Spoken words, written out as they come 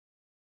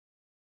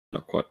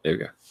Not quite. There we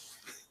go.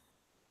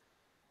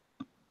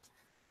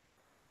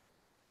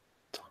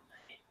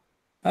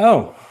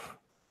 Oh.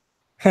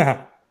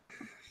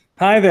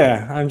 Hi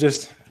there. I'm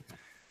just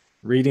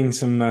reading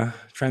some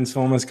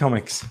Transformers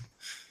comics.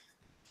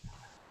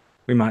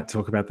 We might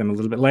talk about them a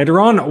little bit later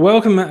on.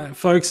 Welcome,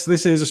 folks.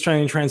 This is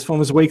Australian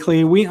Transformers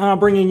Weekly. We are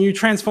bringing you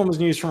Transformers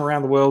news from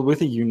around the world with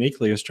a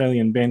uniquely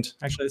Australian bent.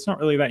 Actually, it's not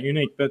really that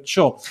unique, but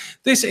sure.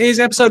 This is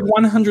episode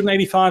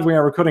 185. We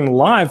are recording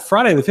live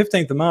Friday, the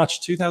 15th of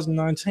March,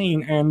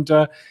 2019, and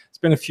it's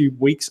been a few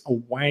weeks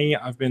away.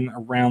 I've been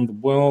around the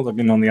world. I've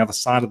been on the other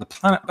side of the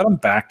planet, but I'm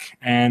back,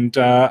 and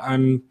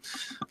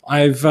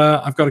I've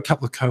got a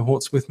couple of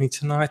cohorts with me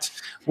tonight.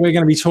 We're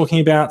going to be talking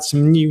about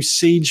some new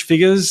Siege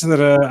figures that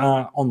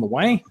are on the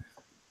way.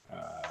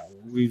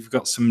 We've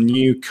got some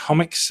new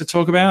comics to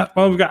talk about.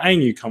 Well, we've got a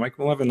new comic.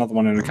 We'll have another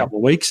one in a couple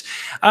of weeks.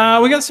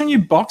 We got some new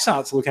box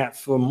art to look at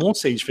for more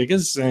Siege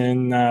figures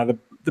and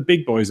the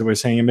big boys that we're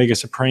seeing, Omega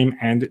Supreme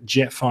and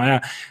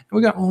Jetfire. And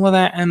we got all of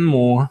that and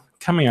more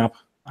coming up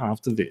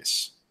after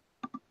this.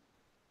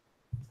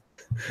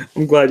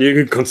 I'm glad you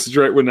can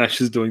concentrate when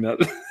Ash is doing that.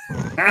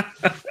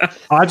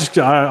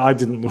 I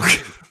didn't look.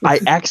 I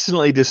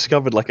accidentally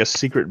discovered like a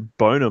secret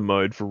boner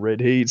mode for Red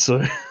Heat,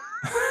 so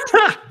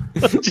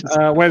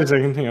wait a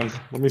second, hang on.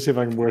 Let me see if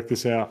I can work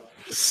this out.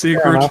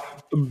 Secret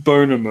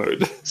boner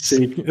mode.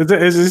 Is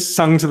this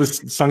sung to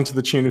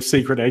the tune of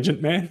Secret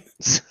Agent Man?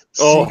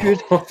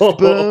 Secret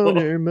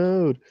boner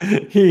mode.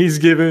 He's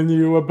given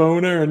you a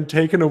boner and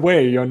taken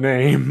away your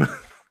name.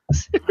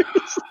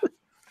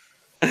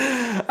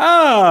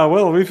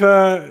 Well, we've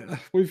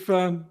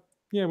gone.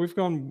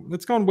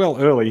 It's gone well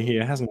early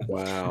here, hasn't it?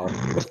 Wow.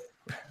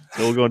 It's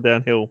all gone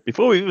downhill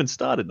before we even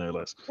started, no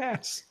less.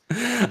 Yes.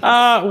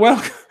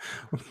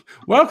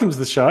 Welcome to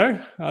the show.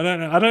 I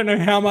don't know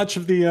how much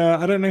of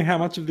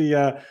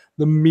the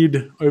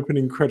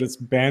mid-opening credits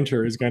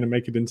banter is going to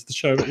make it into the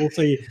show, but we'll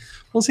see.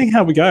 We'll see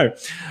how we go.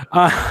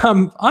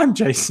 I'm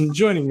Jason.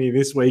 Joining me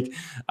this week,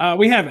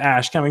 we have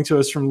Ash coming to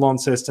us from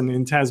Launceston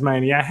in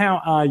Tasmania.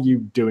 How are you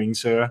doing,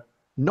 sir?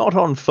 Not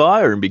on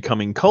fire and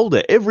becoming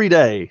colder every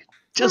day.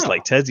 Just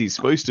like Tassie's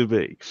supposed to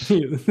be.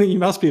 You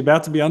must be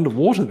about to be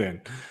underwater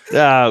then.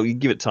 We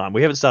give it time.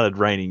 We haven't started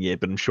raining yet,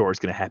 but I'm sure it's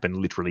going to happen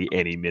literally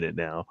any minute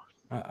now.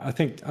 I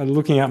think,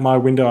 looking out my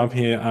window up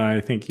here, I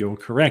think you're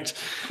correct.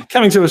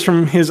 Coming to us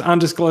from his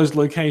undisclosed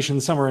location,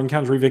 somewhere in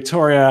country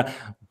Victoria,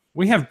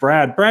 we have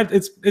Brad. Brad,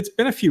 it's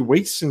been a few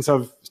weeks since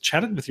I've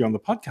chatted with you on the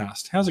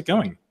podcast. How's it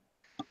going?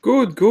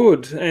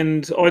 Good.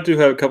 And I do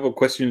have a couple of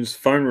questions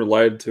phone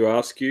related to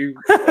ask you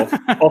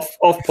off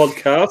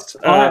podcast.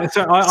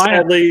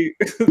 Sadly,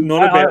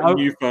 not about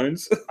new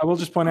phones. I will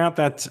just point out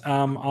that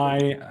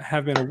I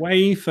have been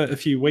away for a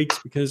few weeks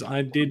because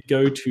I did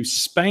go to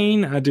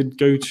Spain. I did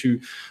go to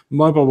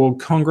Mobile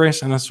World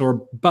Congress and I saw a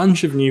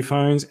bunch of new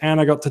phones and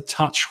I got to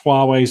touch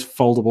Huawei's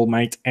foldable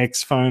Mate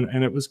X phone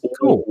and it was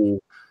cool.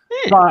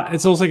 Yeah. But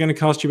it's also going to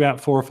cost you about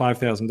 $4,000 or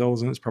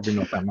 $5,000 and it's probably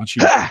not that much.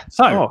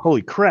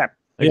 Holy crap.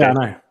 Okay. Yeah, I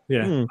know.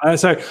 Yeah.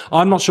 So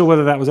I'm not sure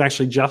whether that was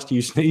actually just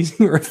you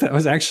sneezing or if that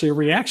was actually a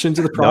reaction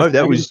to the price of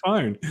the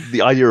phone.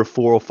 The idea of $4,000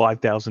 or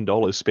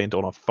 $5,000 spent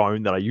on a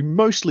phone that I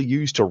mostly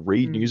use to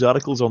read news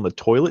articles on the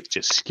toilet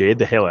just scared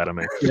the hell out of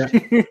me. Yeah.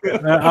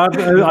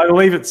 I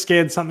believe it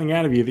scared something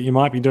out of you that you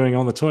might be doing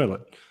on the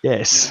toilet.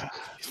 Yes.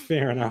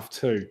 Fair enough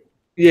too.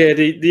 Yeah,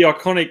 the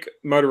iconic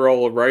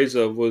Motorola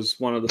Razr was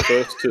one of the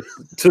first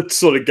to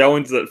sort of go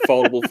into that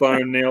foldable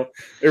phone. Now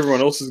everyone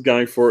else is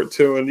going for it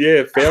too, and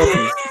yeah,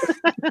 Falcons.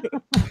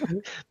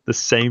 The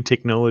same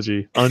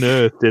technology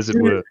unearthed, as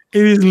it were.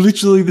 It is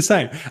literally the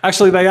same.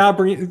 Actually, they are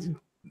bringing.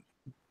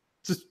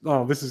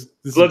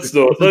 Let's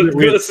do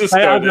it.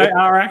 They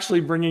are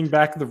actually bringing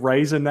back the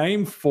Razr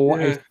name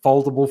for a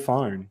foldable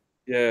phone.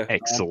 Yeah,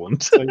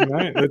 excellent. So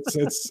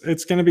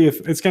it's going to be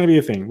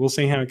a thing. We'll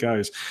see how it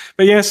goes.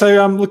 But yeah,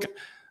 so look,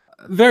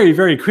 very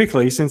very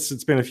quickly, since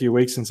it's been a few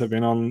weeks since I've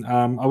been on,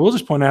 I will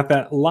just point out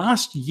that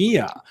last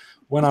year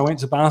when I went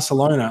to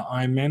Barcelona,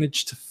 I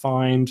managed to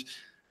find.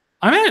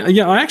 I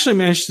actually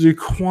managed to do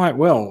quite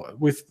well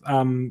with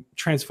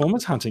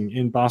Transformers hunting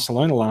in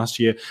Barcelona last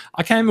year.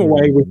 I came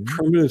away with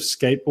Primitive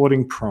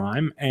Skateboarding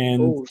Prime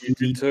and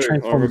the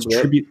Transformers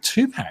Tribute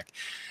 2-pack.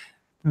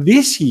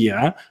 This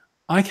year,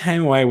 I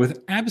came away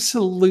with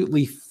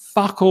absolutely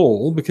fuck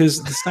all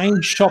because the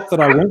same shop that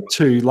I went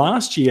to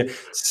last year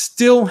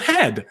still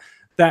had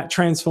that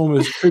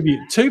Transformers Tribute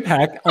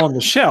 2-pack on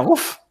the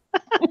shelf.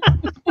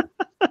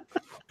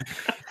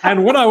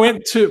 And when I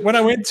went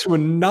to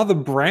another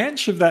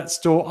branch of that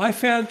store, I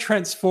found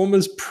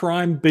Transformers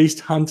Prime Beast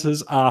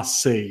Hunters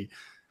RC.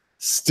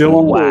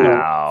 Still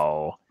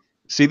wow.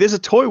 See, there's a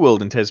toy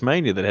world in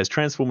Tasmania that has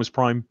Transformers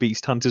Prime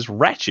Beast Hunters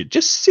Ratchet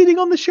just sitting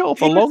on the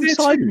shelf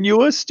alongside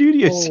newer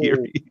Studio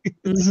series.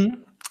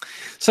 Mm-hmm.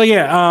 So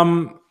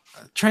yeah,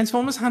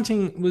 Transformers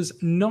hunting was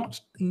not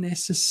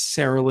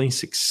necessarily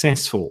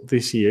successful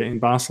this year in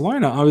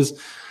Barcelona.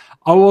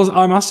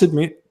 I must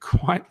admit,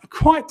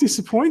 quite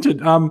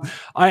disappointed.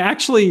 I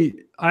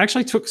I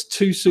actually took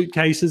 2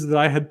 suitcases that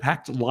I had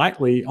packed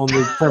lightly on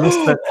the premise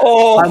that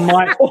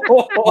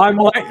I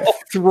might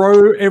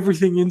throw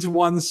everything into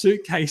one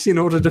suitcase in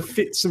order to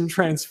fit some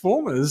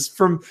Transformers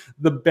from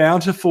the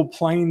bountiful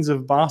plains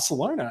of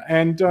Barcelona.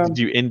 And did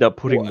you end up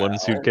putting one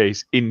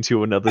suitcase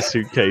into another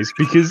suitcase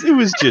because it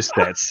was just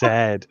that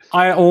sad?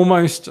 I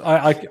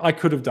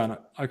could have done it.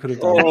 I could have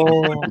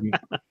done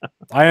it.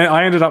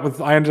 I ended up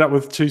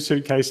with 2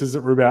 suitcases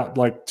that were about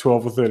like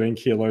 12 or 13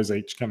 kilos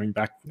each coming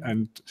back,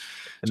 and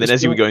then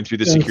as you were going through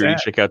the security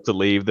checkout to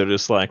leave, they're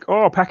just like,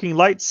 "Oh, packing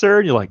light, sir,"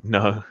 and you're like,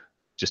 "No,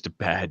 just a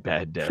bad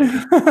day."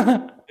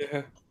 Yeah.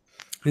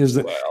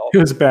 It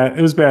was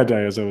a bad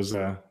day as I was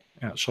out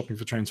shopping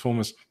for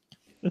Transformers.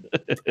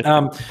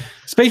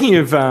 Speaking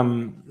of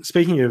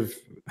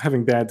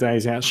having bad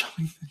days out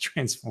shopping for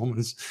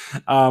Transformers,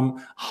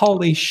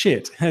 holy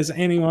shit! Has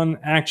anyone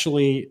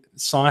actually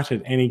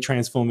sighted any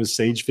Transformers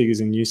siege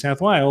figures in New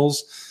South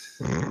Wales?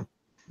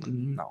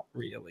 Not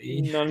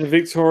really. None in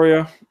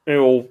Victoria.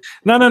 No.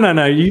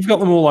 You've got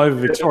them all over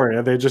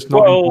Victoria. They're just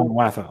not in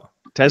Watha.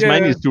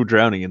 Tasmania's still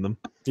drowning in them.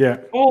 Yeah.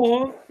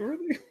 Oh,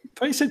 really? I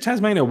thought you said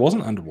Tasmania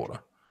wasn't underwater.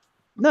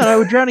 No,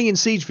 we're drowning in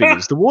siege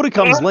figures. The water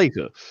comes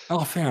later. Oh,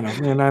 fair enough.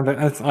 Yeah,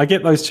 no, I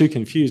get those two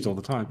confused all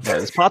the time. Yeah,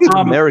 there's parts of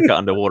America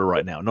underwater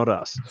right now, not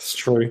us. It's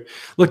true.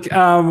 Look,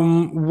 I've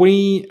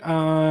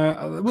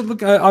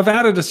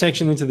added a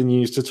section into the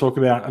news to talk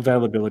about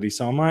availability,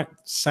 so I might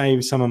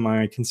save some of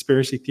my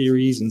conspiracy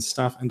theories and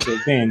stuff until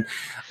then.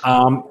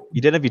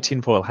 You don't have your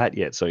tinfoil hat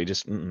yet, so you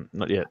just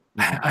not yet.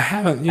 I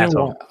haven't. You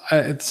know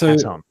what? So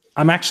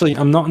I'm not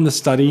in the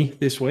study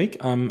this week.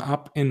 I'm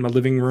up in my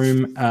living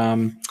room.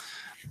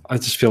 I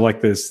just feel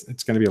like it's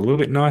going to be a little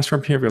bit nicer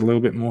up here, a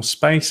little bit more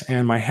space,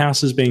 and my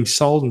house is being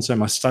sold, and so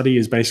my study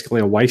is basically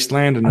a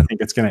wasteland, and I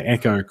think it's going to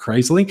echo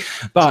crazily.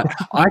 But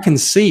I can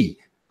see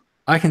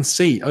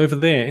over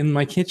there in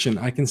my kitchen,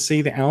 I can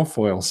see the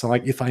alfoil. So,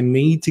 like, if I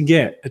need to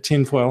get a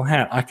tinfoil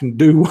hat, I can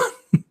do one.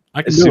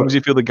 As soon as you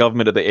feel the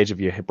government at the edge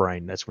of your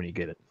brain, that's when you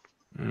get it.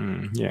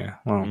 Yeah.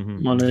 Well,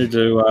 I need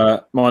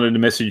to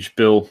message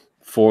Bill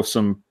for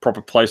some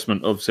proper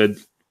placement of said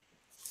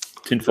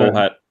tinfoil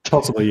hat.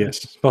 Possibly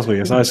yes.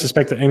 I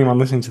suspect that anyone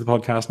listening to the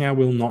podcast now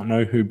will not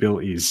know who Bill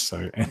is.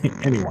 So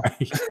anyway,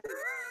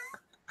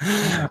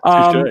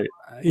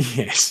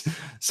 yes.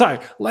 So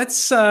let's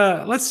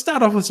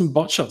start off with some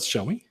bot shots,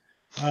 shall we?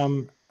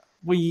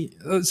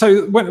 This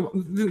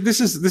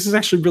is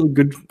actually really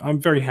good.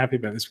 I'm very happy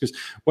about this because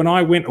when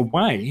I went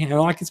away, and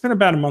it's been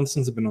about a month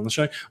since I've been on the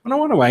show. When I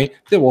went away,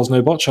 there was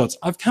no bot shots.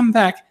 I've come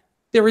back.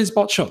 There is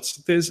bot shots.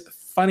 There's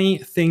funny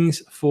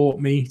things for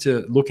me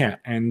to look at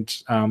and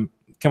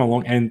come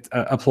along and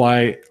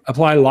apply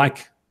my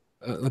like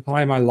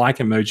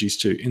emojis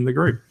to in the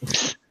group.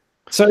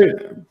 So,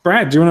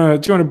 Brad, do you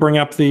want to bring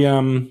up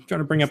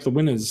the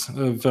winners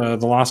of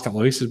the last couple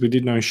of weeks? As we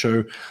did no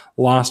show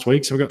last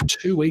week, so we've got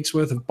 2 weeks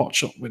worth of bot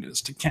shot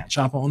winners to catch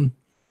up on.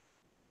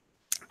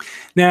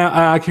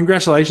 Now,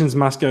 congratulations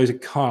must go to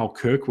Kyle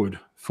Kirkwood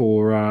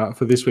for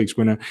this week's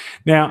winner.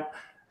 Now,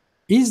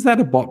 is that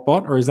a bot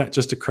or is that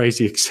just a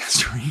crazy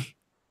accessory?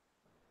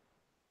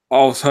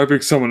 I was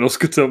hoping someone else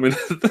could tell me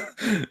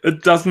that.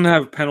 It doesn't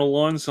have panel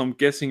lines, so I'm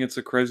guessing it's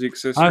a crazy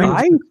accessory.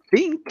 I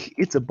think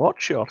it's a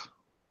bot shot.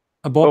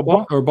 A bot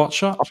or a bot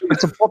shot?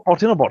 It's a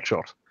bot in a bot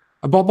shot.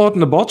 A bot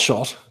in a bot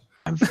shot?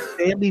 I'm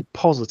fairly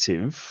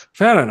positive.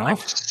 Fair enough.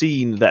 I've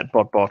seen that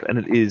bot, and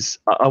it is,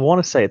 I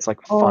want to say it's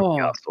like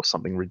Fungus or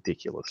something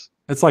ridiculous.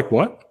 It's like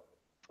what?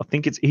 I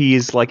think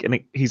he's like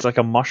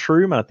a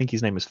mushroom, and I think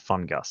his name is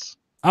Fungus.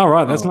 Oh,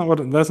 right. That's not what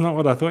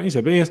I thought you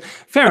said. But yes,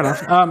 fair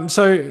enough.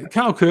 So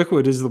Carl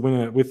Kirkwood is the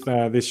winner with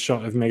this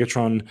shot of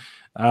Megatron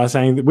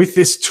saying that with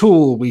this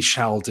tool we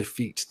shall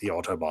defeat the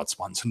Autobots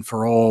once and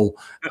for all.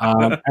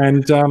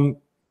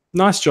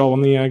 Nice job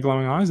on the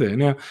glowing eyes there.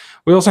 Now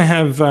we also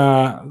have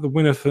the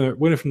winner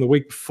from the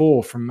week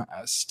before from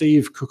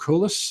Steve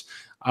Kukulis,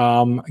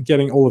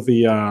 getting all of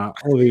the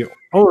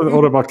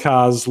Autobot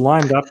cars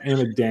lined up in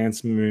a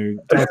dance mood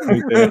there.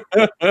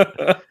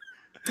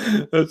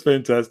 That's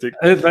fantastic.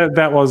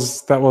 That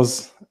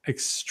was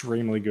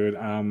extremely good.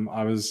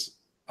 I was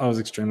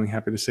extremely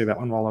happy to see that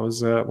one while I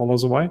was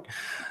away.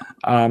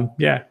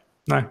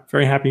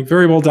 Very happy,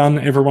 very well done,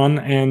 everyone,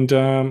 and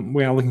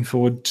we are looking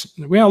forward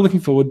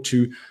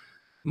to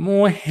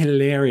more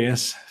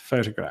hilarious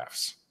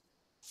photographs.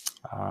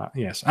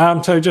 Yes.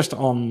 So just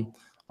on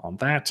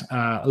that,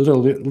 a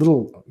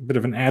little bit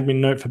of an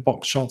admin note for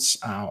box shots.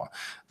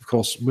 Of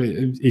course,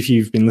 if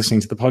you've been listening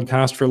to the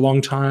podcast for a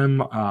long time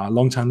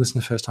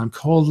listener, first time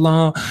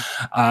caller,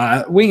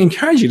 we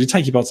encourage you to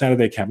take your bots out of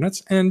their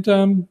cabinets and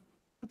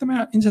put them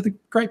out into the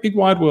great big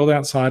wide world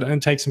outside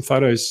and take some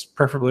photos,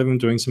 preferably of them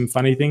doing some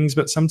funny things,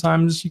 but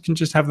sometimes you can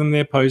just have them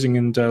there posing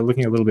and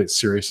looking a little bit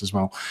serious as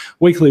well.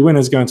 Weekly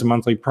winners go into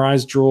monthly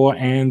prize draw,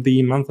 and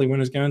the monthly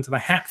winners go into the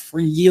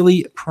hat-free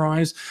yearly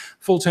prize.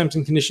 Full terms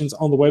and conditions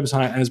on the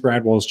website, as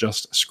Brad was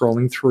just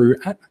scrolling through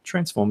at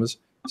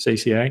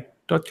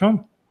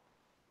transformerscca.com.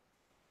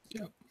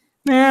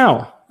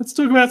 Now let's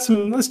talk about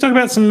some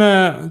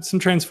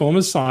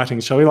Transformers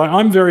sightings, shall we? Like,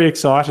 I'm very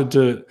excited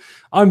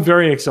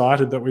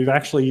that we've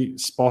actually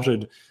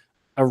spotted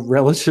a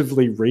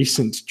relatively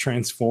recent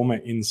Transformer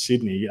in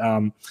Sydney.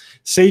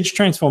 Siege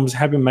Transformers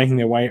have been making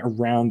their way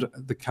around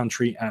the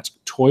country at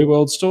Toy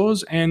World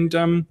stores,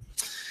 and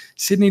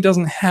Sydney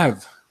doesn't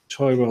have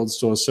Toy World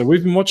stores. So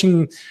we've been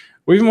watching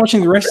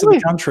the rest of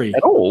the country.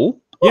 At all?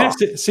 Yes,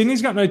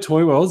 Sydney's got no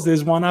Toy Worlds.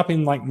 There's one up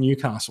in like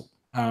Newcastle.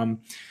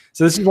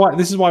 So this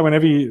is why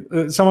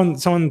whenever someone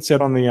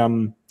said on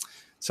the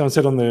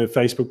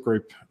Facebook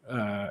group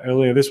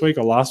earlier this week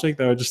or last week,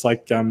 they were just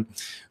like, I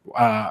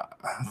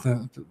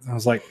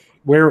was like,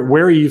 where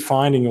are you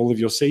finding all of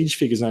your Siege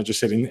figures? And I just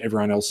said in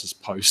everyone else's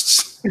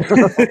posts.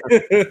 Because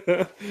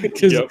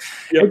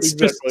it's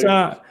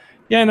exactly.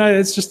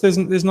 It's just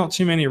there's not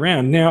too many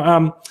around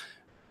now.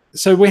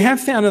 So we have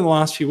found in the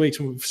last few weeks,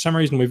 for some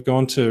reason, we've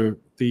gone to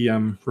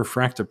the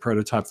refractor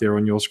prototype there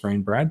on your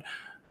screen, Brad.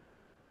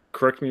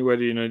 Correct me, where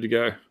do you need to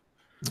go?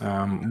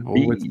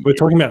 We're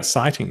talking about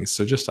sightings,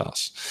 so just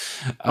us.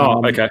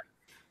 Okay.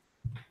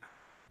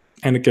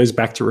 And it goes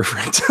back to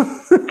refractor.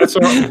 That's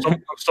all right.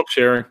 Stop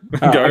sharing.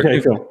 Go.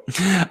 Okay, cool.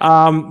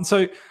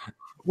 So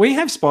we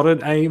have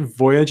spotted a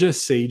Voyager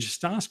Siege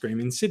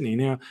Starscream in Sydney.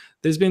 Now,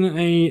 there's been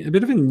a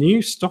bit of a new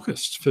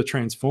stockist for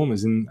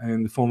Transformers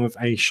in the form of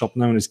a shop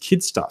known as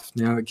Kid Stuff.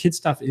 Now, the Kid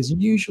Stuff is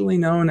usually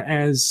known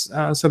as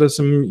sort of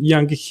some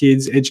younger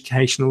kids,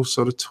 educational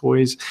sort of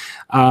toys.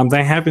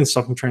 They have been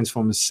stocking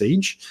Transformers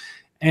Siege.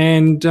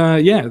 And,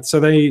 so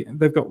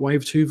they've got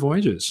Wave 2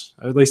 Voyagers.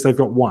 At least they've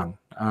got one.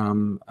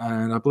 And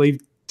I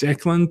believe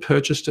Declan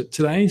purchased it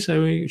today,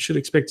 so we should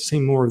expect to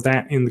see more of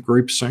that in the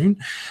group soon.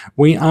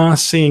 We are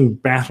seeing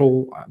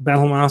Battle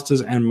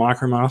Masters and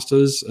Micro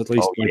Masters, at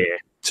least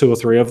 2 or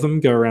 3 of them,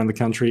 go around the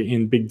country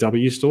in Big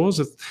W stores.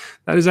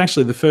 That is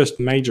actually the first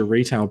major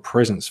retail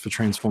presence for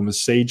Transformers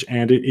Siege,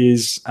 and it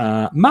is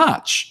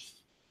March.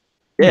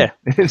 Yeah,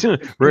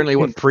 we're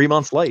only 3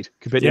 months late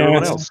compared to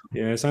everyone else.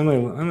 Yeah, it's only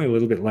a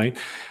little bit late,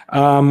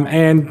 I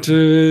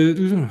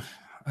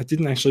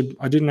didn't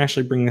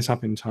actually bring this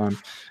up in time.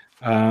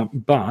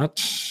 But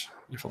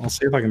I'll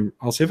see if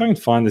I can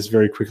find this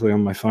very quickly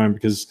on my phone,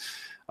 because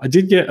I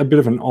did get a bit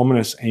of an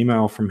ominous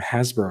email from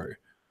Hasbro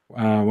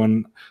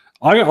when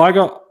I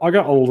got a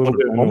little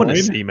bit annoyed.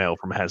 Ominous email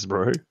from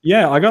Hasbro.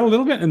 Yeah, I got a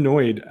little bit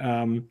annoyed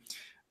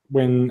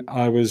when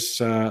I was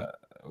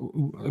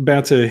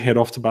about to head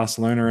off to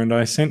Barcelona, and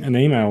I sent an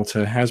email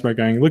to Hasbro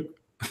going, "Look,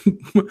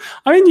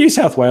 I'm in New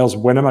South Wales.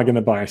 When am I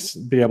going to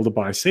be able to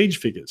buy Siege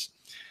figures?"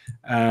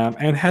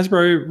 And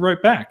Hasbro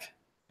wrote back,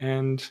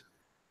 and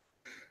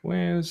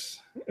where's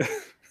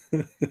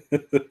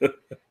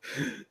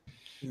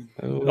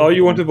oh,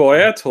 you want to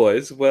buy our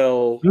toys?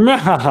 Well,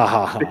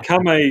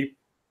 become a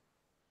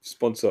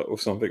sponsor or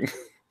something.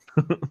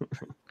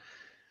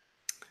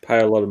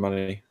 Pay a lot of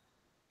money.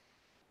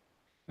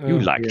 You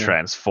like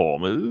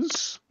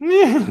Transformers?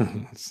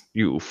 Yes.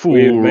 You fool.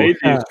 We have made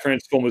these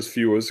Transformers for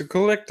you as a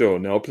collector.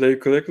 Now play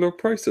collector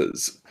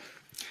prices.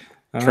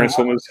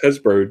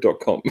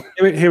 TransformersHasbro.com.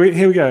 Here we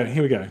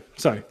go.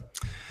 So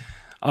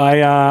I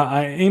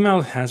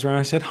emailed Hasbro and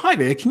I said, "Hi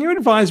there, can you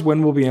advise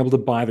when we'll be able to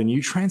buy the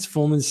new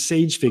Transformers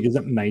Siege figures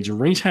at major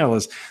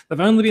retailers?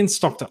 They've only been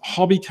stocked at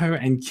Hobbyco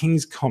and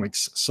King's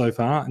Comics so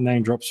far."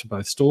 Name drops for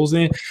both stores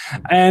there.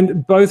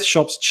 And both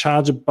shops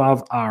charge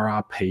above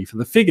RRP for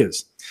the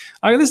figures.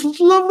 I got this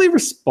lovely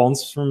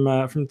response from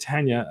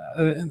Tanya.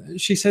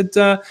 She said,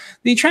 "The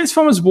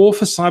Transformers War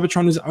for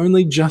Cybertron is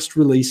only just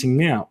releasing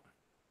now."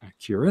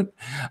 Accurate.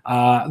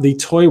 The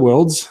Toy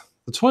Worlds,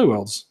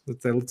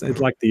 they're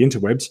like the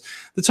interwebs.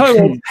 The Toy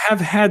Worlds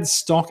have had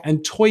stock,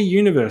 and Toy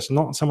Universe,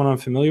 not someone I'm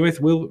familiar with,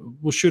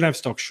 should have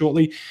stock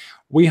shortly.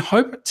 We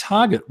hope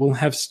Target will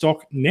have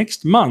stock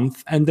next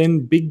month, and then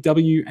Big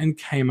W and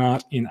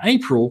Kmart in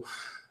April,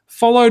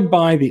 followed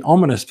by the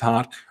ominous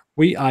part: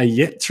 we are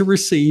yet to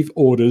receive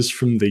orders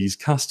from these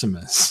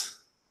customers.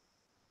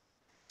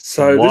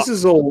 So this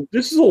is all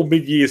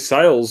mid-year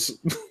sales.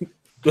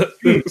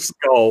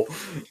 Skull.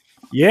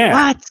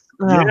 Yeah. What?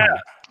 Oh Yeah.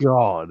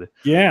 God.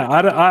 Yeah.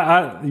 I don't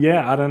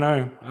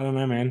know. I don't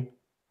know, man.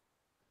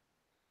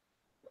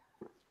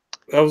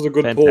 That was a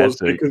good pause,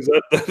 because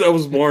that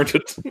was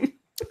warranted.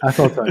 I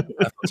thought so.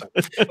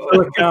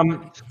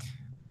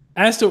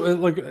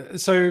 Look,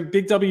 so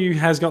Big W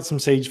has got some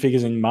Siege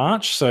figures in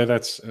March, so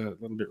that's a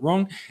little bit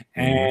wrong.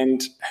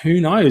 And who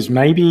knows?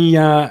 Maybe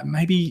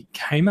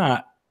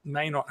Kmart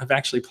may not have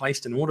actually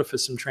placed an order for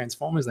some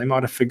Transformers. They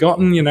might have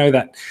forgotten,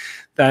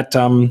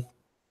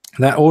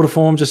 that order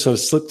form just sort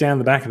of slipped down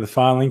the back of the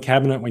filing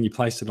cabinet when you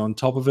placed it on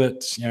top of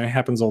it. It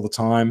happens all the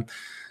time.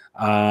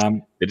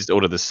 They just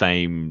order the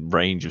same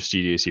range of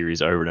Studio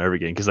Series over and over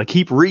again because they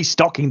keep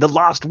restocking the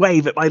last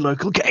wave at my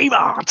local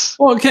Kmart.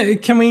 Well,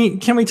 can we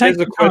take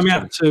some time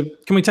out to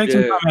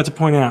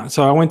point out?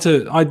 So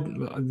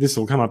this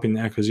will come up in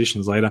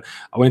acquisitions later.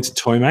 I went to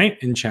Toymate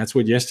in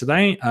Chatswood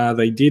yesterday.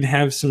 They did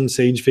have some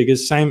Siege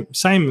figures,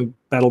 same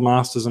Battle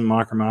Masters and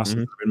Micro Masters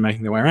that have been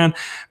making their way around,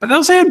 but they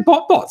also had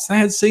bots. They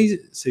had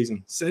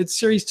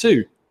Series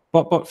 2.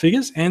 bot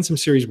figures and some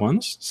Series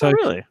 1s. So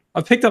really?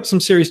 I've picked up some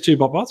Series 2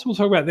 bots. We'll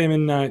talk about them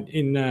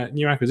in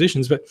new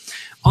acquisitions. But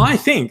I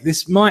think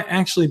this might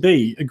actually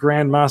be a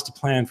grand master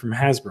plan from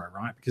Hasbro,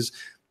 right? Because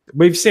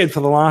we've said for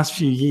the last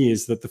few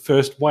years that the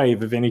first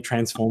wave of any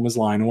Transformers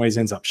line always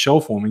ends up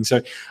shelf forming.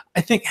 So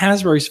I think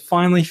Hasbro's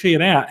finally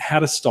figured out how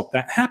to stop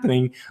that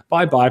happening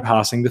by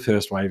bypassing the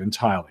first wave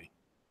entirely.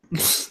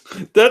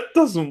 That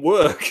doesn't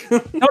work. No,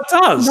 it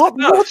does. Not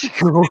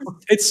logical.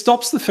 It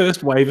stops the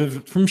first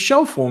wave from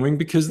shelf forming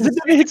because the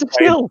It's a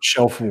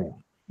shelf form.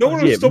 No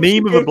one Yeah, stops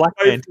meme the of a first black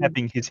wave man from-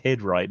 tapping his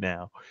head right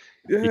now.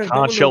 Yeah, You no can't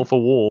one- shelf a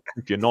warm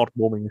if you're not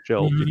warming the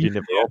shelf, if you're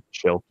never Yeah. off the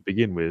shelf to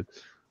begin with.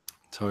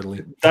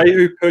 Totally. They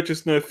who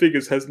purchase no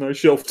figures has no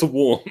shelf to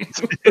warm.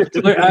 Look,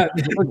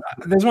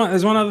 there's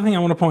one other thing I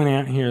want to point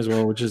out here as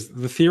well, which is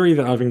the theory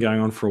that I've been going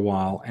on for a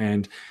while,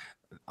 and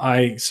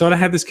I sort of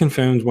had this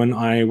confirmed when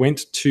I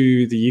went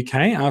to the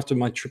UK after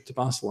my trip to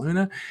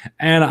Barcelona,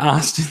 and I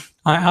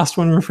asked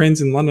one of my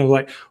friends in London,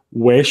 like,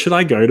 where should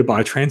I go to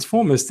buy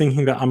Transformers,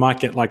 thinking that I might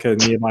get like a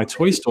nearby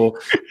toy store,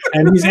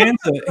 and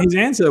his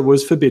answer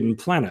was Forbidden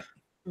Planet.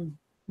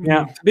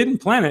 Now, Forbidden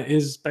Planet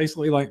is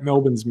basically like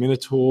Melbourne's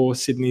Minotaur,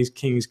 Sydney's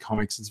King's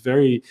Comics. It's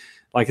very,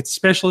 like, it's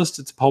specialist.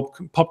 It's a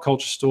pop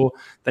culture store.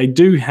 They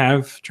do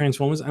have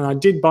Transformers, and I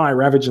did buy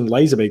Ravage and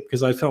Laserbeak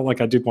because I felt like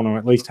I did want to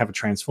at least have a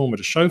Transformer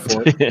to show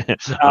for it.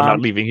 I'm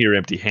not leaving here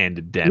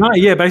empty-handed, damn No, it.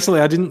 yeah,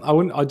 basically, I didn't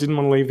want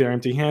to leave there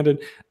empty-handed.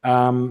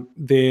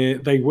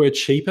 They were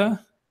cheaper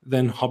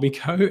than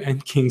Hobbyco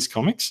and King's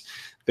Comics.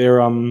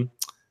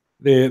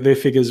 Their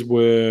figures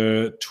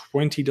were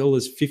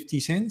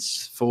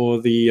 $20.50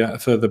 for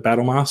the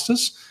Battle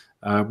Masters,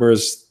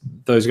 whereas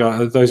those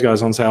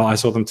guys on sale, I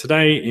saw them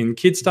today in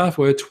kid stuff,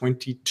 were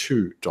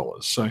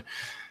 $22. So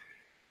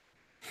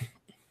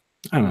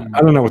I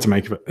don't know what to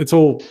make of it. It's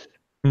all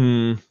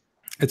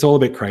a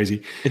bit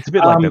crazy. It's a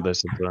bit like that though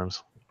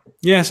sometimes.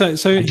 Yeah.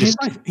 So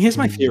here's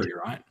my theory,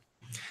 right?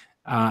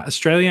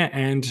 Australia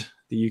and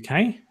the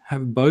UK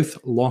have both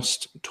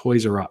lost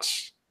Toys R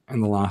Us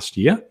in the last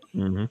year.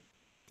 Mm-hmm.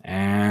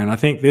 And I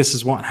think this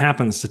is what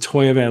happens to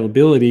toy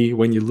availability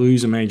when you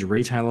lose a major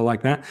retailer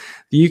like that.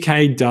 The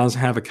UK does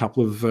have a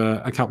couple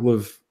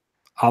of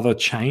other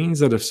chains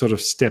that have sort of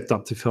stepped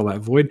up to fill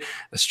that void.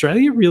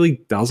 Australia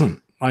really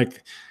doesn't.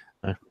 Like,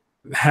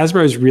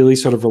 Hasbro is really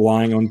sort of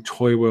relying on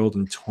Toy World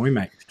and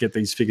Toymate to get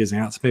these figures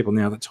out to people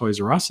now that Toys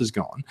R Us is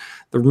gone.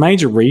 The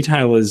major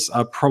retailers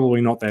are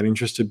probably not that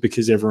interested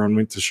because everyone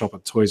went to shop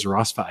at Toys R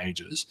Us for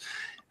ages.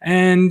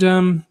 And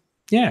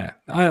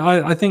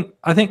I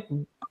think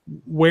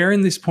we're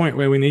in this point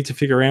where we need to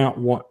figure out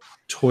what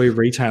toy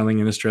retailing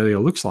in Australia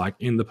looks like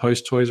in the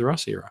post Toys R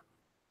Us era.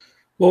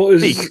 Well,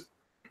 is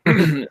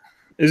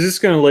this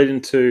going to lead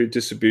into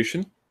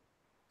distribution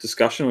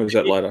discussion, or is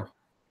that later?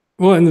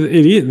 Well, and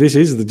this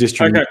is the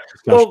distribution. Okay.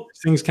 Discussion. Well,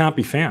 Things can't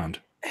be found.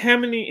 How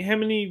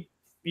many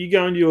you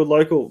go into your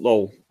local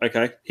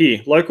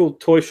local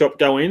toy shop,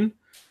 go in,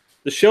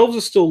 the shelves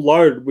are still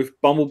loaded with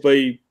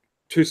Bumblebee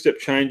two-step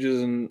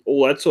changes and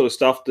all that sort of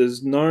stuff.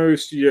 There's no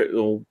studio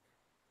or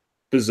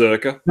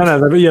Berserker.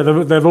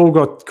 No, they've all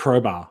got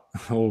Crowbar.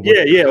 Or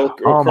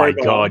Oh my Crowbar.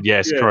 god,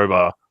 yes, Yeah.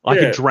 Crowbar. I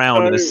could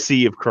drown in a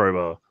sea of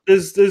Crowbar.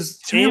 There's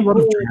See a lot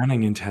of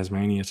drowning in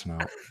Tasmania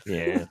tonight.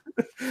 Yeah.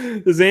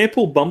 there's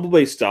ample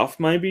Bumblebee stuff.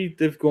 Maybe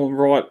they've gone,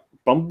 right,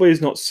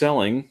 Bumblebee's not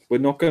selling. We're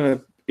not going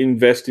to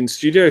invest in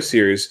Studio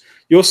Series.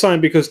 You're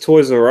saying because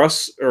Toys R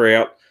Us are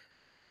out,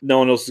 no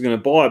one else is going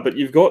to buy it, but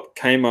you've got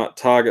Kmart,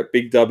 Target,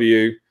 Big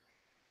W,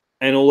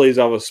 and all these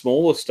other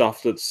smaller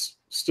stuff that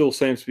still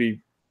seems to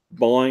be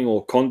buying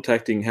or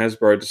contacting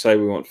Hasbro to say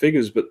we want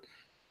figures, but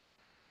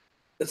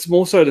it's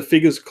more so the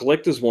figures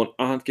collectors want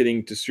aren't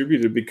getting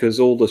distributed because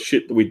all the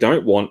shit that we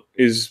don't want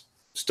is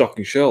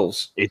stocking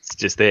shelves. It's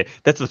just there.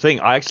 That's the thing.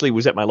 I actually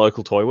was at my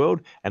local Toy World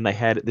and they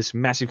had this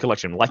massive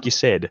collection. Like you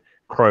said,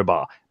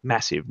 Crowbar,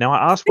 massive. Now,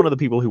 I asked one of the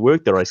people who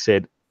worked there, I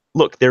said,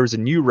 look, there is a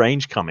new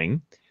range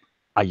coming.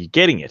 Are you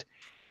getting it?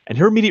 And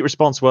her immediate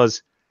response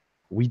was,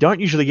 we don't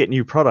usually get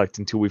new product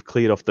until we've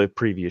cleared off the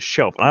previous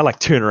shelf. And I like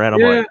turn around,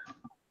 I'm like,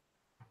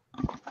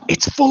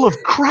 it's full of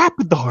crap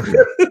though.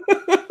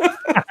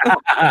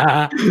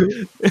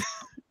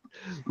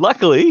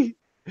 Luckily,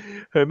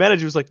 her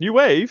manager was like, new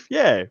wave?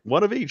 Yeah,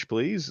 one of each,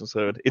 please.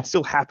 So it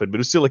still happened, but it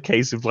was still a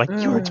case of like,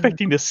 you're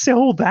expecting to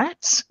sell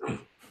that?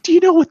 Do you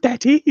know what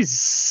that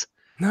is?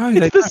 No,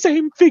 it's the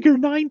same figure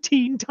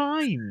 19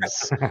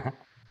 times.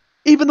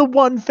 Even the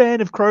one fan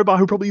of Crowbar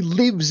who probably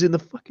lives in the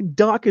fucking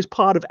darkest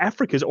part of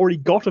Africa has already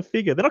got a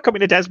figure. They're not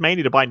coming to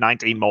Tasmania to buy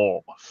 19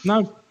 more.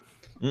 No.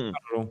 Not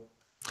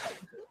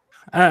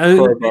at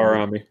all. Crowbar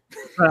Army.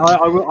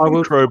 I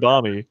will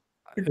Crowbar me.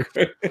 point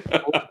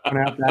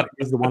out that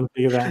is the one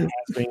figure that has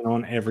been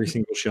on every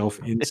single shelf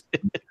in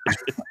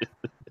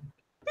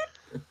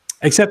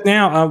except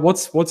now.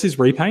 What's his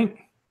repaint?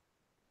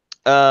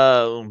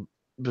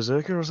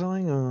 Berserker or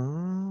something?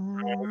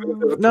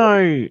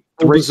 No.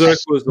 Berserker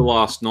was the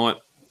last night.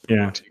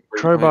 Yeah.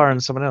 Crowbar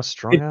and someone else.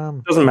 Strong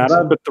Arm. Doesn't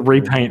matter, but the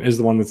repaint is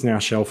the one that's now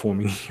shelf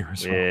forming here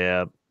as well.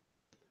 Yeah.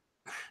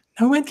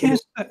 No one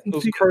cares. It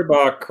was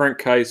crowbar,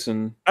 crankcase,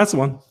 and That's the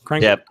one.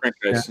 Crank. Yep.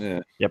 crankcase.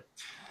 Yeah. Yep.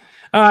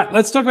 All right,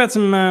 let's talk about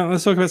some.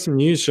 Let's talk about some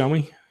news, shall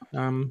we?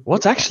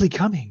 What's actually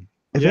coming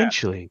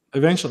eventually?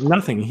 Eventually,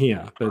 nothing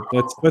here, but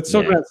let's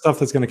talk about stuff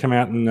that's going to come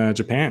out in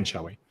Japan,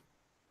 shall we?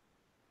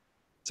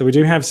 So we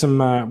do have some.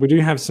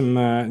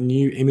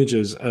 New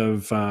images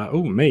of.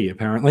 Me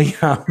apparently.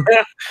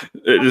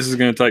 This is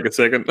going to take a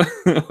second.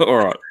 All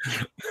right.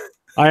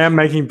 I am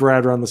making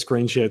Brad run the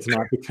screen share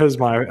tonight because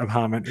my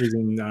apartment is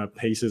in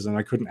pieces and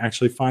I couldn't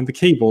actually find the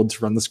keyboard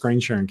to run the screen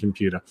sharing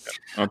computer.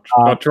 I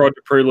tried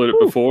to preload it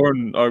before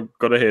and I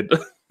got ahead.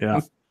 Yeah.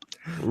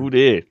 Oh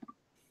dear.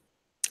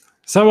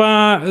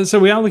 So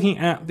we are looking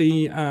at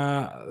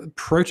the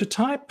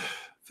prototype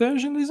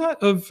version, is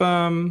that, of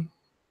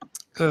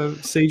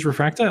Siege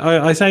Refractor?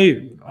 I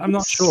say I'm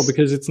not sure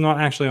because it's not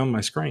actually on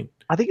my screen.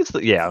 I think it's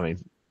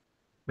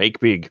make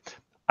big.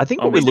 I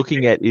think what we're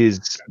looking at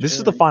is this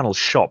is the final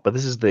shot, but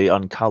this is the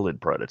uncolored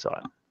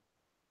prototype.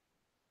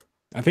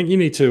 I think you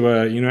need to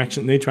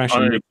actually make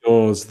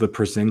yours the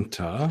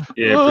presenter.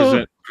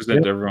 Yeah,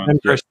 present everyone.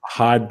 And press the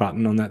hide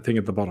button on that thing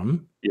at the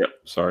bottom. Yep,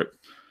 sorry.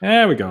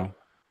 There we go.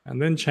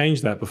 And then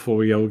change that before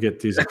we all get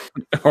dizzy.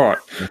 All right.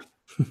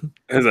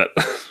 How's that?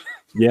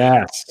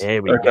 Yes.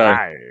 There we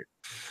go.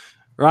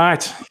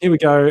 Right, here we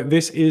go.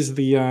 This is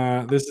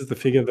the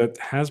figure that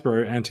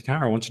Hasbro and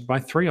Takara wanted to buy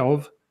 3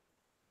 of.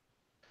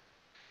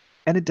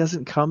 And it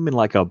doesn't come in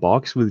like a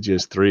box with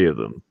just 3 of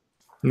them.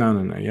 No.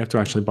 You have to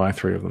actually buy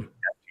 3 of them.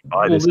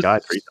 Buy this guy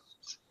 3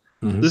 times.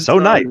 Mm-hmm. This so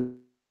nice. You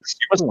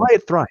must buy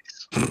it thrice.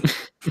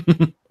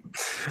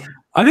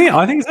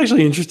 I think it's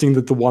actually interesting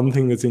that the one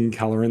thing that's in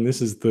color in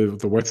this is the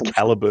weapon.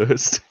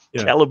 Caliburst.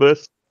 Yeah.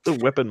 Caliburst, the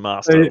weapon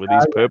master with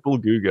his purple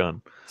goo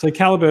gun. So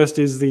Caliburst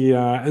is the.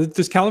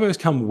 Does Caliburst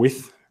come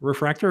with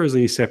Refractor or is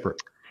he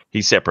separate?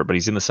 He's separate, but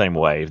he's in the same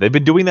wave. They've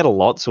been doing that a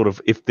lot. Sort of,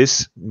 if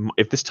this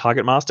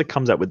Target Master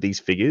comes out with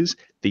these figures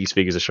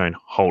are shown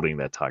holding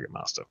that Target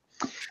Master.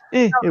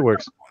 It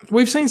works.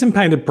 We've seen some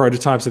painted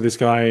prototypes of this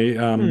guy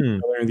earlier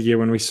in the year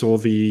when we saw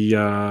the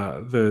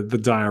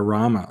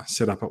diorama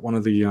set up at one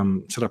of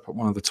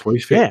the toy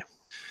fairs. Yeah,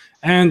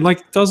 and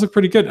like it does look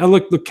pretty good.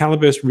 Look,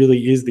 Caliburst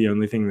really is the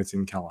only thing that's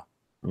in color.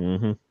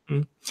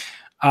 Mm-hmm.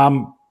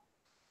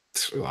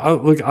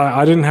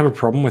 I didn't have a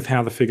problem with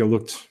how the figure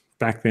looked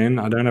back then.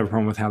 I don't have a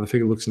problem with how the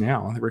figure looks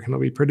now. I reckon it'll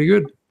be pretty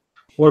good.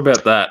 What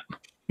about that?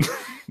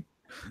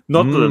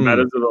 Not that it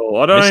matters at all.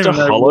 I don't Mr. even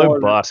know Hollow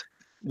Butt.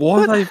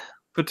 Why are they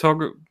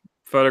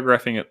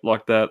photographing it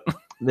like that?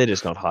 They're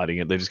just not hiding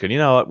it. They're just going, you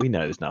know what? We know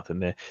there's nothing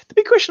there. The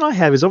big question I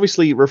have is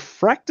obviously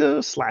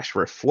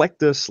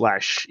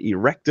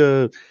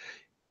refractor/reflector/erector.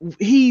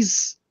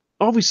 He's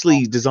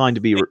obviously designed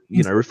to be,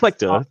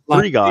 reflector,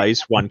 3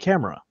 guys, 1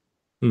 camera.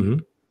 Mm-hmm.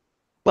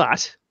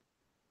 But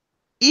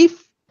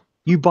if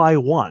you buy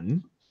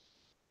 1,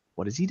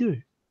 what does he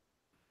do?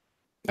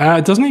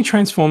 Doesn't he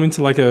transform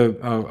into like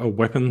a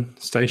weapon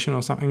station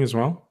or something as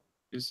well?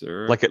 Is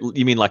there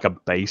you mean like a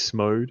base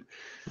mode?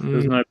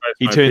 There's no base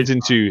He mode. turns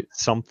into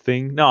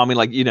something. No, I mean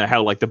like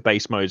how like the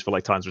base modes for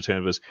like Titan's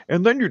Return was,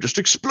 and then you just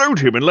explode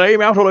him and lay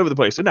him out all over the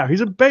place, and now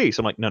he's a base.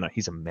 I'm like, no,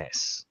 he's a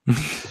mess.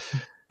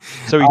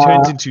 So he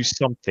turns into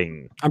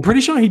something. I'm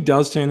pretty sure he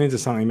does turn into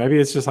something. Maybe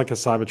it's just like a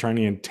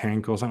Cybertronian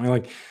tank or something.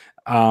 Like,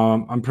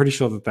 I'm pretty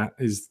sure I'm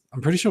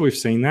pretty sure we've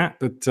seen that,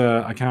 but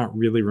I can't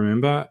really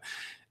remember.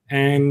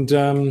 And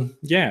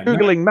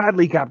Googling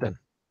madly, Captain.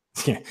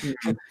 Yeah,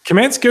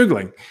 commence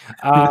Googling.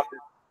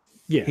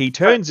 Yeah, he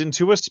turns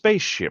into a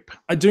spaceship.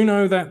 I do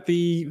know that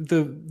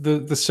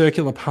the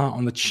circular part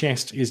on the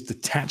chest is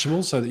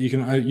detachable, so that you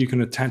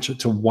can attach it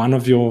to one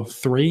of your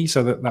 3,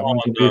 so that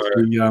one can be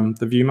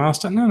the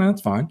Viewmaster. No,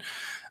 that's fine.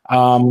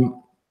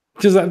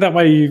 Because that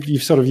way you've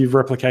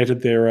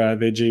replicated their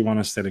G1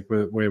 aesthetic,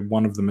 where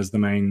one of them is the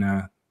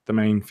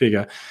main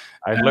figure.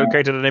 I've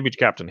located an image,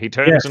 Captain. He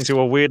turns into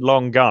a weird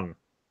long gun.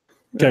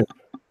 Okay,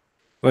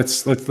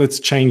 let's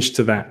change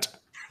to that.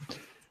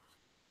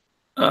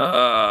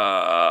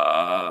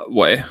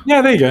 Where?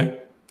 Yeah, there you go.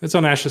 It's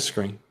on Ash's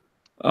screen.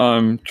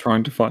 I'm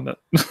trying to find that.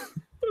 It's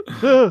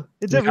you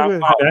everywhere.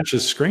 can't find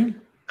Ash's screen.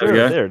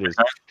 There it is.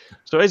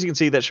 So as you can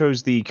see, that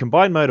shows the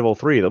combined mode of all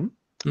 3 of them.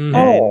 Mm-hmm.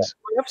 And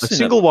a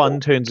single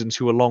one turns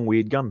into a long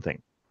weird gun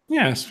thing.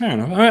 Yes, fair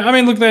enough. I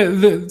mean,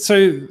 look,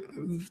 so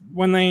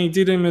when they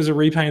did him as a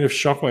repaint of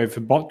Shockwave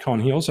for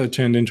BotCon, he also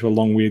turned into a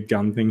long weird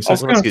gun thing. So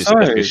Turned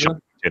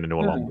into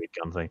a long weird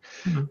gun thing.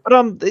 Mm-hmm.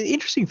 But the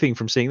interesting thing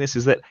from seeing this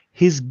is that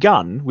his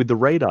gun with the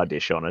radar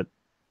dish on it,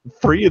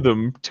 3 of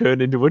them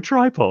turn into a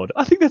tripod.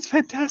 I think that's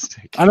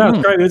fantastic. I know,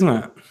 it's great, isn't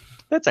it?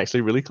 That's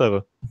actually really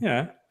clever.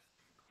 Yeah.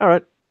 All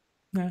right.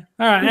 Yeah.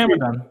 All right, and we're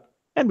done.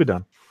 And we're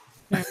done.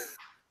 Yeah.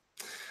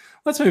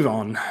 Let's move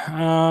on.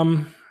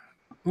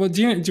 Well,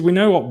 do we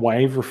know what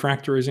wave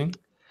Refractor is in?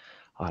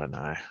 I don't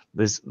know.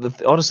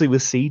 Honestly,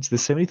 with Siege,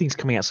 there's so many things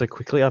coming out so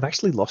quickly. I've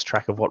actually lost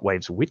track of what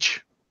wave's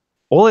which.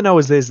 All I know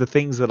is there's the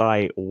things that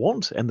I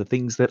want and the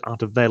things that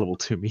aren't available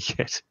to me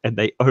yet, and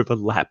they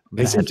overlap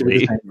They seem to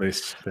be badly. the same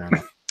list. Fair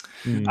enough.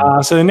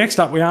 So next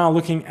up, we are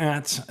looking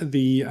at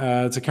the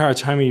Takara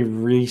Tomy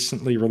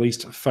recently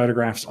released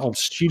photographs of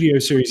Studio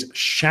Series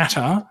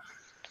Shatter.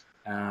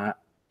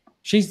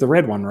 She's the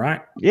red one,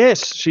 right?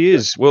 Yes, she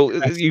is. Well,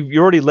 you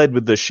already led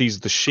with she's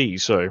the she,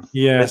 so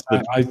yes,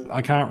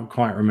 I can't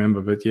quite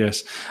remember, but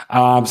yes.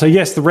 So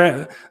yes,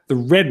 the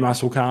red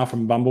muscle car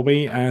from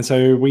Bumblebee, and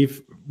so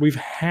we've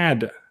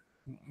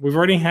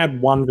already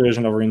had one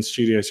version of her in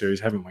Studio Series,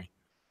 haven't we?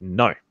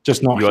 No.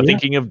 Just not You are here?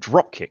 thinking of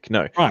Dropkick.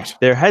 No. Right.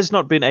 There has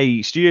not been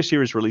a Studio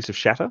Series release of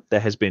Shatter. There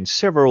has been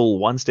several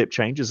one-step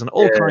changes and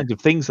all kinds of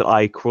things that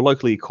I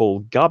colloquially call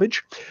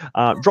garbage.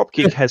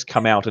 Dropkick has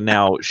come out, and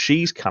now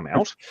she's come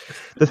out.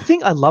 The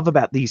thing I love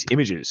about these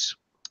images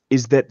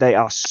is that they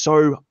are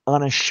so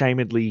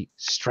unashamedly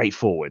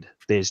straightforward.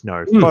 There's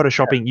no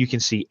photoshopping. You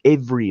can see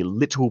every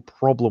little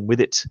problem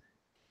with it.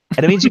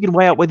 And it means you can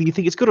weigh out whether you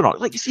think it's good or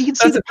not. Like, you can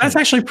see that's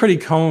actually pretty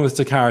common with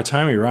Takara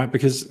Tomy, right?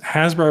 Because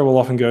Hasbro will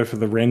often go for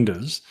the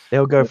renders.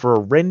 They'll go for a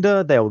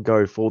render. They'll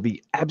go for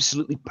the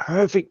absolutely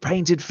perfect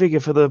painted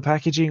figure for the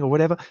packaging or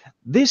whatever.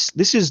 This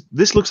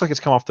looks like it's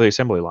come off the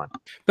assembly line.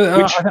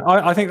 But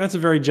I think that's a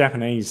very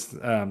Japanese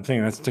thing.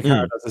 That's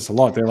Takara does this a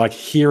lot. They're like,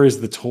 here is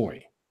the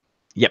toy.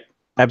 Yep.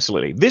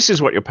 Absolutely. This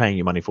is what you're paying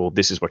your money for.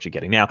 This is what you're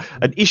getting. Now,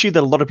 an issue that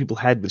a lot of people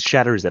had with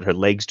Shatter is that her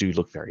legs do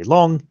look very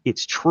long.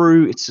 It's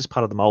true. It's just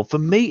part of the mold. For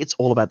me, it's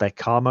all about that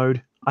car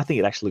mode. I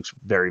think it actually looks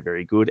very,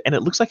 very good. And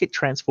it looks like it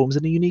transforms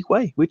in a unique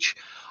way, which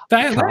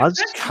that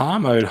car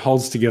mode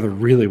holds together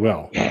really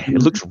well. Yeah,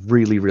 it looks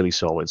really, really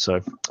solid.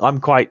 So I'm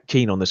quite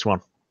keen on this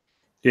one.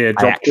 Yeah,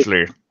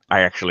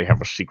 I actually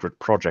have a secret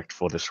project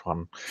for this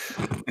one.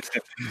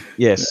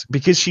 Yes,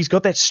 because she's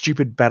got that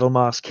stupid battle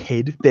mask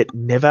head that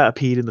never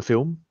appeared in the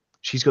film.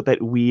 She's got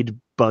that weird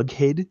bug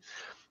head.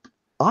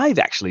 I've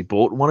actually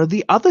bought one of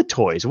the other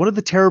toys, one of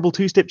the terrible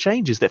two-step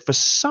changes that for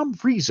some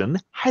reason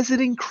has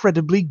an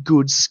incredibly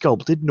good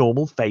sculpted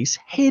normal face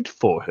head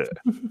for her.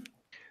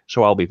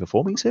 So I'll be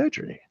performing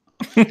surgery.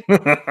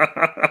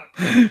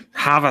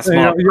 Have a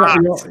smart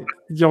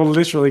you're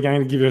literally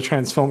going to give your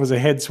Transformers a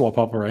head swap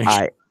operation.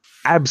 I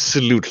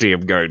absolutely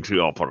am going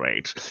to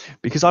operate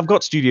because I've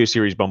got Studio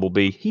Series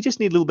Bumblebee. He just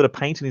needs a little bit of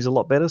paint and he's a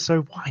lot better.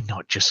 So why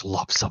not just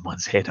lop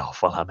someone's head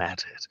off while I'm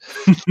at it?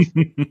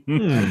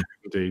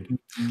 Indeed.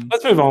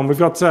 Let's move on.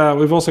 We've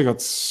also got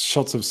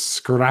shots of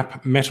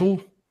scrap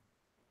metal.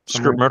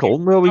 Scrap metal.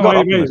 Well, we got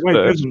Optimus.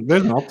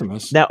 There's an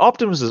Optimus. Now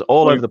Optimus is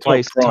all over the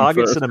place.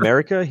 Targets in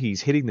America.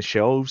 He's hitting the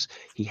shelves.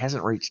 He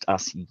hasn't reached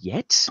us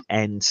yet,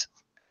 and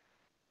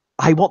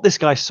I want this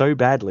guy so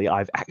badly.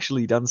 I've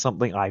actually done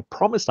something I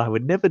promised I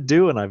would never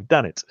do, and I've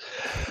done it.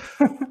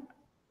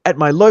 At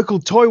my local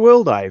Toy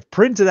World, I've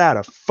printed out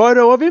a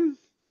photo of him,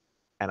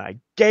 and I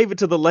gave it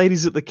to the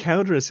ladies at the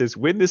counter. It says,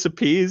 when this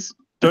appears,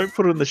 don't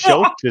put it on the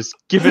shelf, just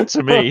give it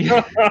to me.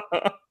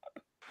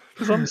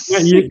 Because I'm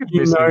sick of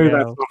you know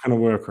that's not going to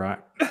work, right?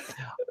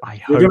 I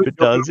hope it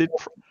does.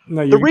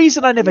 The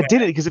reason I never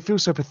did it because it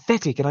feels so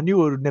pathetic, and I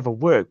knew it would never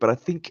work. But I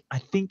think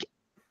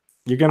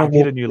you're going to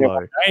hit a new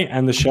low,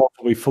 and the shelf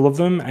will be full of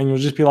them, and you'll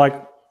just be like,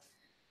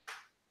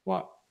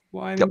 "What?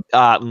 Why?"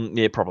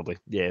 Yeah, probably.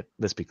 Yeah,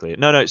 let's be clear.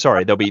 No,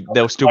 sorry.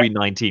 There'll still be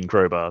 19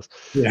 crowbars.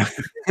 Yeah,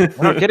 we're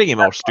not getting him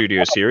off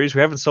Studio Series.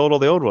 We haven't sold all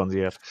the old ones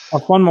yet.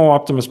 One more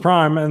Optimus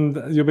Prime,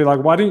 and you'll be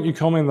like, "Why didn't you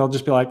call me?" And they'll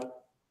just be like,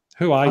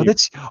 "Who are you?"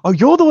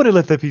 You're the one who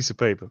left that piece of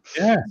paper.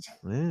 Yeah.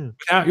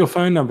 Without your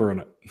phone number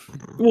on it.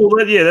 Well,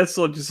 that's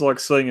just like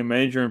seeing a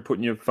manager and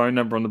putting your phone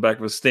number on the back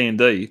of a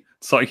standee.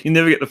 It's like you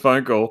never get the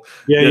phone call.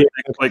 Yeah.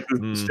 Like the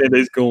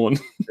standee's gone.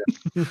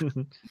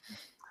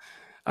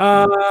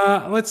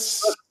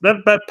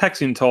 That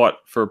packs in tight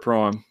for a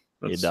Prime.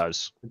 It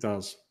does. It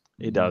does.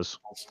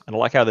 And I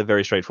like how they're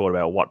very straightforward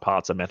about what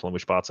parts are metal and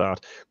which parts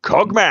aren't.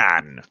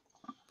 Cogman!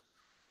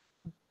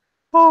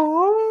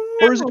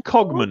 Or is it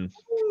Cogman?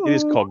 It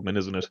is Cogman,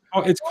 isn't it?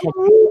 Oh, it's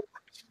Cogman.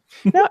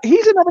 Now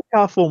he's another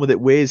car former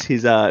that wears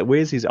his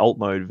alt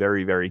mode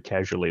very, very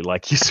casually.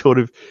 Like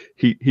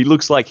he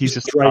looks like he's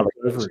just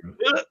over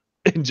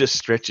and just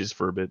stretches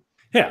for a bit.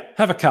 Yeah,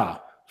 have a car.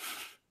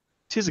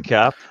 Tis a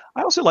car.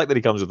 I also like that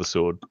he comes with a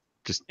sword.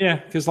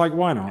 Because like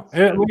why not?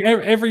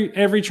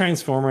 Every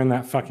Transformer in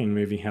that fucking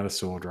movie had a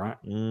sword, right?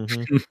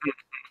 Mm-hmm.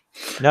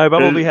 No,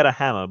 Bumblebee had a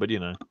hammer, but you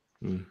know.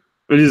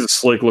 It is a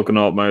sleek looking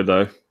alt mode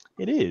though.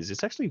 It is.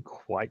 It's actually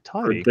quite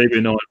tidy. For a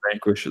DB9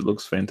 Vanquish, it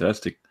looks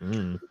fantastic.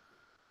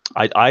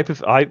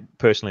 I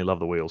personally love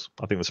the wheels.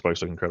 I think the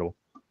spokes look incredible.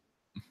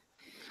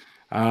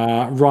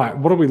 Right.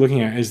 What are we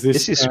looking at?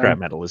 This is scrap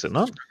metal, is it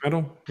not? Scrap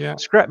metal, yeah.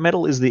 Scrap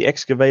metal is the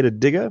excavator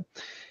digger.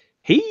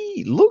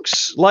 He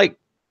looks like,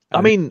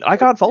 I mean, I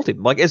can't fault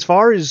him. Like, as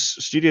far as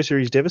Studio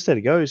Series Devastator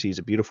goes, he's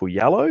a beautiful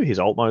yellow. His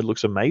alt mode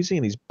looks amazing,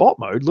 and his bot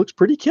mode looks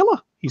pretty killer.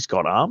 He's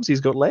got arms.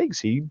 He's got legs.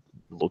 He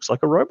looks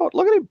like a robot.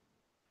 Look at him.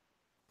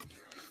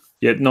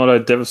 Yet not a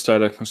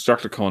Devastator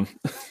Constructicon.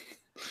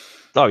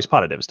 Oh, he's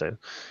part of Devastator.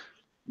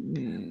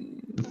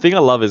 The thing I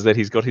love is that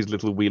he's got his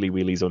little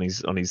wheelies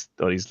on his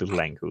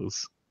little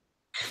ankles.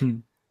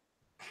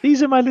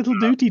 These are my little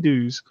duty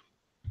doos.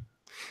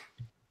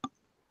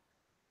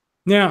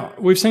 Now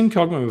we've seen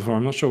Cogman before.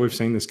 I'm not sure we've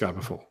seen this guy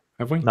before.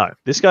 Have we? No,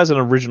 this guy's an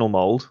original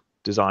mold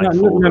designed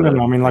for.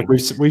 No. I mean, like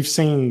we've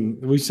seen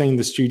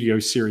the studio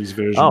series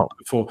version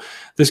before.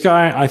 This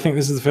guy, I think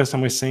this is the first time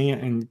we're seeing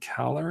it in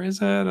color.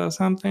 Is it or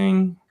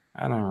something?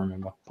 I don't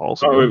remember.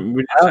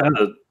 Possibly.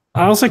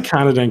 I also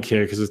kind of don't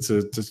care because it's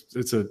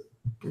a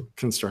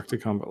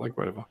Constructicon, but like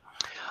whatever.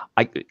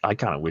 I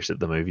kind of wish that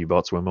the movie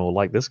bots were more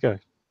like this guy.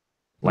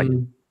 Like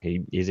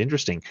he is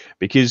interesting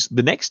because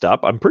the next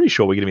up, I'm pretty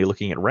sure we're going to be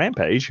looking at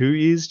Rampage, who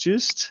is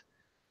just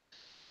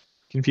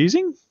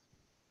confusing.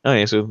 Oh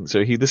yeah, so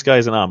this guy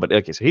is an arm, but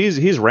okay, so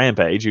here's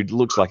Rampage, who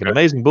looks like an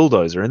amazing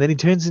bulldozer, and then he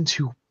turns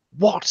into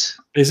what?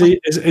 Is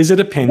he? Is it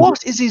a pendulum?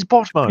 What is his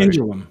bot mode?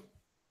 Pendulum.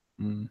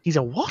 He's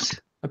a what?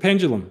 A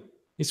pendulum.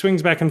 He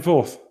swings back and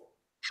forth.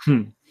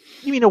 You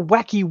mean a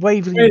wacky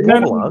waving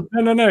wobbler?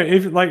 No.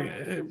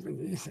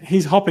 If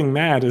he's hopping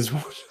mad as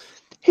what?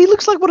 He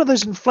looks like one of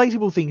those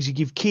inflatable things you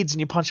give kids and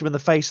you punch them in the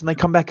face and they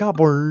come back up.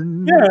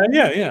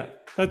 Yeah.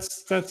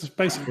 That's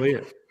basically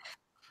it.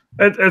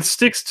 It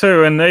sticks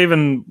too, and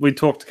even we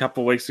talked a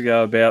couple of weeks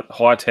ago about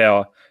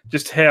Hightower,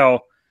 just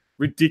how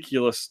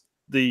ridiculous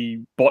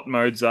the bot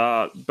modes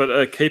are,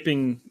 but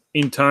keeping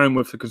in tone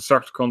with the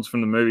Constructicons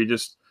from the movie.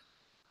 Just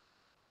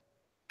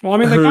well, I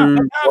mean, they can't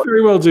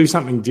very well do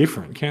something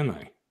different, can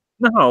they?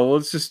 No,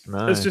 it's just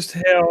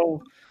how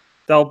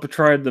they'll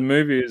portray the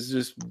movie is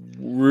just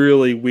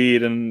really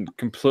weird and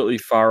completely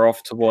far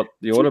off to what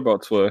the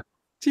Autobots were.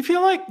 Do you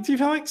feel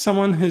like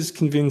someone has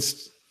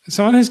convinced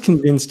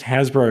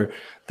Hasbro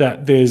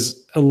that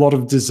there's a lot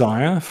of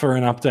desire for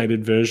an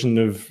updated version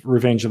of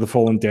Revenge of the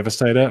Fallen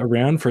Devastator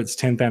around for its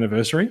 10th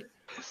anniversary?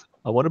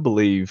 I want to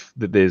believe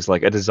that there's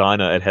like a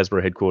designer at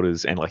Hasbro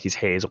headquarters and like his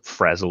hair's all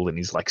frazzled and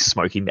he's like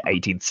smoking the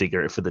 18th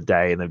cigarette for the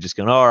day and they've just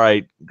gone, all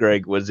right,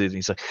 Greg, what is it? And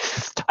he's like,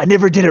 I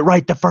never did it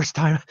right the first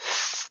time.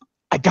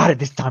 I got it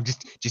this time.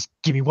 Just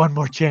give me one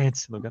more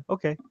chance. And they'll go,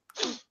 okay.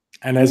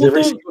 And as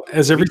every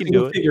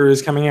single figure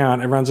is coming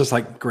out, everyone's just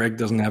like, Greg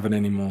doesn't have it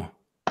anymore.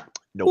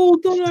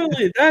 Nope. Well, not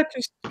only that,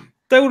 just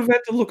they would have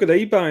had to look at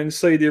eBay and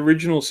see the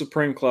original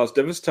Supreme Class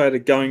Devastator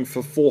going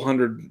for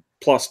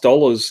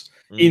 $400+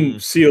 in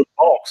sealed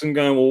box and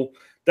going, well,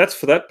 that's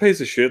for that piece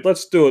of shit.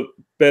 Let's do it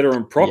better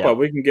and proper. Yep.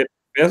 We can get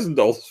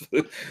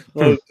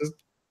 $1,000.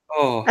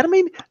 And I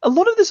mean, a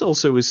lot of this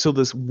also is sort of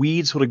this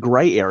weird sort of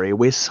grey area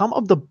where some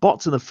of the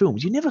bots in the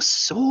films, you never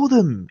saw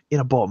them in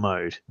a bot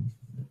mode.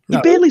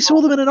 You barely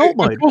saw them in an alt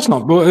mode. Of course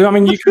not. Well, I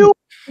mean, you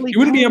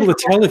wouldn't be able to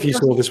tell if you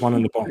saw this one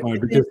in the bot mode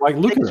because, like,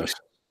 look at us.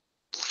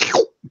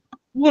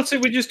 Well, see,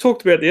 we just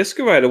talked about the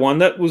excavator one.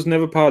 That was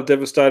never part of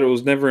Devastator. It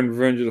was never in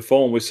Revenge of the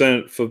Fallen. We seen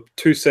it for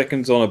 2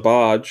 seconds on a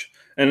barge,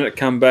 and it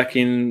come back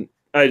in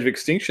Age of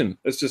Extinction.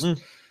 It's just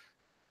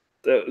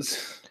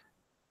that's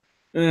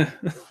like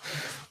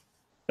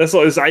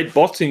there's 8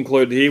 bots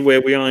included here,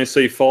 where we only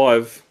see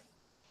 5,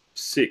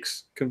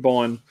 6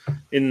 combined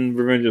in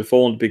Revenge of the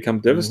Fallen to become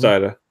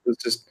Devastator.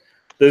 It's just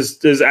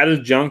there's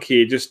added junk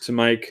here just to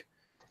make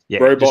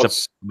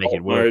robots make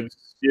it work. Modes.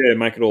 Yeah,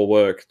 make it all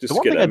work. Just the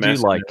one get thing that I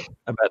do like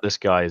about this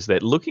guy is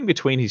that looking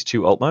between his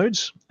 2 alt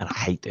modes, and I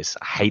hate this.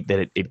 I hate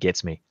that it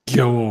gets me.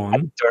 Go on. I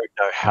don't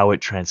know how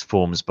it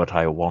transforms, but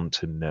I want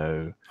to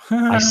know.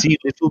 I see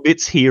little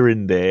bits here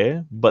and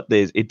there, but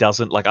it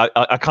doesn't. Like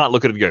I can't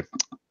look at it and go,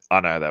 I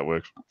know how that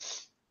works.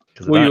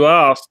 Well, you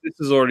asked. This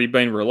has already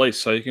been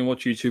released, so you can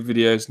watch YouTube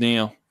videos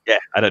now. Yeah,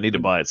 I don't need to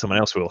buy it. Someone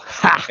else will.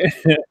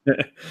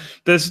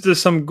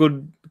 There's some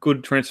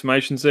good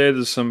transformations there.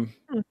 There's some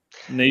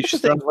niche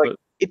stuff. Like,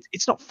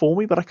 it's not for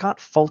me, but I can't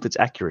fault its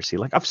accuracy.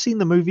 Like I've seen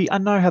the movie, I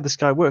know how this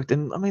guy worked,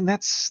 and I mean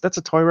that's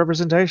a toy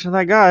representation of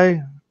that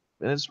guy,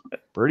 and it's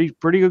pretty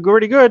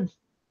good.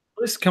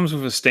 This comes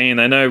with a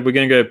stand. I know we're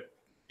going to go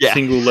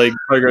single leg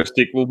pogo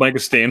stick. We'll make a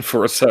stand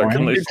for us so it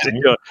can at least stick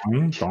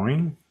on.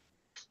 Fine.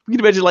 You can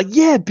imagine, like,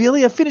 yeah,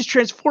 Billy, I finished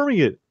transforming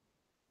it.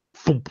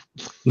 The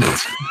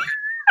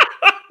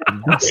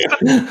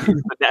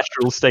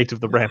natural state of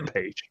the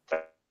Rampage,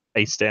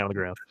 face down on the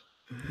ground.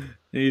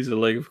 He's a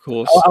leg, of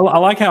course. I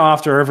like how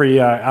after every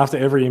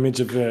image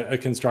of a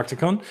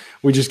Constructicon,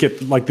 we just get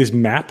like this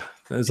map.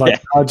 It's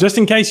like, just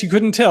in case you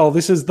couldn't tell,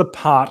 this is the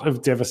part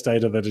of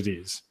Devastator that it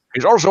is.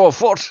 He's also a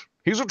foot.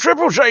 He's a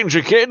triple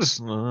changer, kids.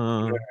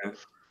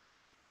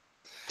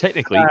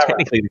 Technically,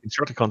 the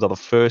Constructicons are the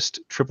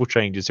first triple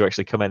changes to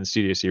actually come out in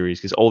Studio Series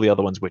because all the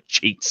other ones were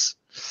cheats.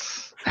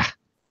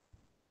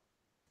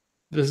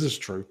 This is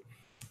true.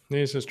 All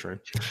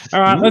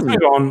right, let's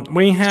move on.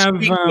 We have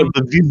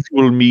the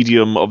visual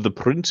medium of the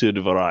printed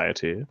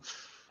variety.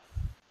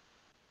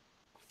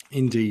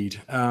 Indeed.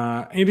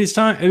 It is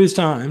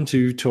time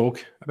to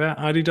talk about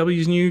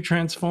IDW's new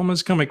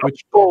Transformers comic,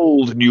 which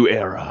bold new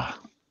era.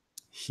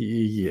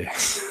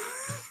 Yes.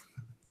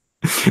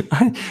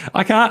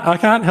 I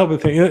can't help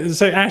but think.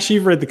 So, Ash,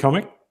 you've read the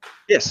comic.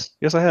 Yes,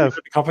 I have.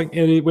 The comic.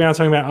 We are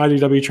talking about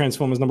IDW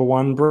Transformers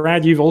 #1.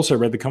 Brad, you've also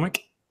read the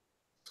comic.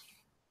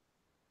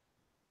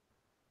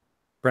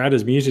 Brad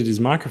has muted his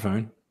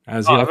microphone,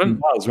 as he often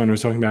does when we're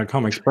talking about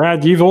comics.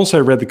 Brad, you've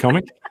also read the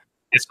comic.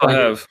 Yes, I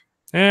have.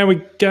 There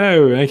we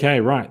go. Okay,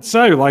 right.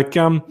 So, like,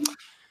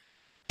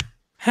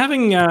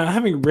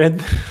 having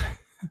read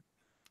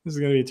This is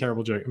going to be a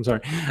terrible joke. I'm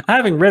sorry.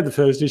 Having read the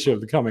first issue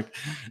of the comic,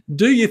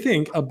 do you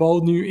think a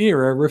bold new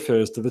era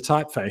refers to the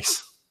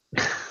typeface?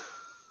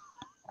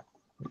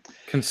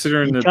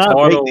 Considering You the can't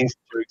title, make these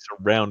jokes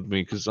around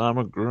me because I'm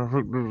a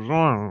graphic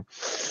designer.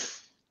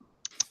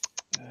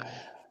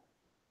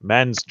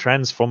 Man's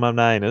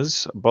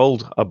Transformers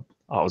bold. I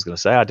was going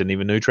to say I didn't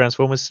even know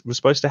Transformers were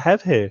supposed to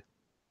have hair.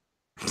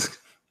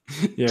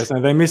 Yes, no,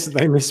 they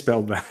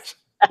misspelled that.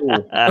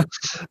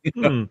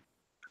 Hmm.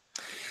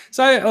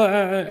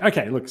 So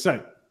okay, look.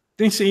 So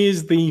this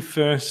is the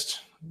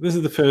first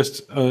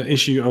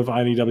issue of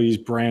IDW's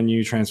brand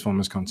new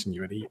Transformers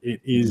continuity. It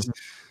is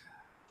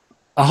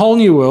a whole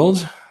new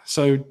world.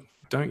 So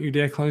don't you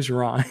dare close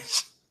your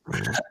eyes.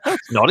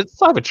 Not at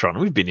Cybertron.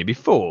 We've been here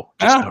before.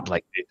 Just not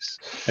like this.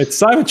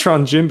 It's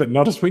Cybertron, Jim, but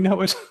not as we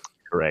know it.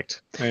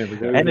 Correct. There we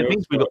go. And it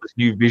means we've got this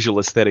new visual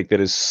aesthetic that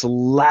is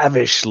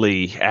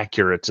slavishly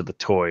accurate to the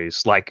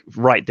toys. Like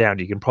right down,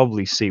 you can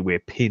probably see where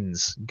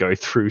pins go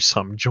through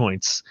some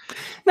joints.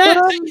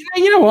 Now,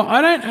 you know what?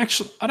 I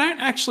don't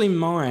actually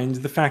mind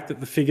the fact that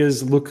the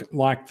figures look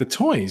like the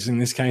toys in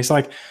this case.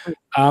 Like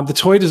the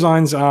toy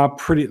designs are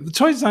pretty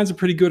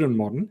good and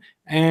modern,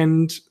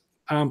 and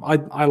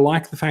I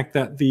like the fact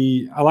that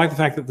the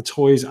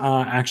toys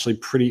are actually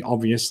pretty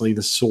obviously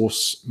the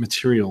source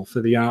material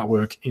for the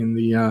artwork in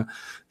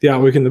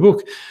the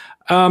book.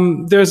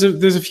 There's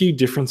a few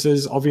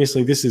differences.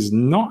 Obviously, this is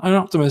not an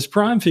Optimus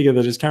Prime figure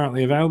that is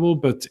currently available,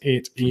 but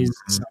it is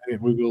something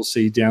that we will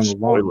see down the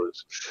line.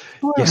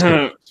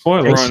 Yes,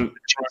 spoilers.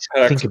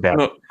 Think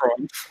about it.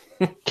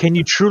 Can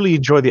you truly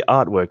enjoy the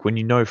artwork when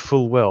you know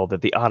full well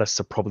that the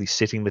artists are probably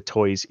setting the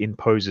toys in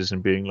poses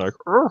and being like,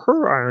 "Oh,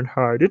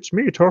 Ironhide, it's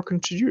me talking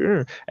to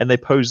you," and they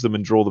pose them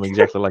and draw them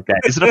exactly like that?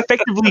 Is it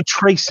effectively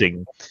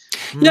tracing?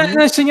 Yeah,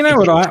 no, so you know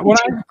what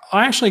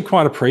I actually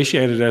quite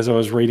appreciated as I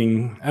was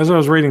reading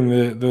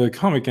the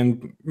comic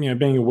and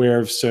being aware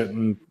of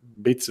certain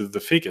bits of the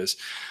figures.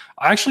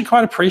 I actually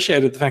quite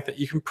appreciated the fact that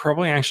you can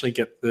probably actually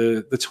get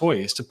the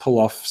toys to pull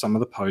off some of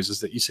the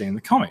poses that you see in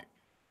the comic.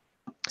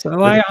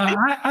 So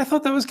I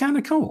thought that was kind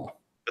of cool.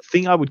 The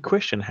thing I would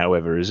question,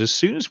 however, is as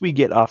soon as we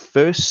get our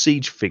first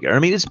Siege figure, I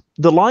mean,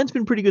 the line's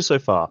been pretty good so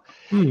far.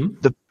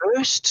 The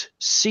first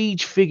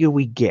Siege figure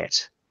we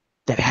get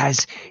that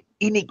has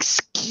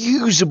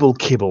inexcusable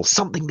kibble,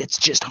 something that's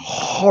just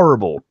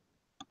horrible,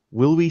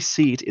 will we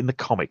see it in the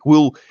comic?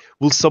 Will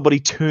somebody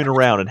turn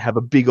around and have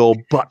a big old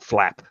butt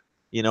flap,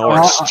 or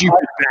a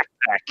stupid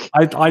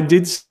backpack? I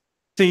did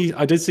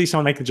see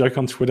someone make a joke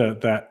on Twitter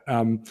that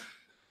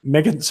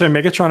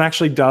Megatron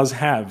actually does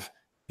have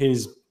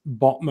his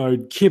bot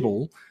mode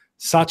kibble,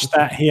 such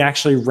that he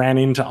actually ran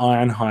into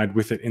Ironhide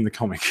with it in the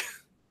comic.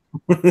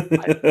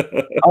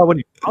 Oh, when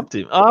he bumped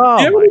him.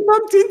 Oh, yeah, when he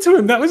bumped into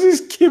him. That was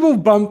his kibble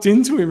bumped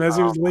into him as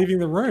he was leaving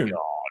the room.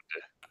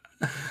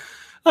 God.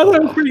 I thought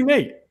it was pretty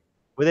neat.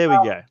 Well, there we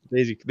go.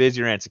 There's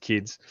your answer,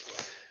 kids.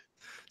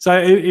 So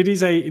it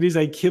is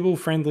a kibble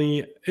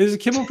friendly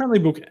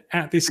book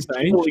at this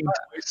stage.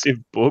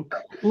 Inclusive book.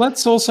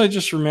 Let's also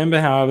just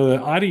remember, however, that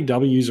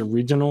IDW's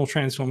original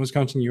Transformers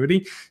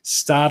continuity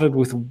started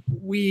with a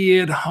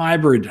weird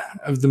hybrid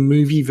of the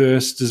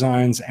movieverse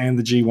designs and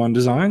the G1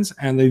 designs,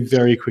 and they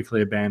very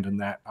quickly abandoned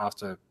that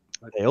after.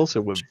 They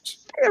also were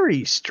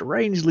very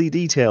strangely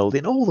detailed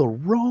in all the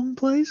wrong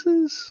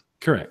places.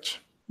 Correct.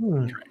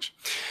 Correct.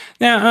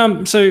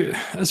 Now, so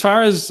as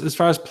far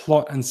as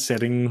plot and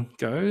setting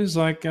goes,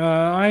 like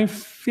I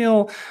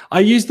feel I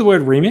used the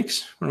word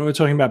remix when we were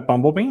talking about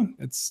Bumblebee.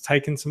 It's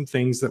taken some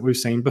things that we've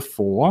seen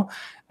before,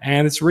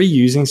 and it's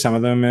reusing some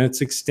of them, and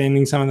it's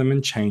extending some of them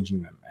and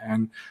changing them.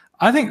 And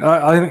I think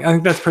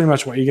that's pretty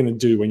much what you're going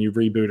to do when you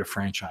reboot a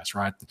franchise,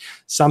 right?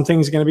 Some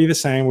things are going to be the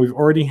same. We've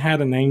already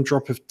had a name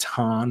drop of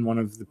Tarn, one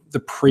of the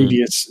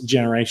previous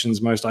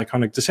generation's most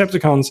iconic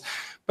Decepticons,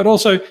 but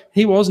also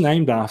he was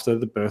named after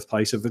the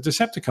birthplace of the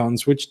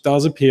Decepticons, which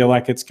does appear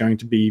like it's going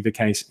to be the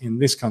case in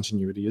this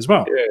continuity as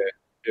well.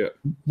 Yeah.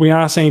 We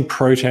are seeing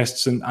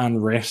protests and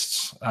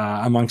unrests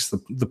amongst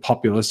the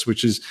populace,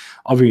 which is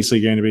obviously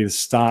going to be the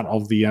start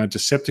of the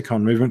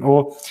Decepticon movement,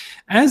 or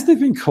as they've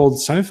been called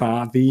so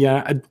far, the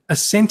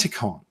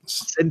Ascenticons.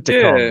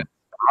 Ascenticon.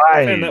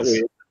 I found that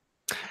weird.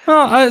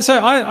 So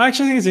I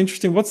actually think it's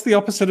interesting. What's the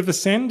opposite of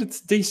ascend? It's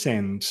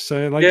descend.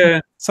 So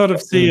sort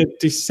of see a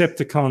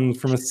Decepticon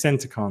from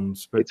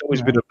Ascenticons. But it's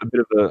always been a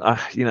bit of a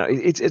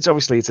it's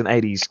obviously it's an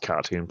 80s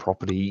cartoon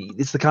property.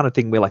 It's the kind of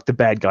thing where like the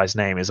bad guy's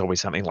name is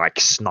always something like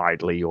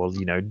Snidely or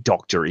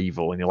Dr.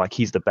 Evil, and you're like,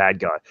 he's the bad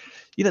guy.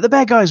 The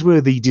bad guys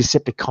were the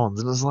Decepticons,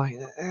 and it's like,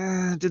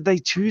 did they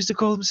choose to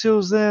call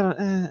themselves that?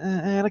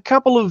 And a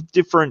couple of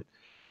different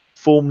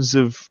forms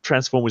of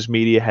Transformers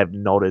media have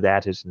nodded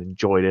at it and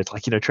enjoyed it.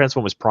 Like,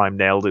 Transformers Prime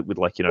nailed it with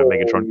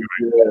Megatron.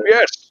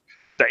 Yes,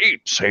 they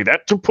say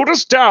that to put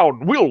us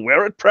down. We'll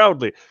wear it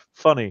proudly.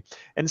 Funny.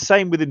 And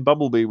same within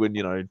Bumblebee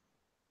when,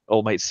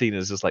 old mate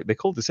Cena's just like, they're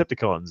called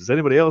Decepticons. Is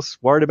anybody else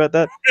worried about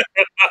that?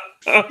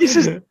 This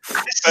is a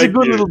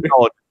good little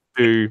nod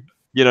to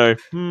You know,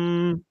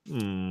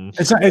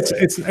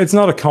 It's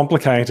not a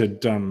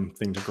complicated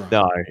thing to grind.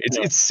 no,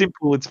 it's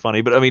simple, it's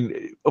funny, but I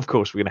mean, of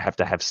course, we're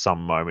gonna have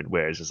some moment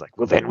where it's just like,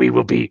 well, then we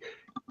will be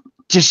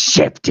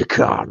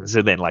Decepticons,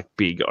 and then like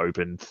big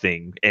open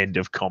thing, end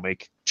of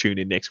comic. Tune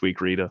in next week,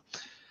 reader.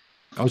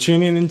 I'll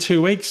tune in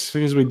 2 weeks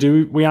because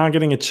we are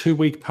getting a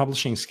 2-week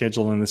publishing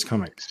schedule in this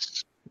comic.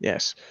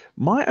 Yes.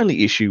 My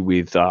only issue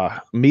with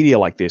media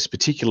like this,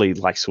 particularly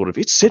like sort of,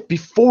 it's set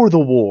before the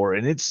war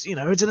and it's,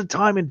 it's at a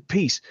time in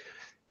peace.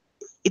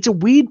 It's a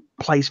weird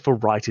place for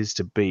writers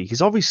to be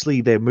because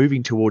obviously they're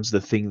moving towards the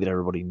thing that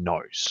everybody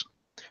knows.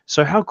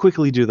 So how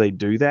quickly do they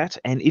do that?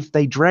 And if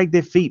they drag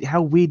their feet,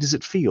 how weird does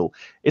it feel?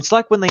 It's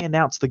like when they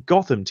announced the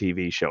Gotham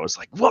TV show. It's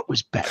like, what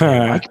was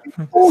Batman like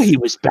before he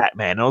was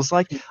Batman? I was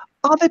like,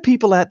 are there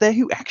people out there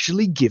who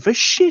actually give a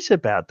shit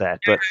about that?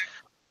 But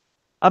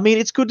I mean,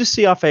 it's good to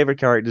see our favorite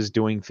characters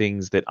doing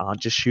things that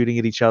aren't just shooting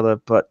at each other,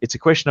 but it's a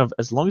question of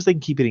as long as they can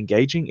keep it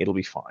engaging, it'll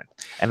be fine.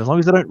 And as long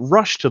as they don't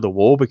rush to the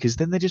war, because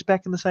then they're just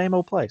back in the same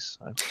old place.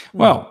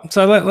 Well,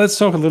 so let's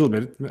talk a little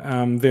bit.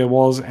 There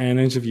was an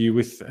interview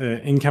with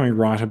incoming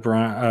writer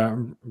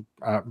Brian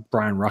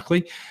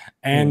Ruckley,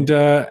 and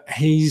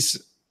he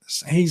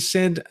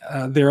said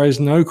there is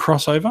no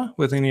crossover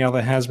with any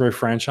other Hasbro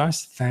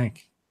franchise.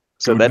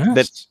 So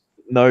that's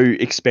no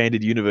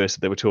expanded universe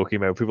that they were talking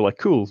about. People are like,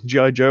 cool,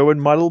 G.I. Joe and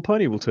My Little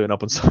Pony will turn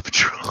up on Star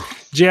Patrol.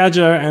 G.I.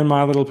 Joe and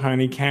My Little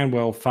Pony can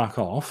well fuck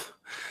off.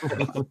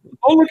 Oh,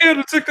 look out,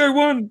 it's Echo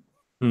 1.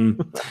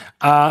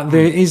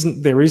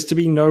 There is to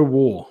be no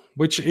war,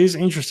 which is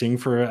interesting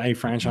for a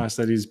franchise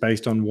that is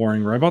based on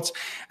warring robots.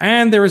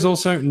 And there is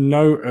also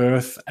no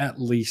Earth,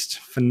 at least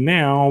for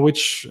now,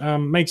 which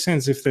makes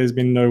sense if there's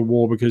been no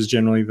war, because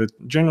generally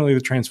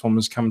the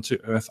Transformers come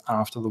to Earth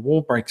after the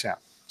war breaks out.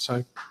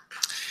 So,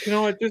 can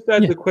I just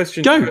add the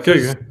question? Go. If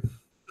there's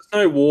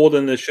no war,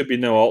 then there should be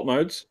no alt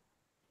modes.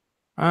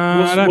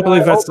 I don't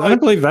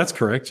believe that's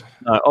correct.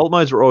 No, alt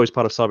modes were always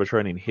part of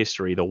Cybertron in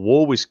history. The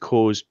war was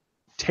caused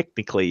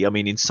technically, I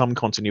mean, in some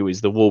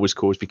continuities, the war was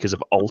caused because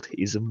of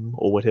altism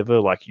or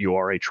whatever. Like, you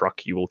are a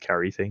truck, you will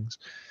carry things.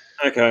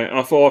 Okay,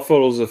 I thought it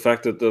was the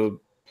fact that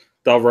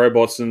they're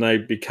robots and they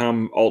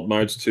become alt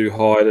modes to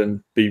hide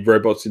and be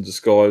robots in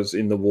disguise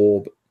in the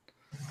war.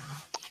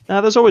 No,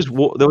 there was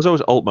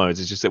always alt modes.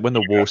 It's just that when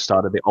the war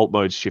started, the alt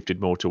modes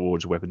shifted more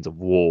towards weapons of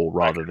war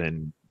rather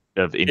than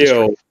of industry.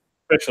 Yeah,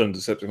 especially on the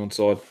Decepticon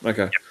side.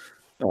 Okay.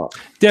 Yeah. Oh.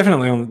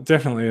 Definitely on the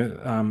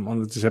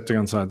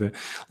Decepticon side there.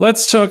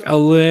 Let's talk a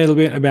little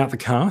bit about the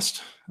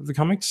cast of the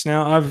comics.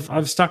 Now,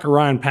 I've stuck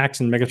Orion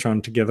Pax and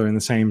Megatron together in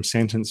the same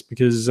sentence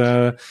because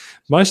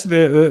most of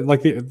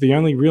the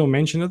only real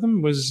mention of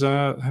them was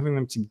having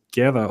them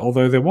together.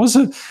 Although there was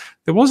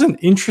an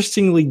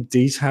interestingly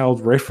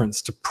detailed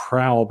reference to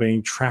Prowl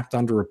being trapped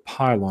under a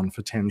pylon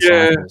for 10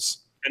 cycles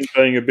and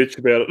being a bitch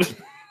about it.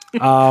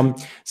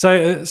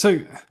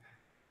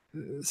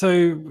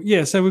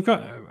 So we've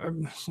got.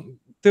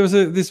 There was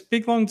this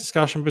big long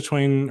discussion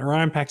between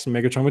Orion Pax and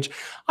Megatron, which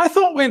I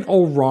thought went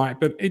all right,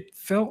 but it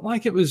felt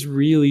like it was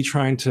really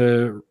trying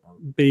to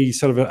be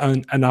sort of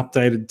an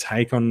updated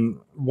take on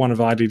one of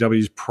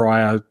IDW's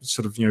prior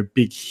sort of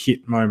big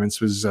hit moments.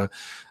 Was I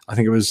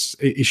think it was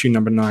issue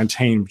number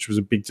 19, which was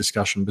a big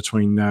discussion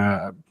between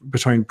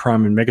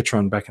Prime and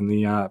Megatron back in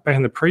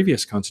the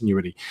previous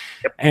continuity,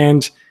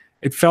 and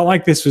it felt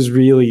like this was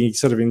really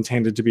sort of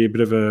intended to be a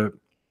bit of a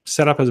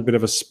set up as a bit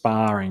of a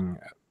sparring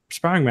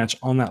match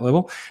on that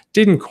level.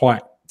 Didn't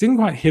quite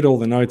hit all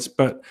the notes,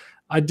 but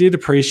I did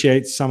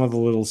appreciate some of the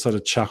little sort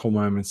of chuckle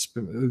moments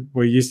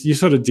where you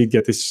sort of did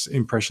get this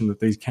impression that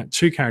these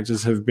two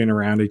characters have been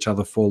around each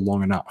other for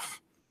long enough.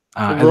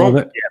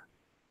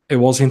 It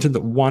was hinted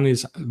that one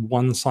is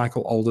one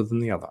cycle older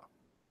than the other.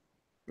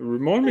 It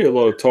reminded me a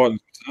lot of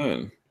Titan's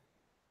Return.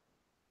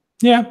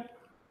 Yeah.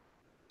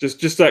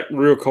 Just that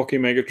real cocky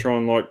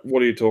Megatron, like,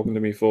 what are you talking to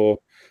me for?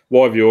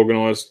 Why have you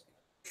organised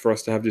for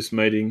us to have this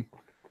meeting?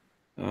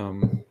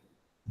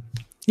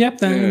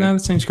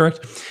 That seems correct.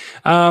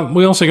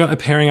 We also got a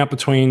pairing up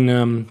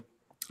between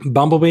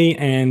Bumblebee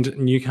and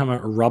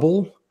newcomer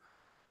Rubble.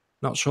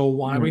 Not sure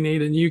why we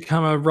need a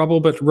newcomer Rubble,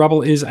 but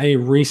Rubble is a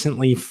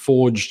recently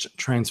forged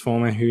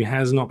Transformer who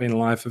has not been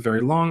alive for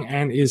very long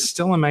and is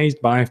still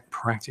amazed by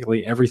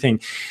practically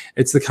everything.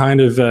 It's the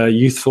kind of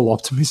youthful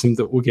optimism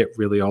that will get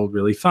really old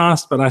really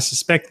fast, but I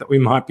suspect that we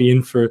might be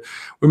in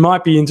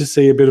to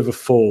see a bit of a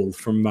fall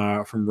from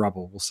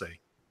Rubble. We'll see.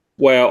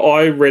 Wow,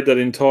 I read that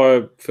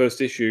entire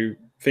first issue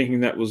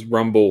thinking that was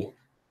Rumble.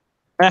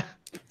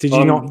 Did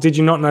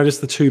you not notice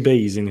the two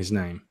B's in his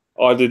name?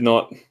 I did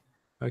not.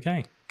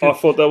 Okay. Good. I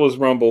thought that was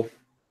Rumble.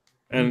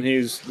 And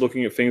he's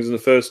looking at things in the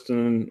first,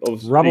 and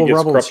obviously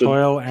Rubble,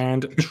 toil,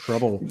 and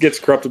trouble. Gets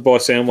corrupted by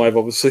Soundwave,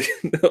 obviously.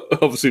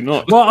 Obviously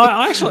not. Well,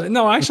 I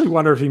actually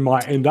wonder if he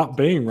might end up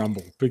being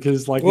Rumble,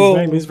 because his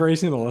name is very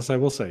similar, so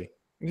we'll see.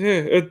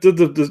 Yeah,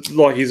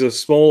 like he's a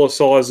smaller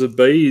size of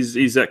B.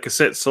 He's that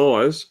cassette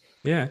size.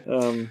 Yeah.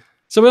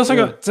 So we also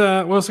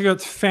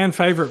got fan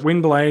favorite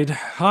Windblade.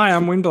 Hi,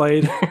 I'm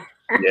Windblade.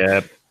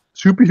 Yeah.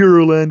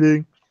 Superhero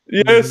landing.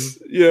 Yes.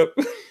 Yep.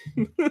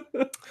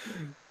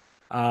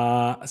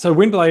 So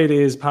Windblade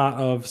is part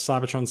of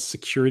Cybertron's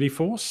security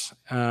force.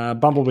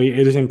 Bumblebee,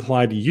 it is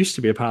implied, used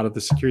to be a part of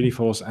the security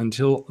force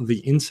until the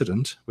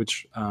incident,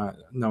 which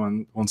no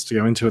one wants to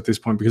go into at this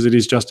point because it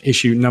is just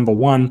issue number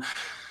 1.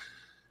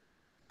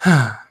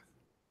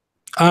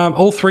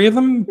 All 3 of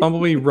them,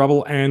 Bumblebee,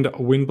 Rubble, and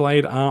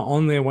Windblade, are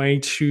on their way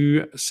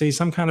to see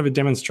some kind of a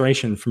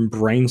demonstration from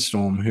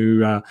Brainstorm,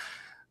 who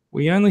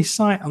we only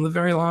sight on the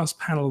very last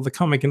panel of the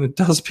comic, and it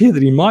does appear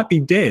that he might be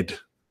dead.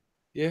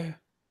 Yeah.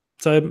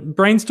 So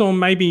Brainstorm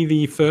may be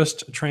the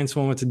first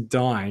Transformer to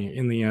die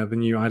in the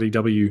new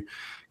IDW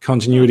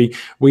continuity.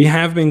 We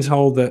have been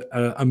told that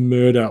a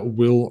murder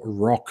will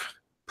rock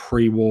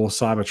pre-war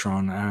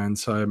Cybertron, and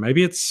so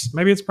maybe it's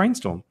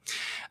Brainstorm.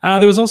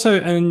 There was also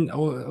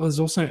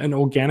an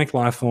organic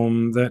life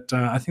form that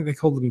I think they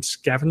called them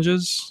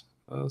scavengers,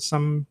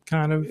 some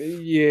kind of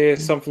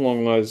something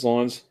along those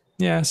lines.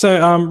 Yeah.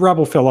 So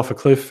Rubble fell off a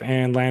cliff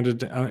and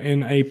landed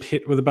in a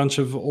pit with a bunch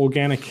of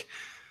organic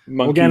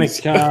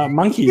monkeys,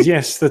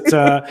 yes,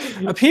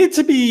 that appeared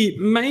to be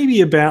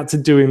maybe about to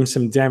do him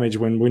some damage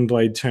when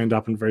Windblade turned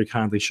up and very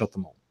kindly shot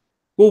them all.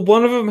 Well,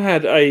 one of them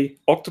had a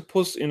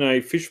octopus in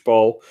a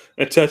fishbowl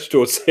attached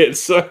to its head,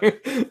 so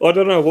I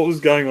don't know what was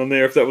going on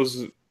there, if that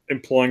was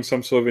implying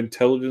some sort of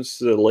intelligence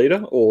to the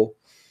leader, or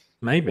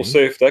maybe. We'll see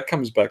if that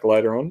comes back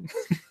later on.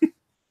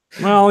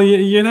 Well,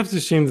 you'd have to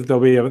assume that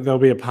they'll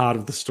be a part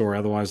of the story,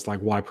 otherwise, like,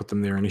 why put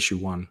them there in issue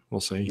 1?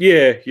 We'll see.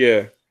 Yeah.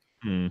 Exactly.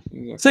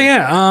 So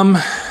yeah,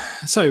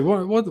 so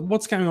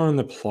what's going on in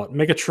the plot?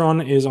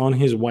 Megatron is on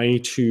his way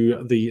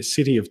to the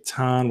city of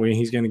Tarn, where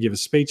he's going to give a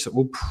speech that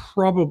will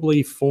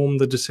probably form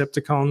the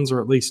Decepticons,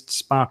 or at least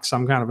spark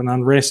some kind of an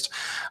unrest.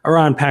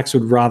 Orion Pax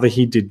would rather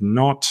he did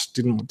not.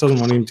 Doesn't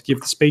want him to give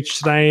the speech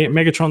today.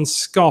 Megatron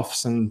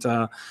scoffs, and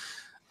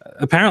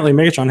apparently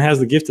Megatron has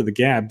the gift of the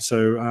gab.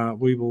 So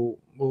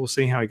we'll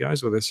see how he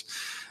goes with this.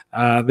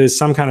 There's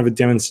some kind of a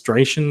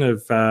demonstration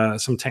of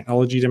some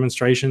technology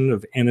demonstration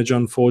of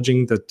energon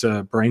forging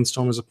that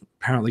Brainstorm is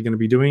apparently going to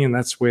be doing, and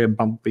that's where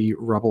Bumblebee,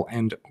 Rubble,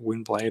 and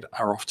Windblade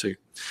are off to.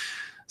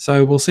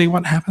 So we'll see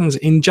what happens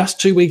in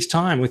just 2 weeks'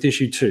 time with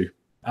issue 2.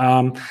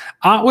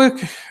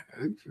 Artwork.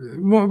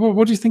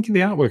 What do you think of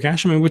the artwork,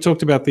 Ash? I mean, we've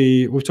talked about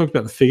the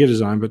figure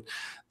design, but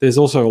there's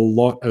also a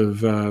lot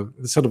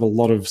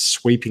of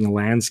sweeping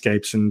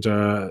landscapes and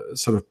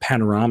sort of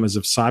panoramas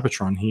of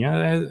Cybertron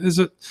here. Does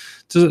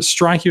it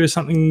strike you as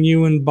something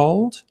new and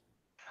bold?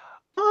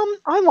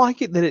 I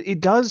like it that it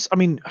does. I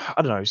mean,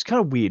 I don't know. It's kind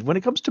of weird. When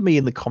it comes to me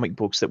in the comic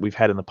books that we've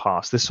had in the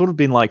past, there's sort of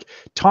been like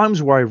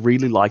times where I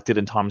really liked it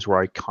and times where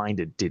I kind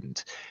of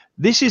didn't.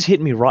 This is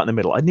hitting me right in the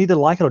middle. I neither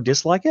like it or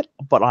dislike it,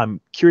 but I'm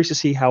curious to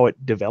see how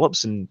it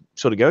develops and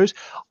sort of goes.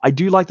 I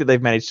do like that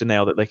they've managed to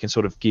nail that they can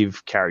sort of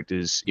give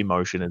characters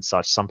emotion and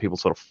such. Some people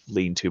sort of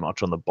lean too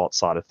much on the bot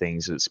side of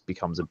things. It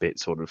becomes a bit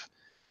sort of,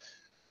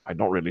 I'm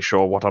not really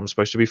sure what I'm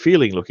supposed to be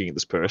feeling looking at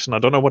this person. I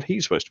don't know what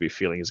he's supposed to be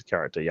feeling as a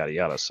character, yada,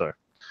 yada. So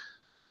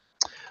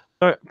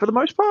for the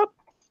most part,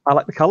 I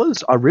like the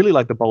colors. I really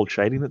like the bold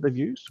shading that they've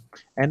used.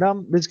 And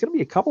there's going to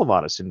be a couple of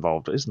artists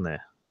involved, isn't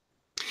there?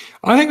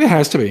 I think there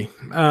has to be.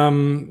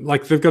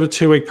 Like, they've got a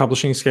 2-week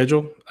publishing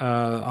schedule.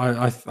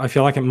 I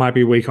feel like it might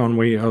be week on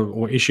week,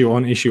 or issue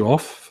on, issue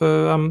off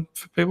for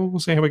people. We'll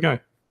see how we go.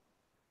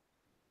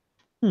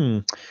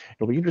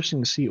 It'll be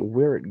interesting to see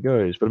where it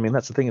goes. But I mean,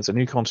 that's the thing. It's a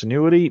new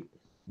continuity.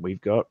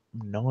 We've got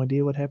no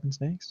idea what happens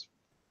next.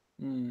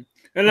 And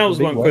that was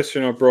one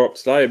question I brought up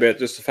today about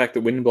just the fact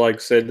that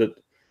Windblade said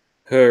that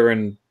her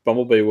and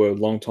Bumblebee were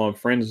longtime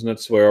friends, and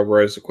that's where I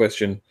raised the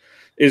question: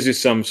 is this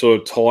some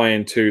sort of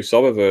tie-in to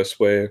Cyberverse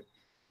where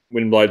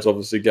Windblade's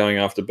obviously going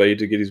after B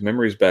to get his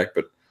memories back,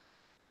 but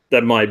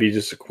that might be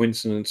just a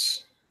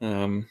coincidence.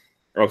 I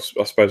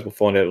suppose we'll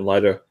find out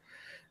later.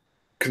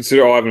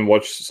 Consider I haven't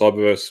watched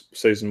Cyberverse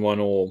Season 1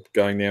 or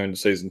going now into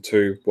Season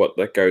 2, what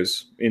that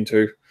goes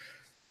into.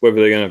 Whether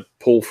they're going to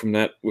pull from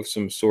that with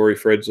some story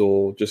threads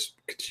or just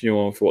continue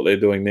on for what they're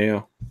doing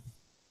now.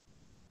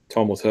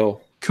 Time will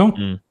tell.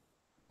 Cool.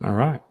 All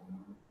right.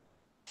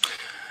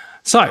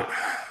 So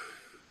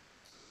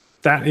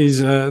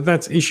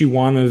that's issue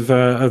 1 of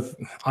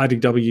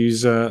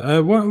IDW's.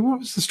 What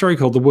was the story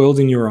called? The World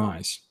in Your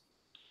Eyes.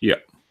 Yeah.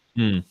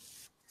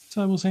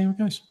 So we'll see how it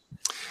goes.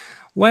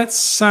 Let's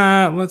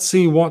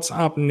see what's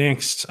up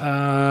next.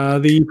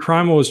 The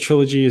Prime Wars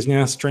trilogy is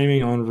now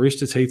streaming on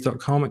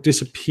roosterteeth.com. It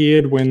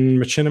disappeared when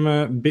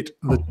Machinima bit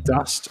the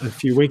dust a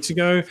few weeks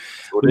ago.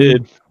 Sure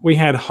did. We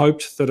had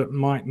hoped that it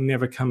might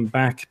never come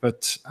back,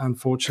 but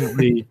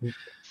unfortunately,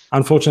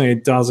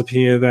 it does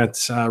appear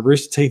that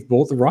Rooster Teeth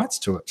bought the rights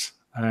to it,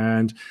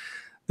 and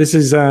this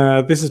is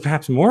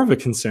perhaps more of a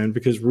concern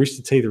because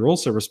Rooster Teeth are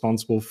also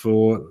responsible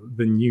for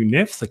the new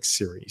Netflix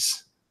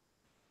series.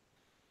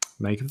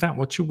 Make of that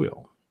what you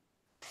will.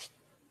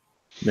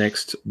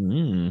 Next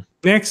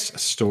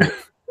story.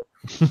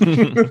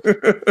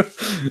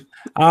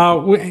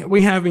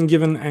 We have been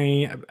given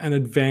an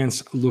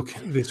advance look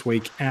this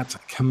week at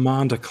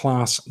Commander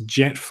Class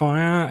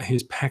Jetfire,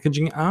 his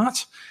packaging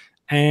art,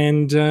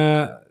 and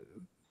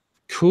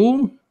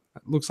cool.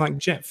 It looks like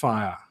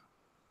Jetfire.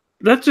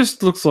 That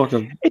just looks like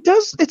a It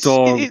does.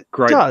 It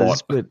great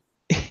does, bot. but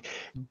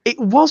it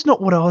was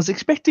not what I was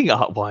expecting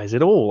art-wise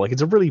at all. Like,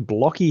 it's a really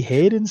blocky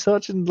head and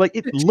such, and like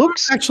it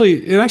looks.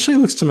 It actually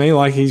looks to me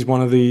like he's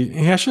one of the.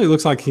 He actually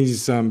looks like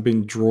he's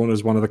been drawn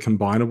as one of the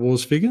Combiner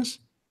Wars figures.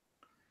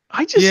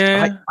 I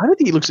don't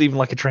think he looks even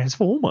like a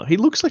Transformer. He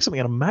looks like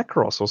something out of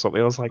Macross or something.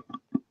 I was like,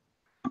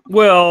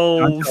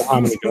 well,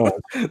 God.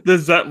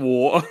 there's that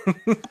war.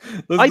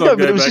 I know,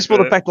 but it was just for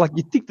the fact, like,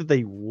 you'd think that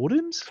they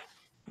wouldn't.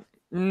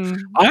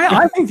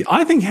 I think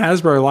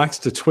Hasbro likes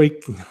to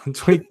tweak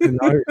the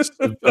nose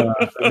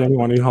of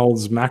anyone who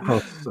holds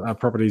Macross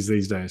properties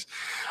these days.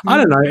 I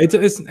don't know.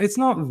 It's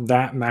not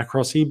that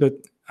Macrossy, but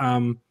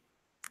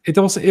it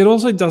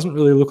also doesn't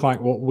really look like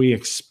what we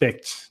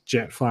expect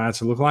Jetfire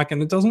to look like,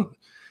 and it doesn't.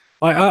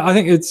 I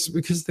think it's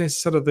because there's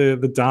sort of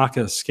the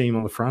darker scheme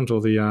on the front,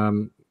 or the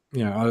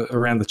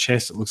around the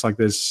chest. It looks like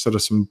there's sort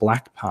of some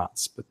black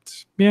parts, but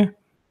yeah.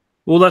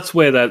 Well, that's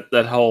where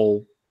that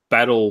whole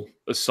battle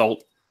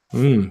assault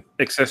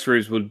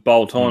accessories would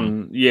bolt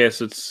on.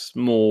 Yes, it's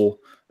more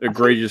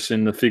egregious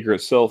in the figure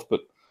itself,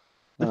 but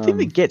the thing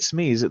that gets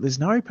me is that there's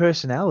no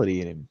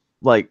personality in him.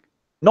 Like,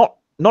 not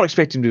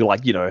expecting him to,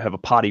 like, have a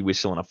party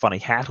whistle and a funny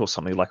hat or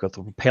something, like with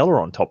a propeller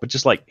on top, but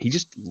just like he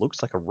just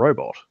looks like a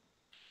robot.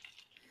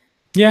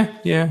 Yeah,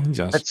 he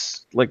does.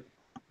 That's like.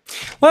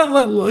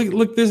 Well,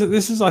 look.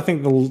 This is, I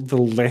think, the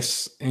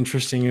less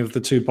interesting of the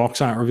two box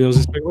art reveals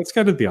this week. Let's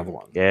go to the other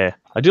one. Yeah,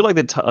 I do like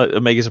that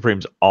Omega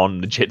Supreme's on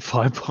the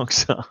Jetfire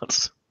box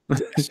art.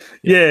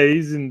 Yeah,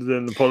 he's in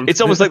the bottom. It's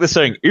almost like they're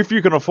saying, if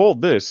you can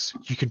afford this,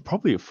 you can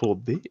probably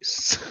afford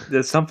this.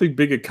 There's something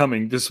bigger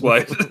coming. Just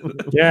wait.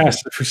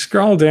 Yes, if we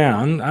scroll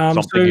down,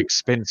 something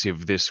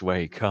expensive this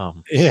way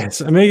come.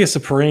 Yes, Omega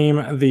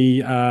Supreme,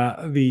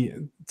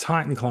 the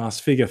Titan class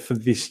figure for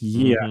this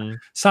year,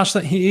 such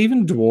that he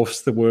even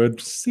dwarfs the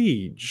word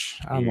siege,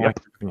 unlike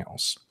everything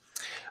else.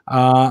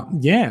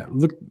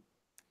 Look,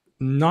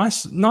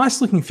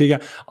 nice looking figure.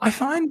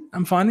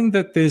 I'm finding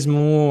that there's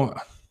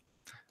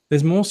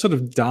more sort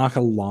of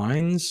darker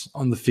lines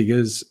on the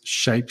figures'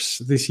 shapes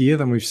this year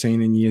than we've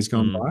seen in years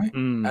gone by.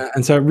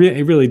 And so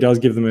it really does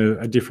give them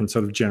a different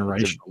sort of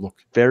generational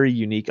look. Very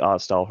unique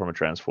art style from a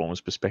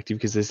Transformers perspective,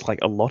 because there's like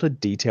a lot of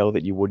detail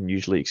that you wouldn't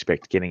usually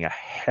expect getting a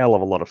hell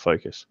of a lot of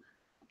focus.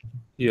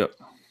 Yep.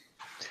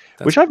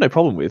 Which I have no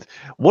problem with.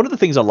 One of the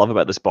things I love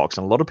about this box,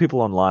 and a lot of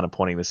people online are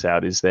pointing this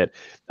out, is that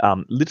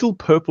little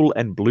purple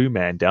and blue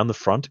man down the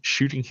front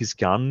shooting his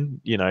gun,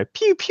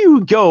 pew,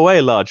 pew, go away,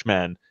 large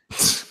man.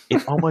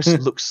 It almost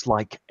looks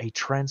like a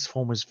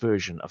Transformers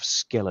version of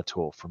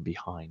Skeletor from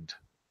behind.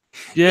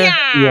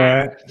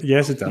 Yeah.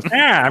 Yes, it does.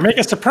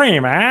 Omega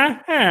Supreme,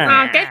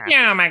 Get you,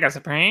 Omega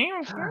Supreme.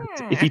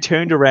 If he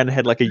turned around and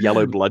had like a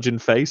yellow bludgeon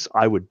face,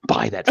 I would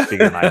buy that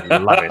figure and I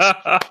love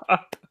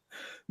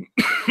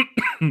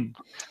it.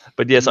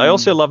 But yes, I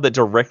also love that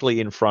directly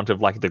in front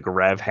of like the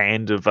grab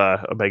hand of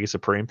Omega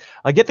Supreme.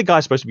 I get the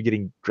guy's supposed to be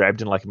getting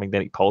grabbed in like a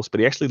magnetic pulse,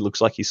 but he actually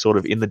looks like he's sort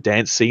of in the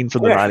dance scene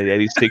from the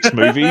 1986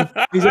 movie.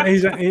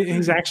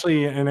 He's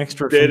actually an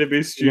extra. Dare to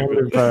be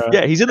stupid.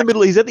 Yeah, he's in the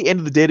middle. He's at the end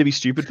of the Dare to be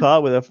Stupid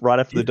part, right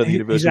after the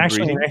universal. He's actually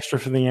greeting. an extra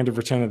for the end of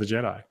Return of the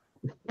Jedi.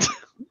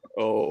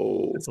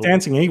 It's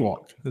dancing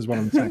Ewok is what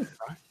I'm saying.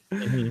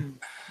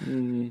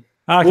 Right?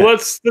 Okay. Well,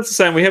 that's the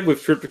same we had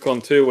with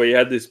Triptychon too, where you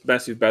had this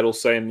massive battle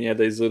scene and you had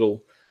these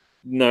little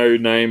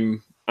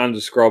no-name,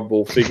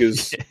 undescribable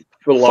figures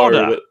below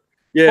Fodder. it.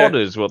 Yeah, Fodder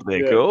is what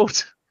they're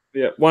called.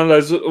 Yeah, one of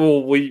those.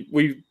 Well,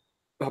 we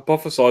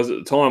hypothesized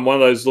at the time one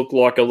of those looked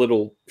like a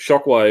little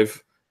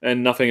shockwave,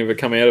 and nothing ever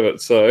come out of it.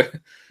 So,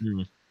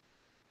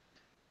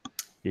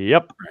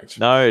 Yep.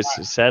 No,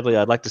 sadly,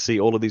 I'd like to see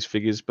all of these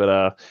figures,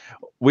 but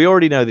we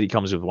already know that he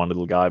comes with one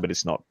little guy, but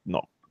it's not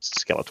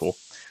Skeletor.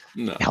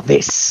 No. Now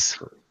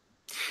this.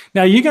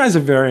 Now you guys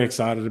are very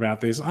excited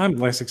about this. I'm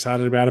less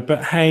excited about it,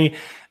 but hey,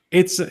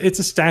 it's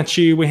a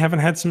statue. We haven't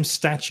had some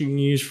statue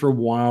news for a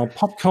while.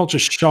 Pop Culture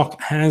Shock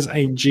has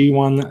a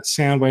G1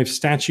 Soundwave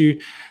statue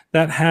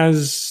that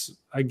has,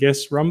 I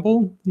guess,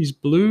 Rumble. He's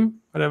blue,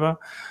 whatever.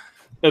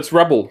 It's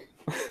Rubble.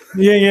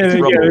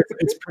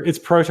 It's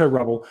proto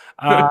Rubble.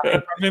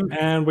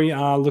 And we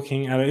are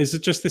looking at it. Is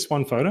it just this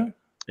one photo?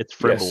 It's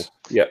Fremble. Yes.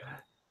 Yeah.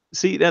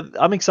 See,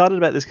 I'm excited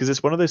about this because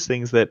it's one of those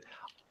things that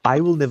I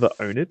will never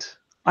own it.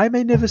 I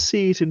may never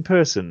see it in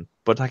person,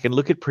 but I can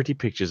look at pretty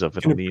pictures of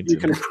it on the internet. You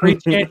can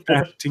appreciate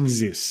that it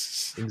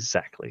exists.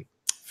 Exactly.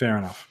 Fair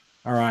enough.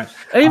 All right.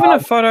 Even a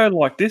photo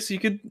like this, you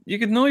could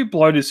normally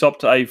blow this up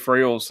to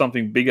A3 or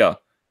something bigger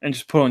and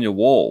just put on your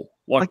wall.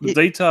 Like the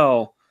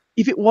detail.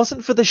 If it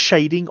wasn't for the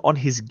shading on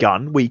his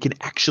gun, where you can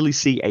actually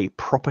see a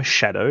proper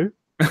shadow,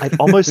 I'd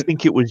almost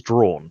think it was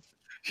drawn.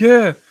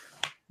 Yeah.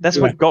 That's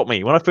what got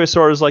me. When I first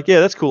saw it, I was like, yeah,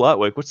 that's cool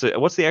artwork.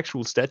 What's the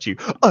actual statue?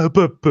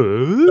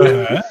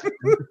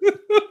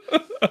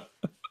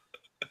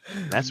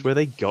 That's where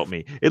they got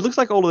me. It looks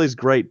like all of those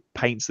great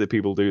paints that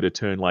people do to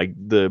turn like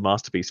the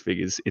Masterpiece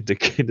figures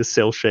into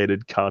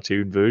cel-shaded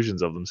cartoon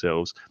versions of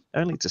themselves.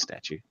 Only it's a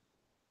statue.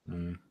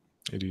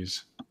 It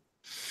is.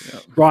 Yeah.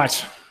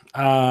 Right.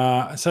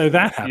 So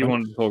that happened. You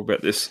wanted to talk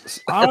about this?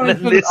 I want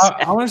to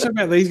talk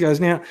about these guys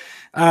now.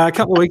 A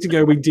couple of weeks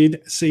ago, we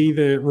did see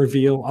the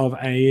reveal of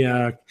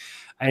a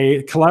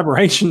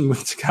collaboration with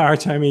Takara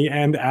Tomy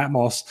and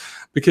Atmos,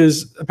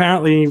 because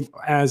apparently,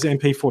 as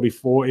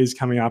MP44 is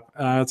coming up,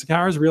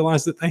 Takara's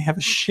realized that they have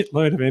a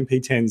shitload of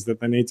MP10s that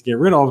they need to get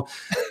rid of.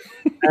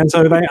 And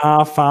so they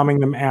are farming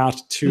them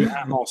out to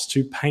Atmos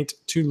to paint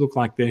to look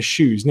like their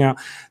shoes. Now,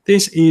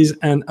 this is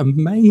an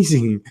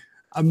amazing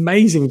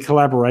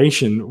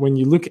collaboration when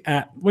you look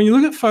at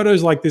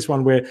photos like this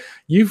one, where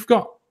you've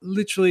got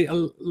literally a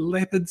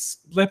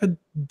leopard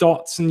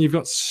dots and you've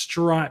got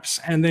stripes,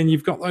 and then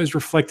you've got those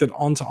reflected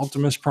onto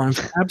Optimus Prime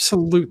for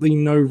absolutely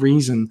no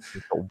reason.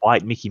 He's got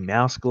white Mickey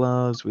Mouse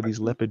gloves with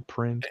his leopard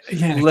print.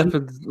 Yeah,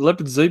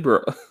 leopard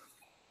zebra.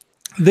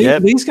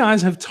 These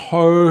guys have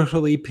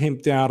totally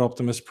pimped out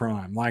Optimus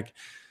Prime. Like,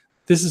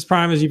 this is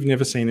Prime as you've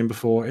never seen him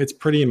before. It's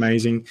pretty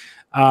amazing.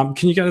 Can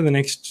you go to the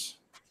next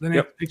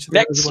picture?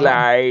 Next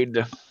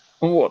slide.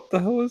 What the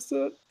hell is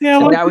that? Yeah,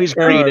 And now he's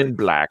green and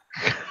black.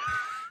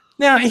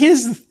 Now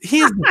here's the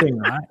thing,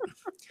 right?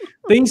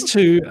 These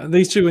two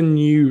are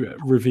new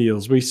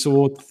reveals. We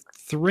saw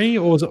 3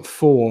 or was it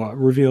 4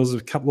 reveals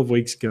a couple of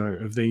weeks ago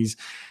of these,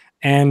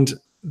 and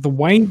the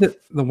way that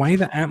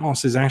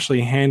Atmos is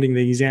actually handing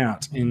these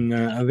out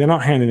they're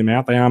not handing them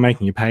out, they are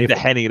making you pay. They're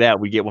handing it out.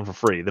 We get one for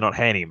free. They're not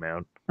handing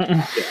them out.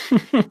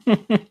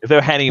 If they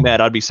were handing them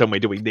out, I'd be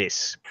somewhere doing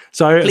this.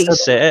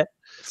 Please, sir.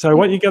 So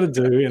what you got to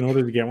do in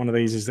order to get one of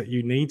these is that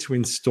you need to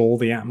install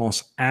the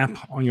Atmos app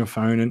on your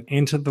phone and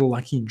enter the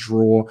lucky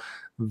draw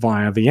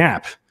via the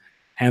app.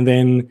 And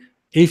then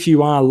if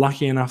you are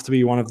lucky enough to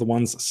be one of the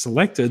ones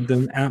selected,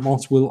 then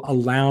Atmos will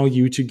allow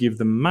you to give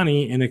them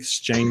money in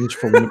exchange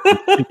for one of them.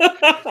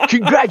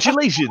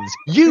 Congratulations!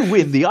 You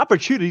win the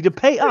opportunity to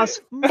pay us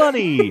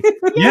money.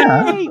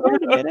 Yeah. Yay!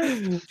 Wait a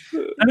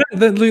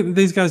minute.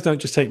 These guys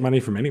don't just take money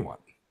from anyone.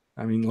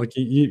 I mean, like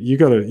you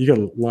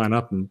gotta line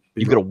up and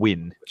you've got to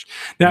win.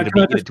 Now, can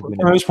I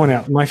just point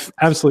out my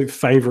absolute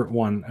favorite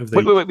one of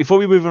these? Wait! Before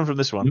we move on from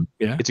this one,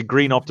 yeah, it's a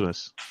green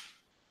Optimus.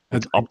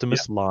 It's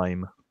Optimus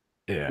Lime.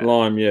 Yeah,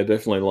 lime. Yeah,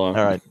 definitely lime.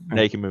 All right,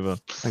 now you can move on.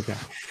 Okay,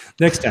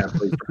 next tab,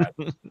 please, Brad.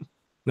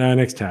 No,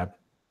 next tab.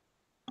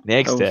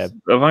 Next tab.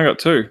 I've only got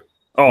 2.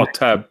 Oh,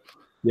 tab.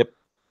 Yep.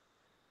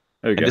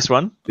 There we go. This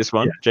one,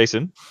 yeah.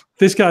 Jason.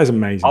 This guy's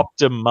amazing.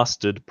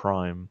 Optimustard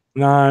Prime.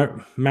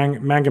 No,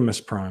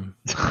 Mangamus Prime.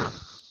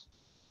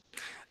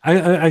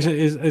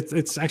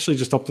 It's actually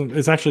just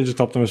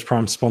Optimus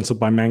Prime, sponsored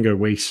by Mango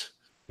Wheat.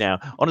 Now,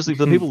 honestly,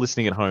 for the people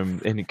listening at home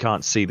and you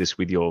can't see this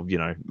with your,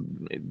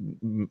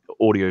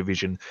 audio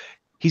vision,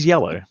 he's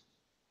yellow.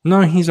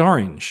 No, he's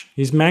orange.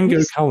 He's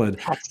mango colored.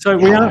 So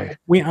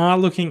we are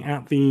looking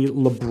at the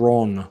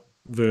LeBron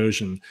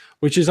version,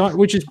 which is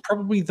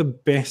probably the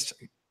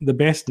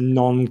best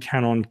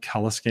non-canon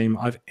color scheme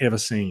I've ever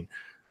seen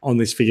on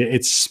this figure.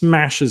 It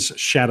smashes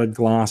shattered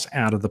glass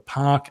out of the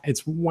park.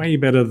 It's way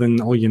better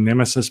than all your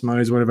Nemesis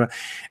modes, whatever.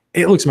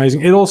 It looks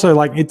amazing. It also,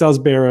 it does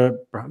bear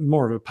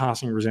more of a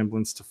passing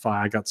resemblance to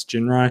Fireguts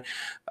Jinrai,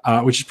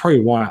 which is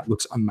probably why it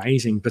looks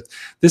amazing. But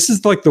this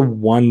is like the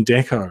one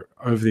deco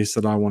of this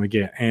that I want to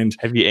get. And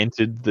have you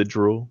entered the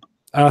draw?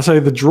 So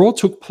the draw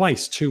took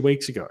place 2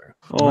 weeks ago.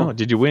 Oh,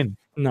 did you win?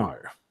 No.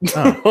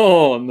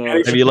 Oh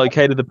no. Have you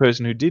located the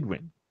person who did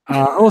win?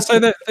 Also,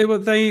 they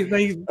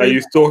Are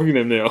you stalking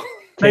them now?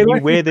 Can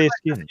you wear their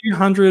skin? A few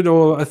hundred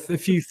or a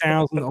few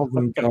thousand of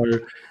them go.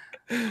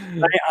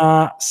 They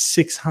are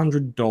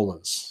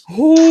 $600.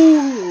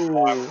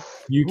 Oh,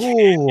 you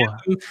can get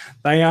them.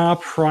 They are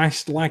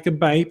priced like a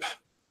bape,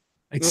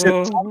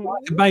 except not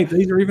like a bape.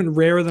 These are even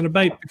rarer than a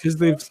bape because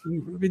they've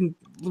been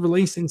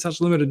released in such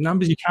limited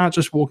numbers. You can't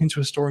just walk into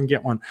a store and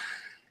get one.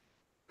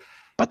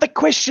 But the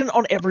question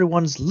on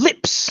everyone's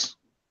lips: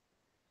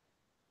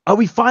 are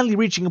we finally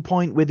reaching a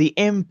point where the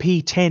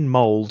MP10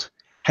 mold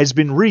has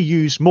been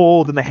reused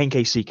more than the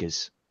Henkei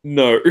Seekers?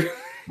 No.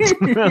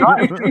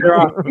 There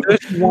are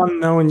 31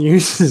 no one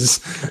uses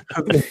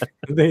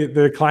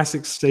the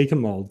classic Seeker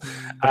mold.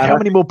 How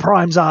many more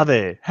primes are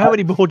there? How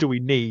many more do we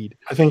need?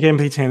 I think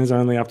MP10 is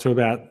only up to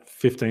about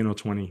 15 or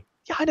 20.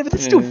 Yeah, I know, but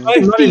that's still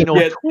 15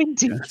 or 20.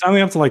 It's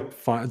only up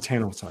to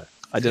 10 or so.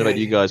 I don't know about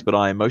you guys, but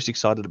I am most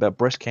excited about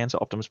Breast Cancer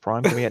Optimus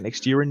Prime coming out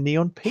next year in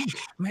neon pink.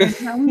 Man,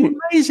 that would be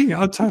amazing.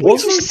 I'd totally. Why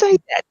did you say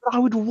that? I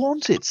would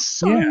want it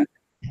so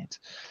bad.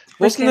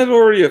 Wasn't that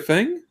already a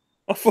thing?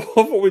 I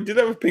thought we did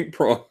have a pink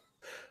Prime.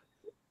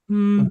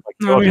 No,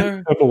 we had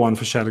a purple one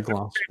for Shattered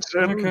Glass.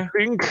 Okay.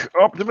 Pink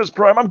Optimus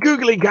Prime. I'm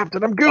Googling,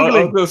 Captain. I'm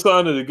Googling. I was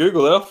starting to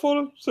Google that. I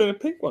thought I'd seen a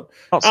pink one.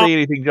 Not see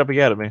anything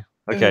jumping out at me.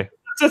 Okay.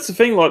 That's the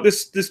thing. Like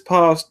this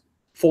past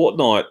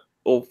fortnight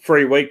or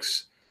 3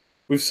 weeks,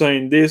 we've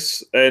seen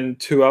this and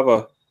 2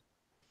 other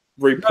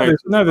repaints.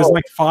 No, there's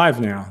like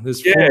 5 now.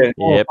 There's 4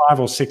 or 5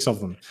 or 6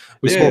 of them.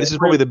 This is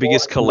probably the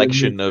biggest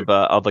collection of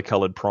other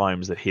coloured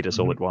primes that hit us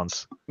all at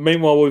once.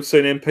 Meanwhile, we've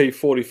seen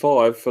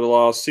MP45 for the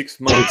last 6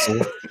 months.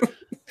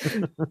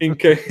 in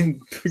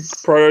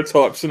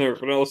prototypes and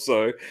everything else.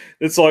 So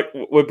it's like,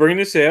 we're bringing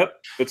this out.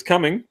 It's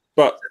coming,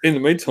 But in the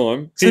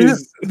meantime, So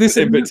here's this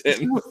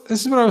MP10.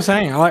 is what I was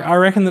saying. I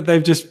reckon that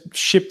they've just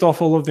shipped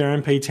off all of their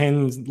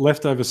MP10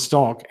 leftover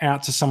stock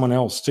out to someone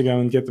else to go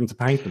and get them to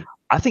paint them.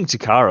 I think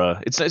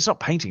Takara, it's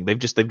not painting. They've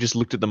just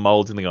looked at the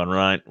molds and they're going,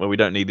 right, well, we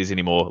don't need these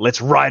anymore.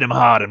 Let's ride them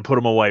hard and put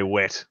them away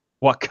wet.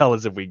 What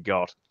colors have we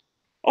got?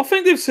 I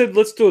think they've said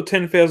let's do a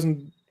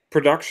 10,000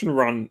 production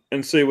run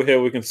and see how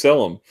we can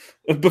sell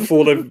them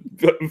before they've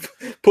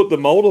put the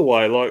mold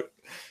away. Like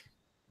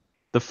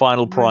The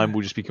final prime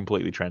will just be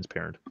completely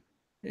transparent.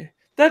 yeah.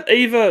 The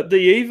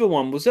Eva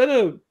one, was that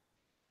a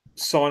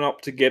sign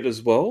up to get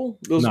as well?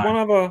 There was No. one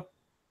other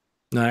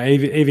No,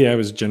 EVA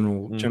was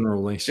general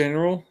release.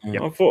 general.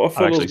 Yep. I thought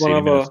there was one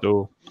other.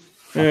 Store.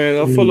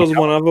 Yeah, I thought there was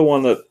one other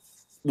one that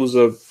was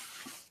a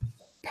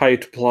pay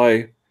to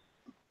play.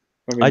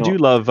 Maybe I not. do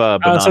love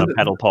Banana so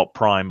Paddle Pop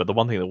Prime, but the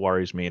one thing that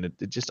worries me, and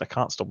it just I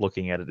can't stop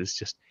looking at it, is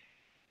just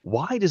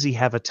why does he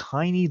have a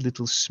tiny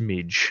little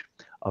smidge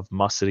of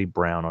mustardy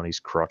brown on his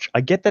crotch?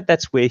 I get that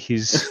that's where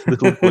his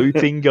little blue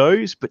thing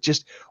goes, but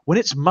just when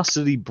it's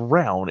mustardy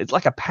brown, it's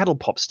like a paddle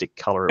pop stick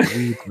color. It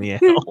weirds me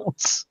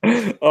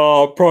out.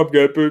 Oh, Prime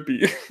go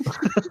poopy.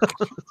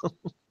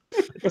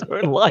 I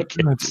don't like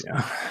it. Oh,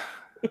 dear.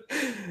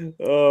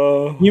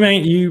 Oh.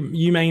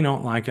 You may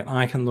not like it.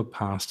 I can look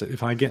past it.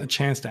 If I get a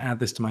chance to add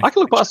this to my I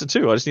can look past it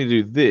too. I just need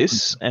to do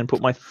this and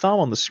put my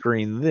thumb on the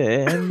screen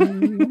there,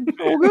 and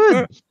it's all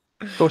good.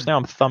 Of course, now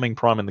I'm thumbing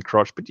Prime in the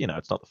crotch, but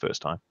it's not the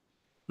first time.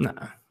 No.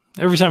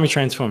 Every time we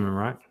transform him,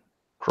 right?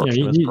 Crotch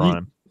Yeah,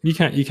 Prime. You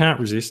can't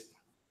resist.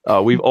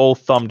 We've all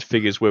thumbed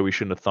figures where we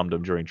shouldn't have thumbed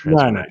them during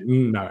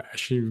transformation. No.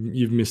 Actually,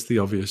 you've missed the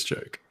obvious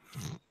joke.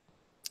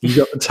 You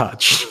got the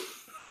touch.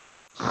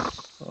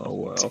 Oh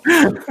wow!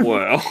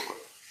 Wow.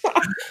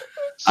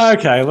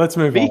 Okay, let's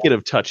move on. Speaking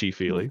of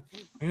touchy-feely,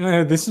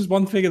 This is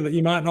one figure that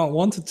you might not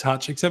want to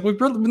touch, except we've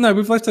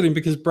left it in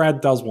because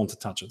Brad does want to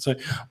touch it. So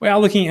we are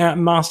looking at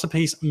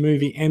Masterpiece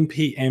Movie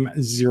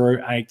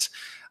MPM08.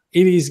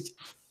 It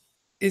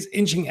is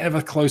inching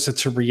ever closer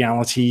to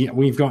reality.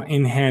 We've got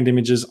in-hand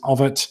images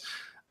of it.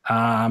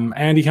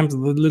 And he comes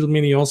with a little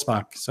mini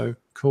Allspark. So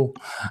cool.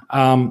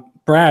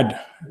 Brad,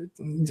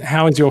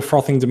 how is your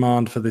frothing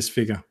demand for this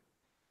figure?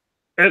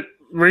 It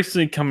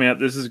recently come out.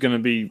 This is going to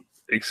be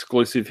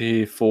exclusive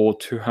here for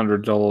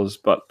 $200,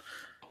 but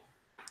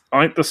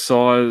I think the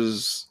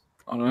size.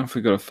 I don't know if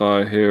we got a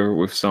photo here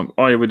with some.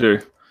 Oh yeah, we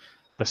do.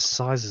 the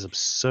size is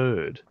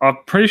absurd. I'm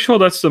pretty sure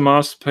that's the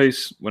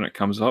Masterpiece when it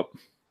comes up.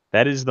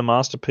 That is the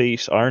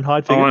Masterpiece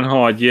Ironhide figure.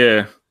 Ironhide,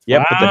 yeah.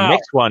 Yep, but the Wow.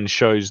 next one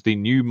shows the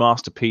new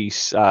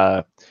Masterpiece,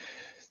 the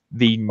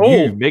new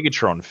Oh.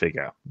 Megatron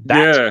figure.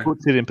 That Yeah.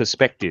 puts it in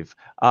perspective.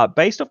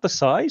 Based off the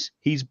size,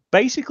 he's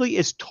basically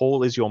as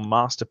tall as your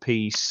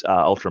Masterpiece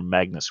Ultra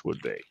Magnus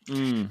would be.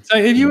 Mm. So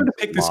if you were to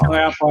pick this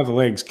guy out Large. by the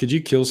legs, could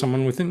you kill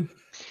someone with him?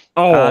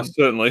 Oh,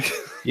 certainly.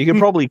 You could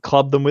probably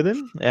club them with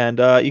him, and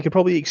you could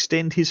probably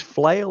extend his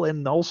flail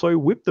and also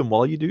whip them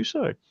while you do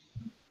so.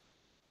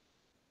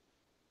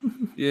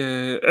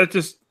 Yeah, it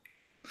just.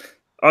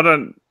 I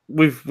don't.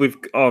 We've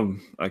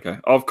okay.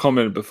 I've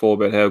commented before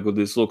about how good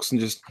this looks,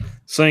 and just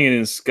seeing it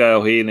in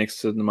scale here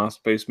next to the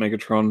Masterpiece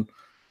Megatron.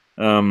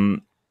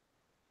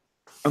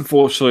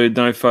 Unfortunately,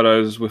 no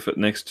photos with it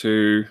next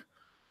to.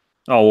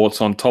 Oh,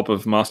 what's on top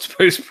of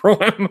Masterpiece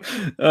Prime?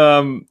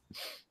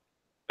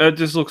 It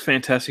just looks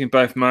fantastic in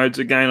both modes.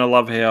 Again, I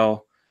love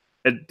how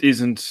it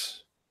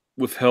isn't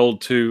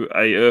withheld to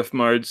a Earth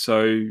mode,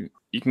 so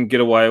you can get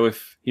away with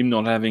him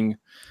not having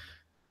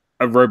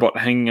a robot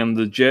hanging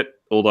under the jet.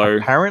 Although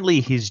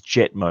Apparently his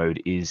jet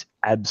mode is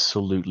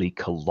absolutely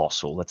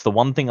colossal. That's the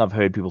one thing I've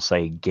heard people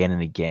say again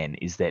and again,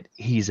 is that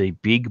he's a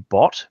big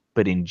bot,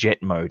 but in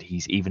jet mode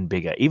he's even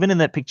bigger. Even in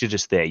that picture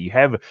just there, you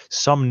have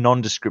some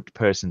nondescript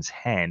person's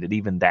hand, and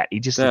even that, he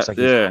just looks like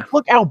yeah.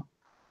 look how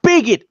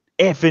big it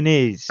effing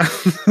is.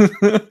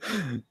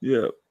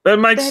 Yeah, that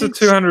makes That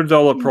the is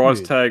 $200 price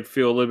stupid. tag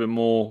feel a little bit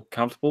more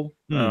comfortable.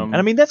 And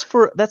I mean that's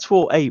for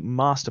a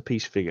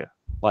Masterpiece figure.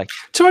 Like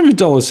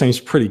 $200 seems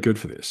pretty good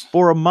for this.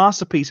 for a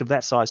Masterpiece of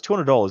that size,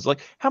 $200. Like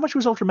how much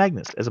was Ultra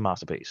Magnus as a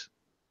Masterpiece?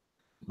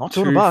 Not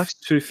 $200.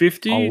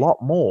 $250. A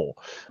lot more.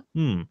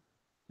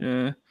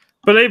 Yeah,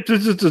 but it's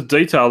just a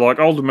detail. Like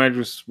Older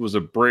Magnus was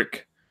a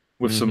brick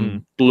with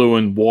some blue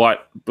and white,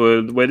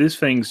 but where this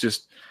thing's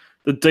just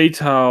the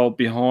detail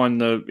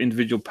behind the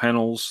individual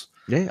panels.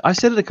 Yeah, I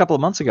said it a couple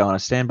of months ago, and I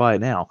stand by it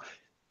now.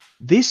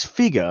 This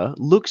figure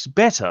looks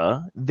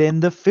better than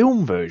the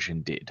film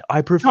version did.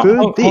 I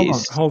prefer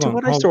this to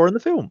what I saw in the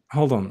film.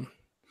 Hold on.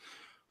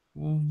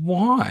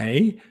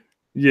 Why?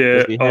 Yeah,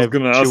 Does he I was have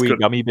going to ask chewy it.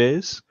 gummy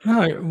bears?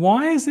 No,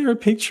 why is there a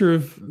picture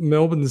of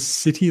Melbourne's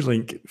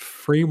CityLink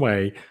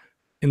freeway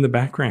in the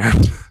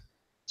background?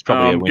 It's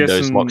probably a I'm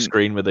Windows lock guessing-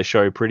 screen where they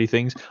show pretty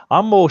things.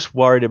 I'm more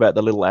worried about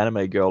the little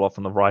anime girl off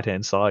on the right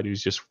hand side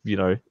who's just,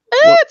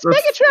 it's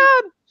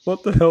Megatron.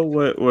 What the hell?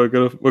 We're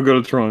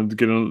gonna try and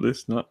get on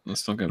this. No,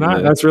 that's not gonna. No,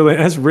 be that's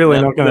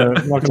really not going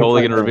to. That's all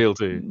they're going to reveal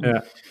too.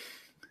 Yeah.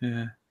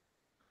 Yeah,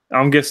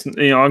 I'm guessing.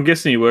 I'm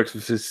guessing he works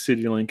with his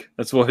CityLink.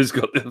 That's why he's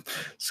got the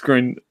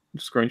screen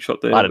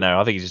screenshot there. I don't know.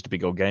 I think he's just a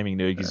big old gaming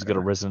nerd because he's got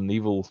a Resident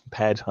Evil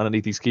pad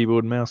underneath his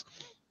keyboard and mouse.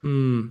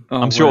 Mm.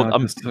 Oh, I'm sure. wow,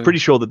 I'm that's pretty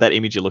sure that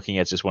image you're looking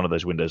at is just one of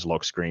those Windows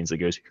lock screens that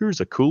goes,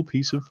 "Here's a cool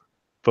piece of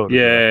photo."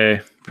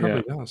 Yeah,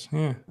 Probably does.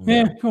 Yeah,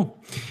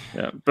 cool.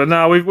 yeah. But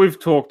no, we've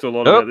talked a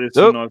lot Oh, about this.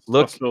 oh, And I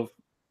look. still,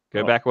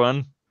 Go back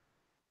one.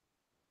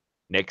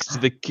 Next to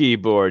the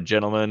keyboard,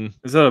 gentlemen.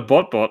 is that a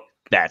bot?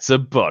 That's a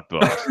bot.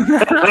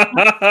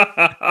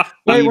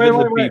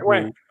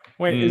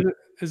 Wait.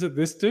 Is it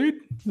this dude?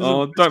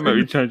 Don't make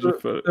me change the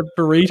photo. The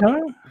burrito?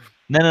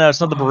 No,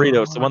 it's not the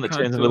burrito. It's the I one that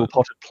can't turns a do little it.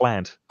 potted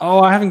plant. Oh,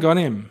 I haven't got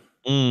him.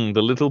 The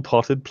little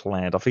potted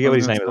plant. I forget what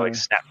his name is, like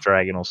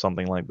Snapdragon or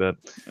something like that.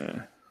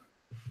 Yeah.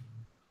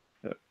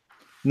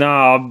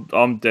 No,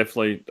 I'm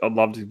definitely. I'd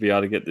love to be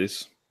able to get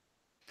this.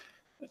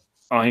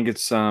 I think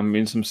it's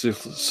in some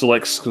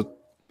select stores.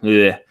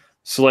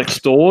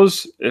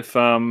 If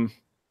I think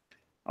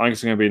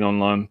it's going to be an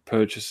online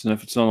purchase, and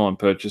if it's an online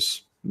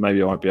purchase,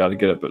 maybe I won't be able to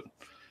get it. But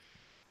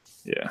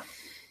yeah,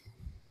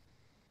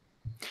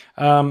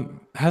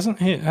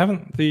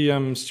 Haven't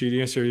the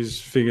Studio Series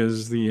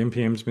figures, the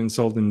NPM's been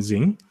sold in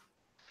Zing?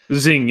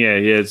 Zing, yeah,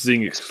 it's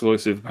Zing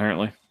exclusive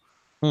apparently.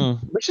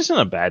 Which isn't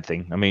a bad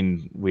thing. I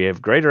mean, we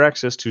have greater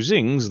access to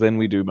Zings than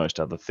we do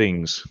most other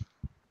things.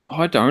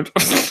 I don't.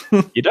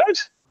 You don't?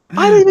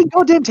 I don't even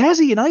goddamn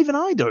Tassie, and even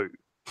I do.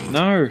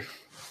 No.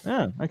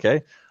 Yeah,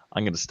 okay.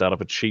 I'm going to start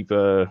up a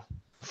cheaper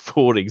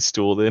forwarding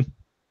store then.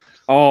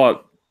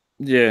 Oh,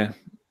 yeah.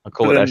 I'll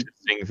call it Ashes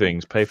Zing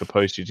Things. Pay for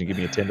postage and give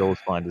me a $10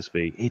 finder's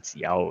fee. It's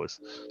yours.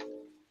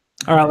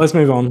 All right, let's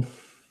move on.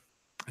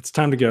 It's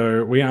time to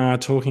go. We are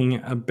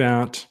talking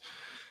about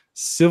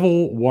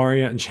Civil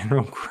Warrior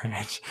General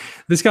Grant.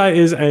 This guy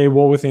is a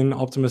War Within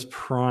Optimus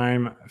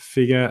Prime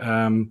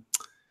figure.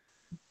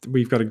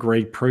 We've got a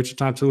great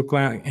prototype to look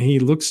at. He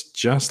looks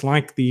just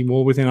like the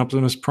War Within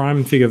Optimus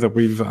Prime figure that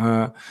we've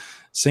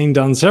seen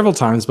done several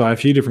times by a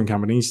few different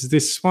companies.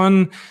 This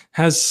one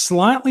has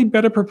slightly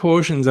better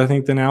proportions, I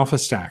think, than Alpha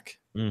Stack.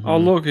 Mm-hmm. Oh,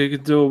 look, he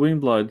could do a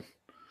Windblade.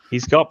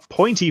 He's got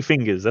pointy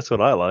fingers. That's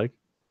what I like.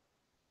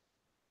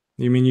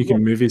 You mean you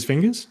can move his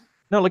fingers?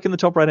 No, look in the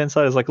top right-hand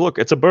side. It's like, look,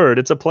 it's a bird.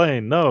 It's a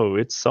plane. No,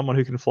 it's someone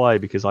who can fly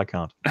because I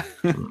can't.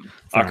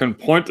 I can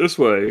point this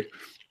way.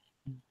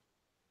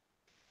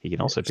 He can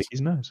also pick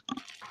his nose.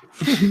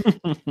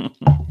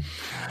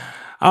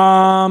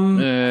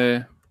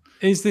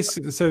 Is this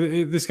so?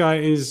 This guy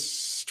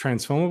is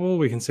transformable.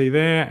 We can see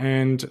there,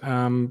 and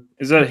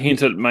is that a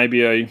hint at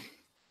maybe a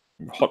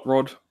hot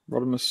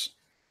Rodimus?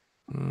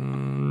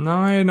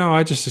 No.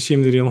 I just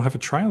assumed that he'll have a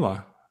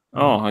trailer.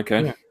 Oh,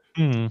 okay.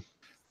 Yeah.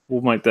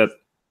 We'll make that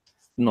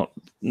not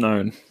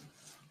known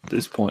at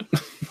this point.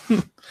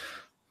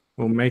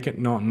 We'll make it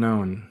not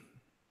known.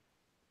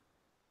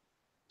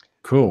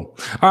 Cool.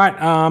 All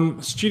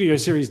right. Studio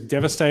Series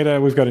Devastator.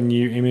 We've got a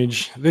new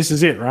image. This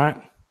is it, right?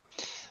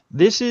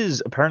 This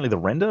is apparently the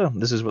render.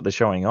 This is what they're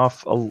showing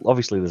off.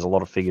 Obviously, there's a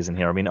lot of figures in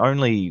here. I mean,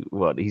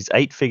 he's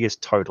 8 figures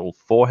total.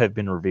 4 have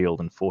been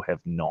revealed and 4 have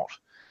not.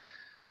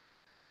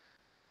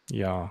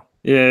 Yeah.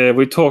 Yeah,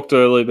 we talked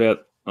earlier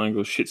about, I think it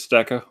was Shit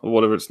Stacker or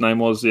whatever its name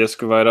was, the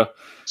excavator.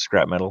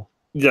 Scrap metal.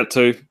 That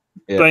too.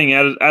 Yeah. Being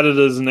added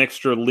as an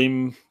extra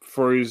limb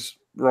for his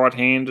right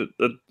hand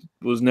that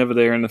was never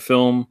there in the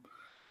film.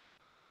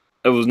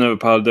 It was never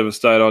part of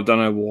Devastator. I don't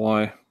know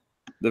why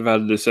they've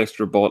added this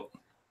extra bot.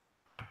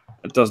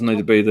 It doesn't need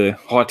to be there.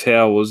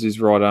 Hightower was his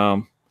right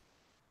arm,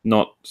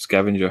 not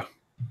Scavenger.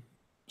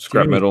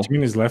 Scrap metal. Do you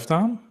mean his left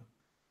arm?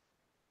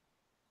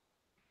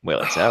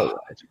 Well, it's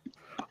outright.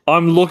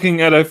 I'm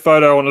looking at a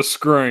photo on a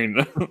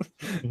screen.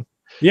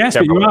 Yes,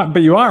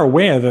 but you are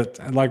aware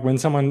that, like, when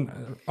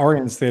someone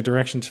orients their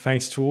direction to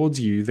face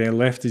towards you, their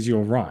left is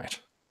your right.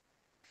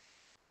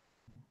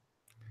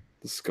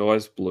 The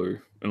sky's blue,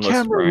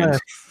 unless it rains.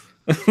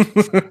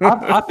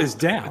 up is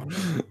down.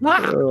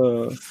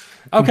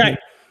 Okay.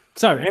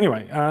 So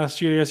anyway,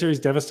 Studio Series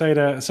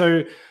Devastator.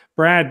 So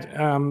Brad,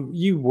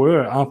 you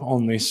were up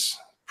on this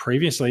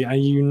previously. Are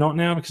you not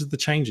now because of the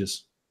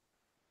changes?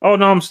 Oh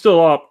no, I'm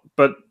still up,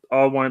 but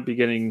I won't be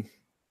getting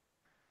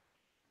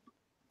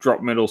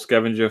drop metal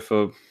Scavenger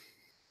for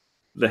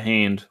the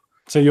hand.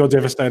 So your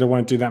Devastator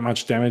won't do that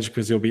much damage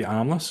because he'll be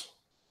armless?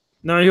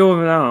 No, he'll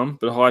have an arm,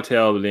 but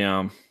Hightower with the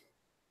arm.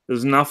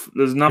 There's enough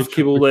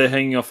kibble there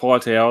hanging off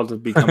Hightower to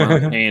become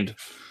a hand.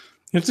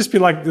 It'll just be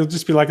like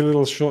a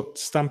little short,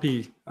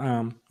 stumpy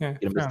arm. Yeah,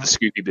 It's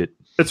the Scoopy bit.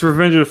 It's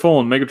Revenge of the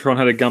Fallen. Megatron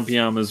had a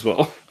gumpy arm as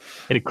well.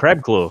 And a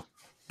crab claw.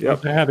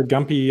 Yep. They had a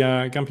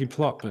gumpy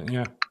plot, but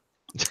yeah.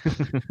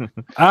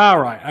 All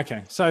right.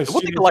 Okay. So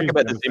what I like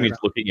about this image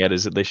looking at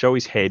is that they show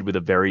his head with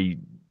a very,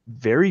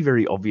 very,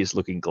 very obvious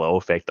looking glow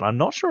effect, and I'm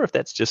not sure if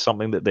that's just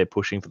something that they're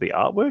pushing for the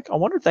artwork. I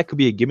wonder if that could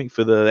be a gimmick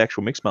for the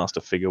actual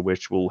Mixmaster figure,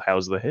 which will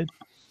house the head.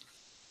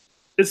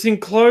 It's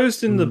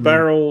enclosed in the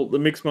barrel, the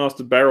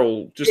Mixmaster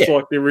barrel, just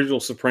like the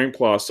original Supreme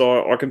class.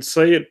 So I can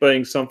see it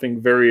being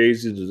something very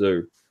easy to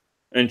do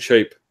and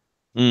cheap.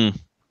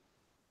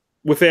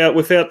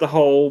 Without the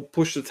whole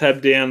push the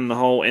tab down and the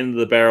whole end of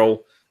the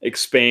barrel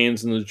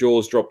expands and the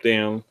jaws drop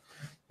down.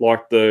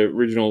 like the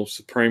original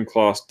Supreme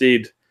class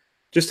did,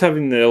 just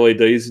having the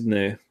LEDs in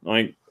there,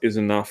 I think, is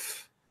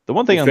enough. The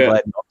one thing I'm Without-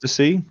 glad not to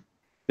see,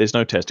 there's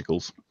no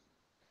testicles.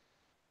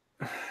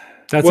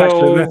 That's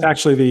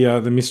actually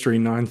the mystery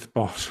ninth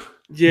bot.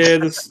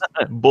 Yeah,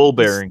 Ball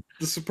bearing.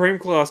 the Supreme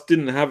class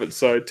didn't have it,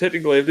 so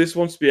technically, if this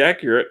wants to be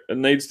accurate, it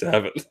needs to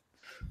have it.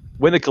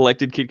 When the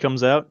collected kit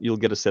comes out, you'll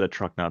get a set of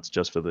truck nuts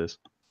just for this.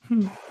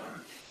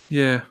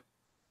 Yeah.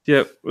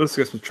 Yeah, let's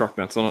get some truck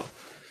nuts on it.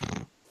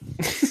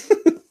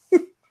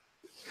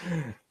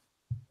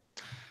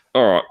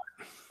 All right.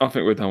 I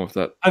think we're done with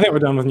that. I think we're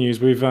done with news.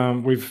 We've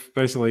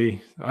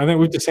basically, I think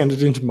we've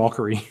descended into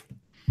mockery.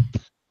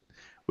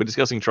 We're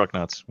discussing truck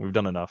nuts. We've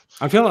done enough.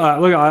 I feel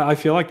I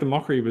feel like the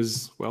mockery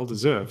was well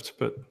deserved,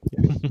 but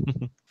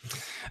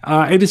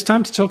it is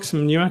time to talk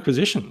some new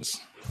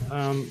acquisitions.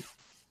 I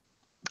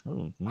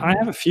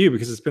have a few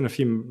because it's been a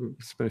few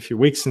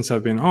weeks since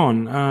I've been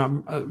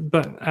on.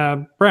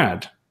 But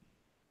Brad,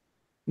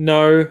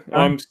 No,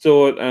 I'm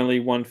still at only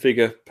one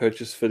figure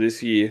purchase for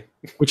this year.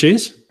 which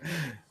is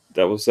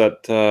That was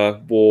that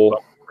War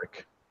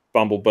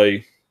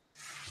Bumblebee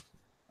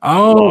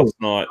last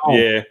night. Oh.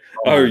 Yeah.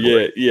 Oh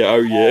yeah. Yeah.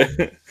 Oh yeah.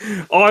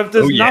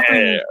 There's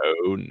nothing.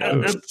 Oh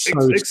no.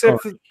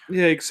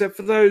 Except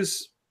for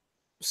those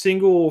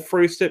single or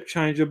free step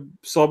changer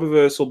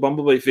Cyberverse or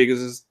Bumblebee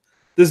figures.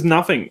 There's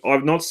nothing.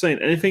 I've not seen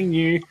anything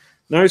new.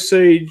 No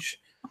Siege.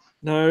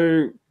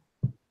 No.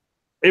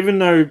 Even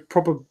no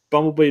proper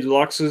Bumblebee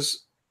Deluxes.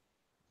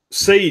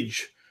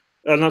 Siege.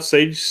 Not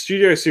Siege.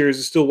 Studio Series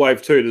is still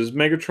Wave 2. There's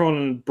Megatron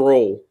and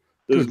Brawl.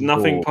 There's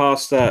nothing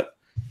past that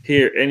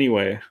here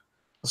anywhere.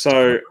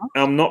 So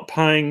I'm not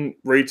paying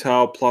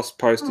retail plus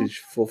postage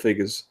for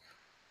figures.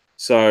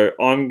 So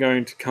I'm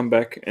going to come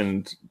back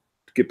and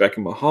get back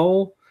in my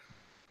hole.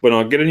 When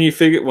I get a new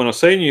figure, when I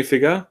see a new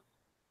figure,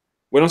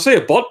 when I see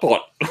a bot,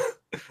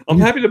 I'm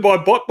happy to buy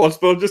bots,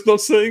 but I'm just not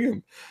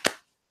seeing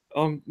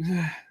them.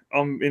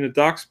 I'm in a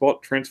dark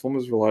spot,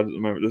 Transformers related at the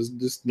moment. There's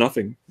just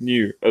nothing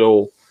new at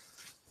all.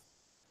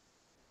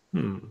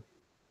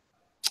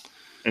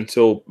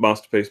 Until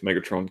Masterpiece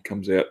Megatron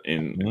comes out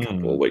in a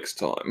couple of weeks'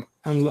 time.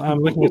 I'm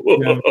looking at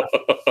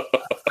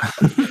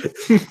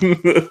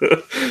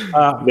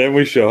then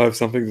we shall have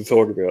something to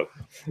talk about.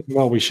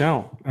 well, we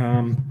shall.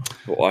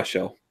 Well, I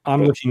shall.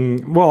 I'm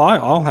looking. Well,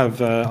 I'll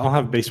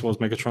have Beast Wars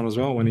Megatron as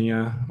well when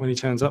he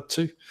turns up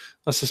too.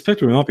 I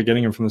suspect we might be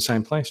getting him from the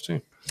same place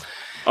too.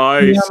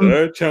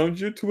 Sir,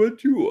 challenge you to a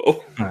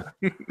duel.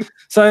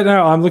 So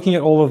no, I'm looking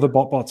at all of the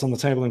bots on the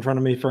table in front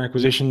of me for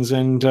acquisitions,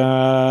 and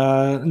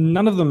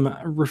none of them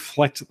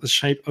reflect the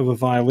shape of a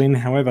violin.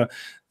 However,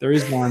 there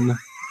is one.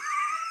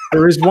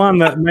 There is one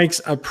that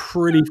makes a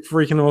pretty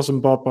freaking awesome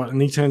bot,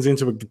 and he turns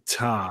into a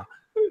guitar.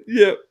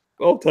 Yep,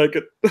 I'll take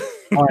it.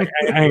 All right,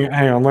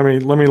 hang on,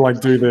 let me like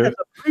do the. Has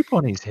a poop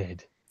on his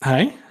head.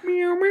 Hey,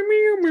 Meow, meow,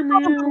 meow, meow,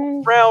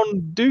 meow.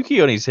 Brown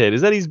dookie on his head. Is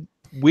that his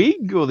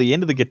wig or the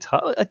end of the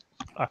guitar?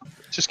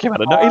 Just came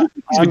out of nowhere.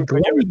 He's been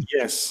glowing.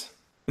 Yes.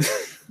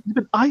 He's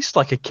been iced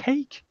like a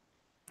cake.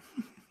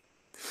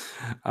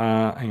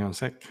 Hang on a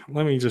sec.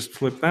 Let me just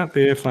flip that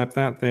there, flap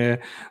that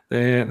there,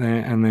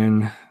 and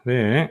then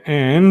there.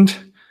 And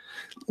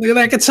look at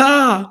that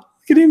guitar.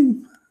 Look at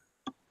him.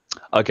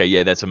 Okay,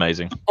 yeah, that's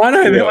amazing. I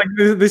know. Yeah. Like,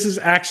 this is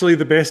actually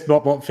the best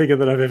bot figure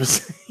that I've ever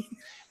seen.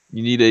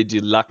 You need a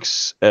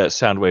deluxe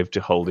Soundwave to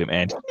hold him,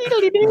 and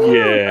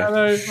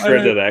Yeah,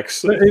 shredded axe.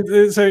 So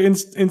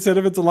instead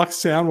of a deluxe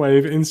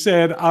Soundwave,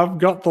 instead I've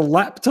got the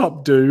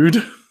laptop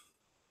dude.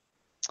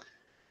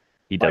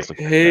 he does look.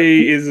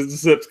 He is a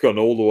Decepticon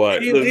all the way.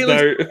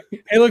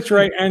 He looks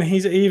great, and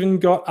he's even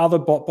got other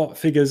bot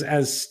figures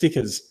as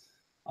stickers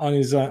on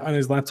his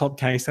laptop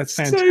case. That's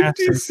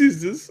fantastic. Safety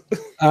scissors.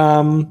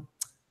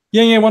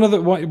 Yeah. One of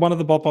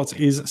the bots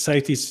is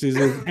safety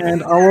scissors,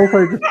 and I'll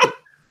also.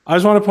 I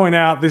just want to point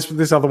out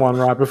this other one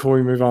right before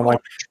we move on.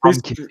 Like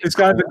this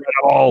guy,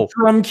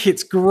 drum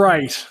kit's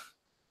great.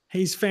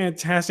 He's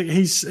fantastic.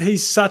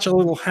 He's such a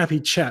little happy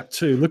chap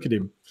too. Look at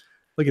him.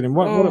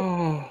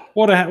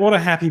 What a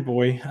happy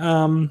boy.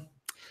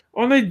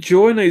 I need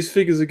joy in these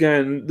figures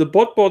again. The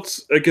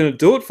bots are going to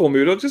do it for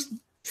me, but I just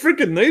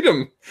freaking need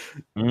them.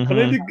 Mm-hmm.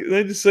 I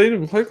need to see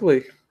them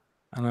locally.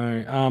 I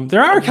know.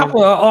 There are a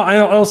couple. I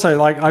also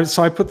like.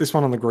 I put this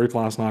one on the group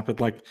last night, but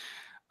like.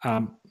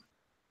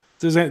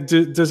 Does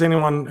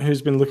anyone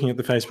who's been looking at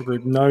the Facebook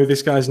group know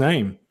this guy's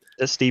name?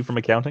 That's Steve from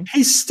accounting.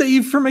 He's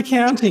Steve from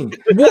accounting.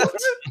 What?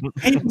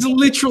 He's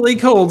literally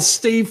called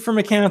Steve from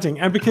accounting.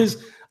 And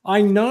because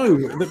I know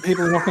that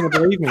people are not going to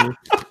believe me,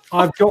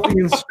 I've got the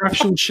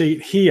instruction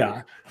sheet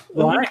here,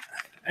 right?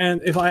 And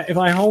if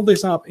I hold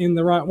this up in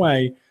the right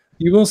way,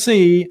 you will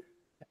see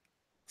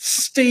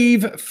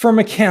Steve from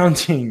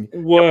accounting.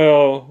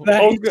 Well,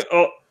 I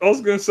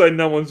was going to say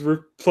no one's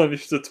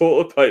replenished the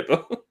toilet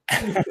paper.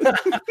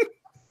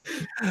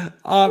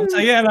 So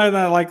yeah,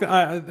 no, like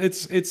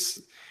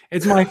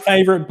it's my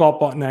favorite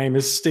bot name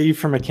is Steve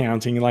from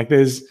accounting. Like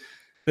there's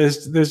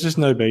There's just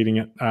no beating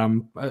it.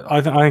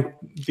 I think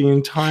the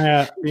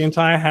entire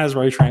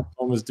Hasbro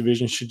Transformers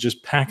division should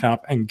just pack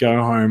up and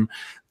go home.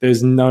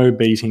 There's no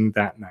beating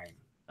that name.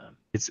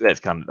 That's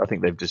kind of. I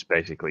think they've just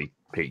basically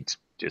peaked.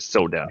 Just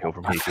so downhill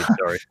from here.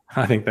 Sorry.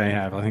 I think they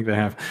have.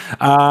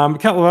 A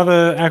couple of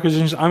other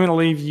acquisitions. I'm going to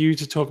leave you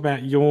to talk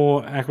about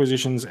your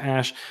acquisitions,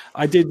 Ash.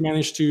 I did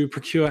manage to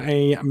procure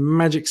a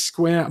Magic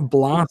Square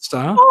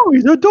blaster. Oh,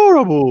 he's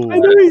adorable. I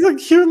know, he's a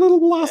cute little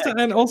blaster.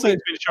 And also, he's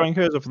been showing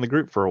hers off in the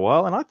group for a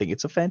while, and I think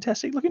it's a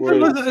fantastic looking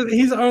Well, figure.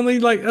 he's only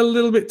like a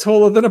little bit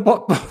taller than a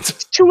bot.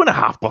 He's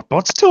 2.5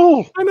 bots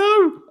tall. I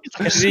know. It's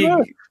like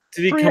a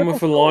Did he come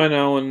with a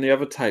lino and the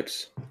other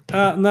tapes?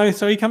 No,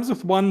 so he comes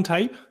with one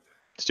tape.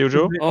 Steel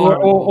jaw.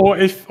 Or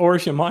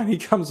if you mind, he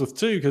comes with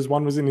two because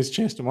one was in his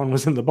chest and one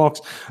was in the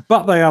box,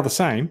 but they are the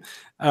same.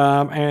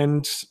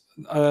 I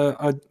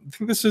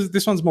think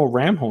this one's more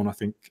ram horn. I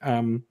think.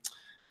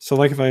 So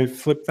like if I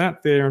flip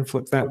that there and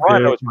flip that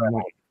there,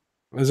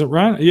 is it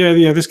right?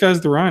 Yeah. This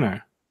guy's the rhino.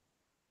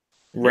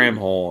 Ram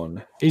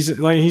horn. He's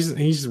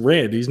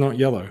red. He's not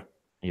yellow.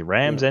 He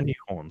rams and he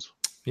horns.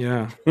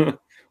 Yeah.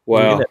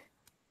 Wow.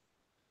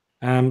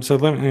 So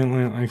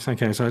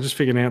okay. So I just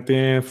figured out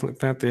there, flip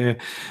that there,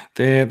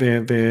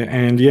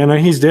 and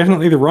he's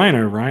definitely the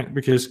rhino, right?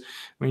 Because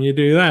when you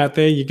do that,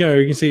 there you go.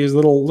 You can see his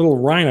little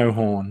rhino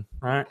horn,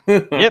 right?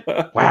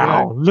 Yep.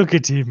 Wow. Look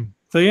at him.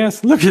 So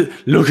yes, look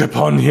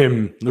upon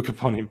him.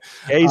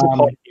 Yeah,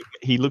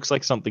 he looks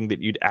like something that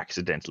you'd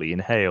accidentally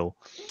inhale.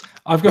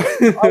 I've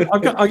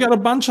got a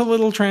bunch of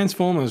little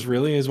Transformers.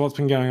 Really, is what's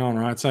been going on,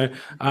 right? So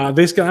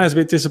this guy is a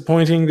bit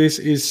disappointing. This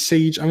is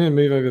Siege. I'm going to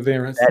move over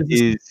there. That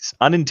is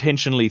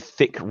unintentionally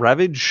thick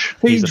Ravage.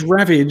 Siege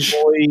Ravage.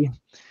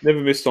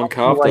 Never missed on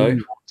carve day.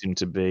 Him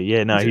to be.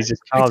 Yeah, no, he's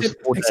just carved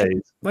 4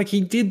 days. Like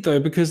he did though,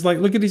 because like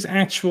look at his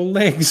actual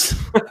legs.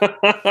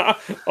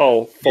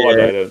 Oh,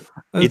 followed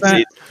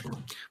it.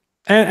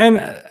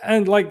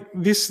 And like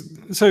this.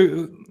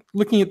 So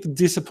looking at the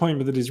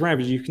disappointment that is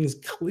Ravage, you can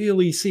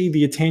clearly see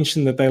the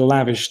attention that they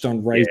lavished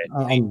on Razor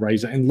and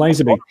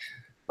Laserbeak.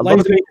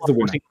 Laserbeak is the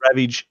winner.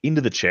 Ravage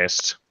into the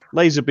chest,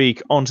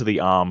 Laserbeak onto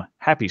the arm.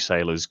 Happy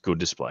sailors, good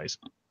displays.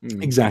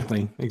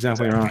 Exactly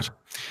right.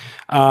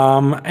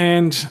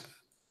 And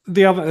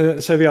the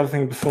other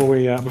thing before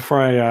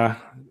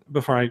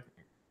I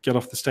get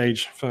off the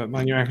stage for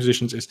my new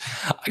acquisitions is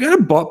I got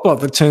a bot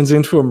that turns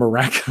into a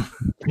maraca.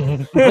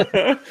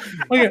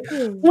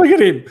 look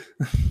at him.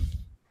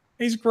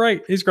 He's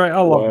great.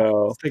 I love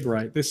him. They're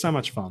great. They're so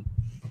much fun.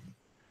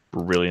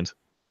 Brilliant.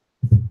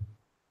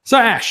 So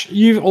Ash,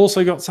 you've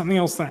also got something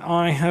else that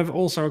I have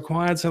also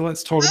acquired. So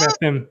let's talk about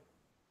them.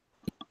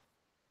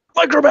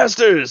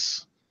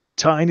 Micromasters.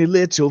 Tiny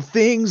little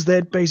things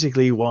that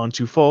basically want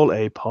to fall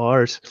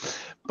apart.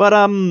 But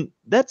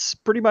that's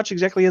pretty much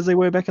exactly as they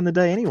were back in the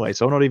day anyway,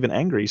 so I'm not even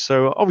angry.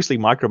 So obviously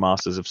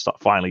Micromasters have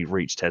finally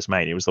reached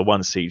Tasmania. It was the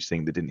one Siege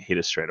thing that didn't hit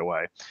us straight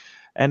away.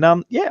 And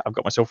I've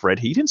got myself Red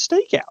Heat and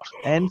Stake Out.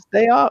 And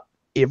they are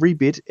every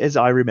bit as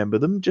I remember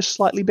them, just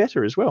slightly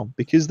better as well,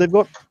 because they've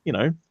got,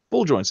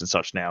 ball joints and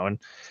such now. And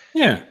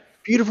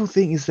beautiful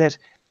thing is that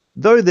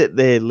though that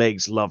their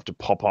legs love to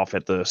pop off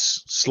at the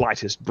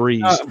slightest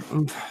breeze,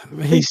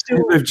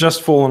 they've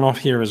just fallen off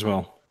here as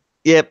well.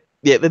 Yep.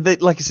 Yeah,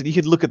 like I said, you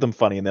could look at them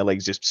funny and their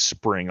legs just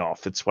spring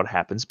off. It's what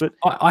happens. But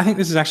I think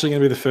this is actually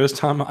going to be the first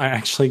time I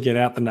actually get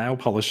out the nail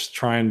polish to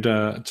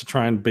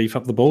try and beef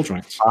up the ball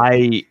joints.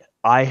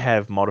 I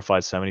have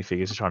modified so many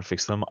figures to try and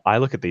fix them. I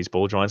look at these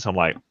ball joints, I'm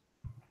like,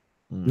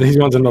 these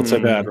ones are not so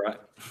bad, right?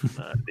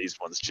 These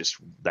ones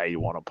they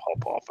want to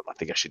pop off, and I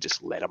think I should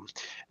just let them.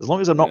 As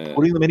long as I'm not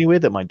putting them anywhere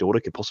that my daughter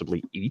could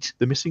possibly eat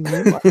the missing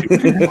limb.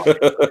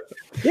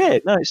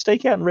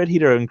 Stake Out and Red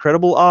Heat are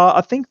incredible. I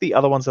think the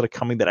other ones that are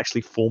coming that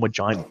actually form a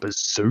giant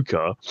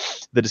bazooka,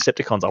 the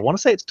Decepticons, I want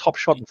to say it's Top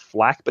Shot and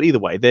Flak, but either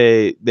way,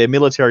 they're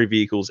military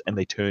vehicles and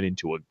they turn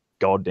into a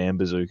goddamn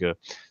bazooka.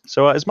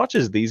 So as much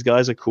as these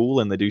guys are cool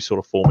and they do sort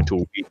of form into a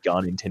weird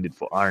gun intended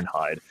for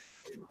Ironhide,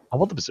 I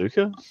want the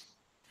bazooka.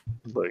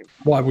 Like,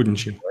 why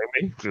wouldn't you?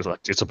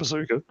 It's a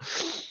bazooka.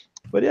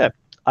 But yeah,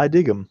 I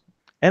dig them.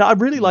 And I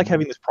really like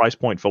having this price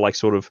point for like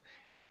sort of,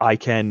 I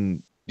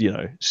can,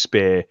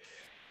 spare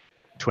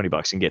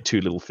 $20 and get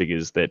 2 little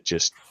figures that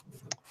just,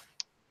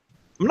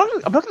 I'm not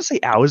going to say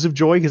hours of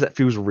joy because that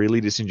feels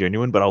really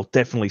disingenuous, but I'll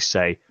definitely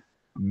say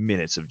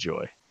minutes of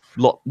joy.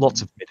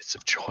 Lots of minutes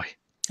of joy.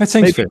 That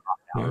seems fair.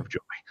 Hour of joy.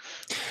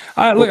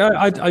 Look,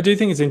 I do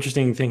think it's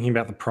interesting thinking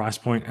about the price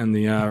point and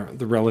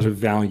the relative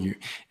value.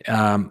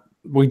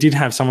 We did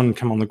have someone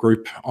come on the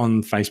group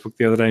on Facebook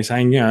the other day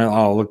saying,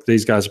 look,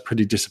 these guys are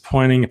pretty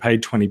disappointing. I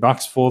paid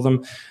 $20 for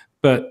them.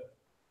 But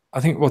I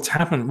think what's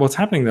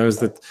happening though is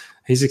that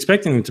he's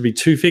expecting them to be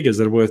 2 figures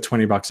that are worth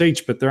 $20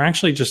 each, but they're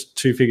actually just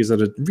 2 figures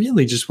that are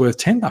really just worth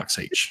 $10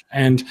 each.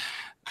 And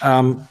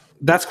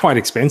that's quite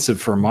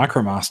expensive for a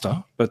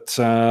Micromaster. But,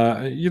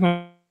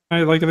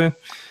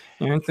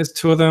 there's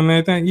 2 of them.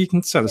 You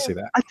can sort of see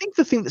that. I think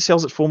the thing that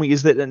sells it for me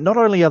is that not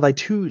only are they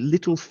 2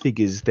 little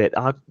figures that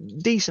are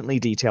decently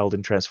detailed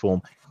in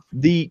Transform,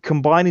 they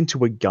combine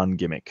into a gun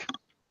gimmick.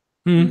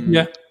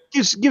 Yeah.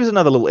 gives us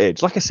another little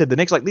edge. Like I said, the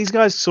next these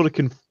guys sort of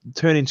can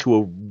turn into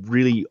a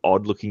really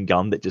odd looking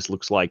gun that just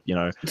looks like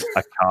a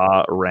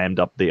car rammed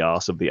up the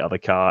arse of the other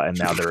car, and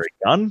now they're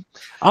a gun.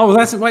 Oh,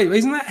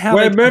 isn't that how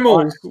We're they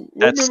mammals.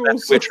 That's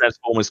where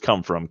Transformers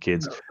come from,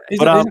 kids.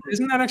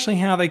 Isn't that actually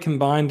how they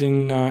combined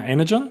in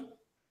Energon?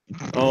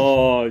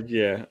 Oh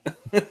yeah.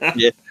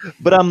 Yeah,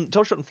 but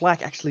Topshot and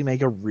Flak actually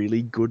make a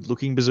really good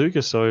looking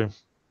bazooka, so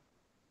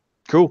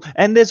cool.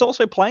 And there's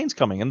also planes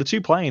coming, and the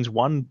two planes,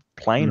 one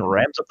plane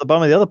rams up the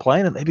bum of the other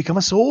plane, and they become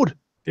a sword.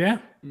 Yeah.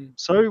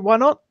 So why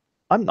not?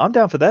 I'm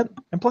down for that.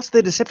 And plus,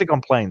 they're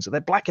Decepticon planes, so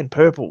they're black and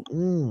purple.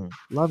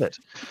 Love it.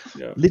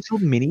 Yeah. Little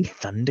mini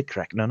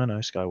Thundercrack. No,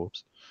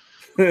 Skywalks.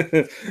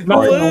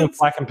 No,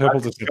 black and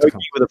purple. I was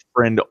joking with a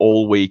friend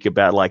all week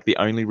about the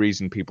only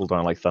reason people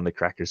don't like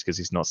Thundercracker is because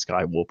he's not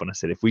Skywarp. And I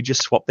said, if we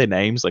just swap their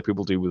names like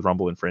people do with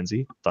Rumble and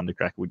Frenzy,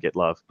 Thundercracker would get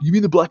love. You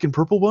mean the black and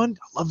purple one?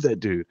 I love that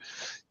dude.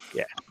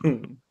 Yeah.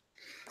 And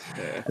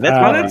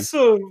that's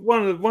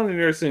one of the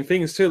interesting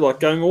things too. Like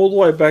going all the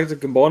way back to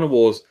Combiner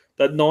Wars,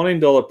 that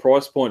 $19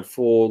 price point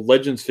for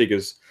Legends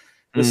figures.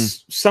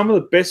 Some of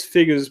the best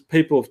figures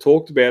people have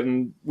talked about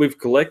and we've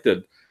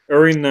collected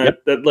are in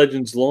that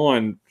Legends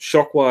line.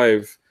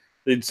 Shockwave,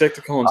 the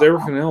Insecticons,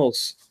 everything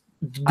else.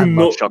 I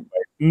love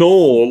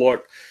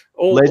Shockwave.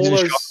 All Legends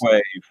those...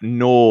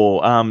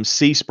 Shockwave,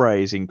 Sea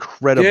Spray is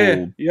incredible.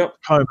 Yeah, yep.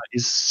 Coma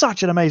is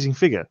such an amazing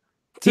figure.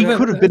 He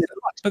could have been,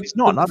 but he's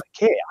not. And I don't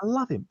care. I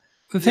love him.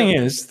 The thing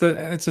is that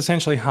it's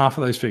essentially half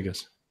of those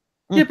figures.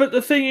 Yeah, but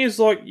the thing is,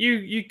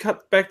 you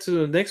cut back to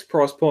the next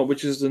price point,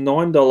 which is the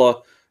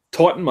 $9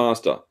 Titan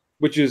Master,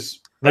 which is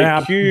they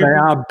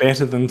are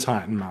better than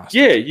Titan Master.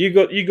 Yeah, you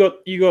got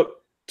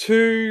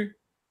two.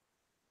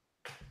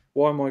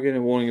 Why am I getting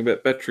a warning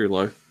about battery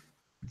low?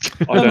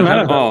 It doesn't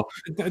matter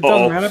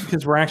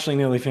because we're actually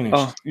nearly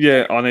finished.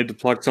 Yeah, I need to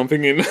plug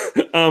something in.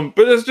 But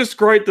it's just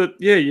great that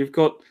you've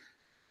got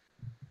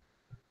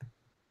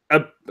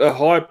a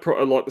high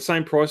the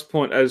same price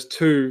point as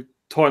two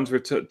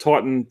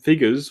Titan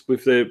figures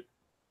with their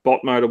bot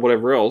mode or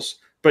whatever else,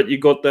 but you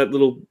got that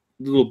little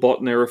bot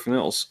and everything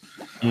else.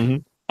 Mm-hmm.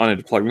 I need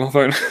to plug my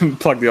phone and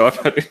plug the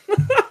iPad in.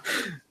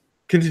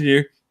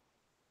 Continue.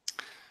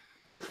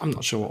 I'm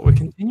not sure what we're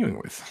continuing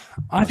with.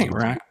 I think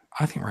we're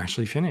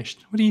actually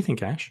finished. What do you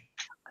think, Ash?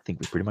 I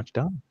think we're pretty much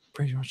done.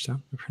 We're pretty much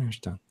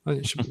done. Are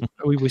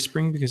we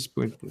whispering because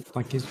we're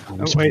like he's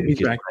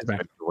back.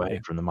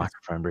 Away from the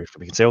microphone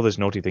briefly. We can say all those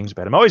naughty things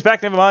about him. Oh, he's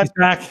back. Never mind. He's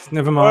back.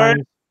 Never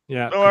mind.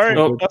 Yeah. Don't worry.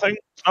 Nothing.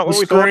 Not what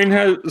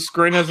the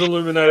screen has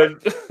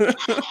illuminated.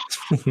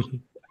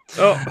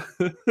 All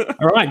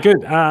right,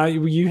 good.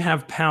 You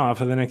have power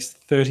for the next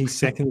 30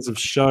 seconds of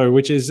show,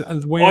 which is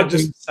where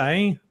we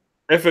say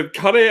if it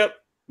cut out,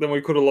 then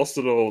we could have lost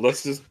it all.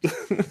 That's just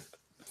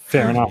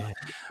fair enough.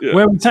 Yeah.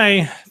 Where we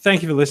say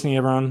thank you for listening,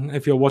 everyone.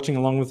 If you're watching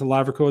along with the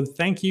live record,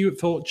 thank you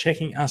for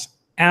checking us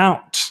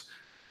out.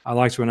 I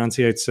like to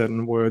enunciate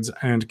certain words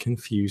and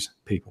confuse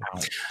people.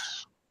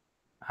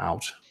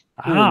 Out.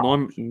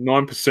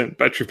 9%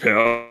 battery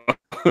power.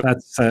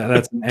 That's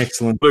an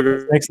excellent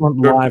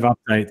live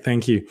update.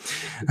 Thank you.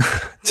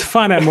 To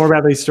find out more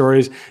about these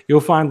stories,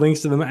 you'll find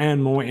links to them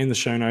and more in the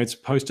show notes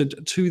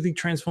posted to the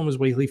Transformers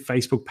Weekly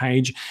Facebook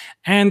page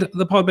and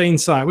the Podbean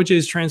site, which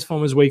is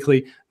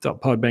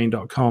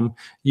transformersweekly.podbean.com.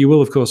 You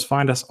will, of course,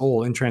 find us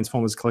all in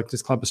Transformers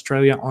Collectors Club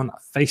Australia on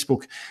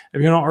Facebook.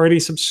 If you're not already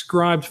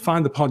subscribed,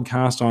 find the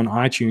podcast on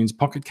iTunes,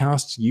 Pocket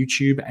Casts,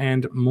 YouTube,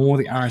 and more.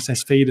 The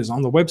RSS feed is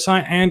on the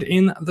website and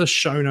in the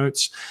show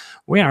notes.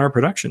 We are a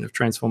production of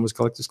Transformers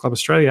Collectors Club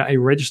Australia, a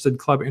registered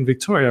club in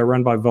Victoria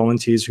run by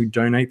volunteers who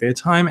donate their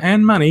time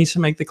and money to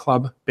make the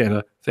club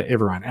better for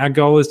everyone. Our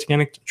goal is to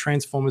connect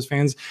Transformers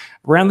fans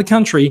around the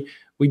country.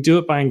 We do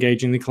it by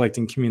engaging the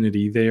collecting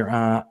community. There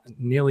are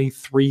nearly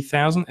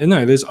 3,000.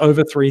 No, there's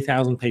over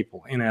 3,000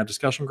 people in our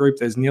discussion group.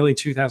 There's nearly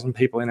 2,000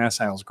 people in our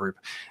sales group,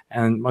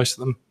 and most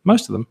of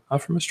them are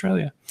from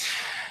Australia.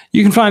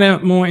 You can find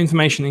out more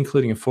information,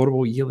 including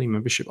affordable yearly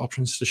membership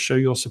options, to show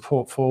your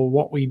support for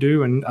what we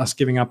do and us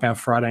giving up our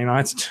Friday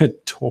nights to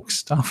talk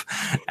stuff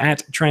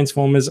at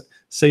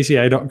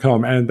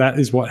transformerscca.com. And that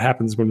is what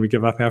happens when we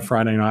give up our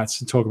Friday nights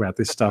to talk about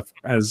this stuff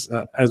as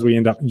we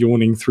end up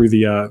yawning through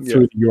the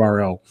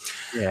URL.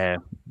 Yeah.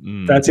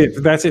 That's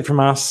it. That's it from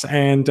us.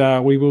 And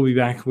we will be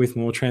back with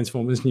more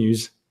Transformers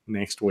news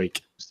next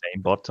week.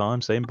 Same bot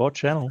time, same bot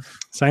channel.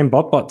 Same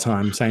bot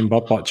time, same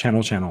bot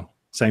channel.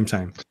 Same.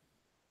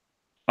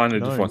 I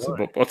need to find some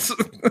bot bots.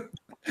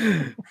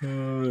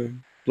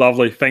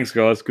 Lovely. Thanks,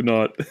 guys. Good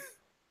night.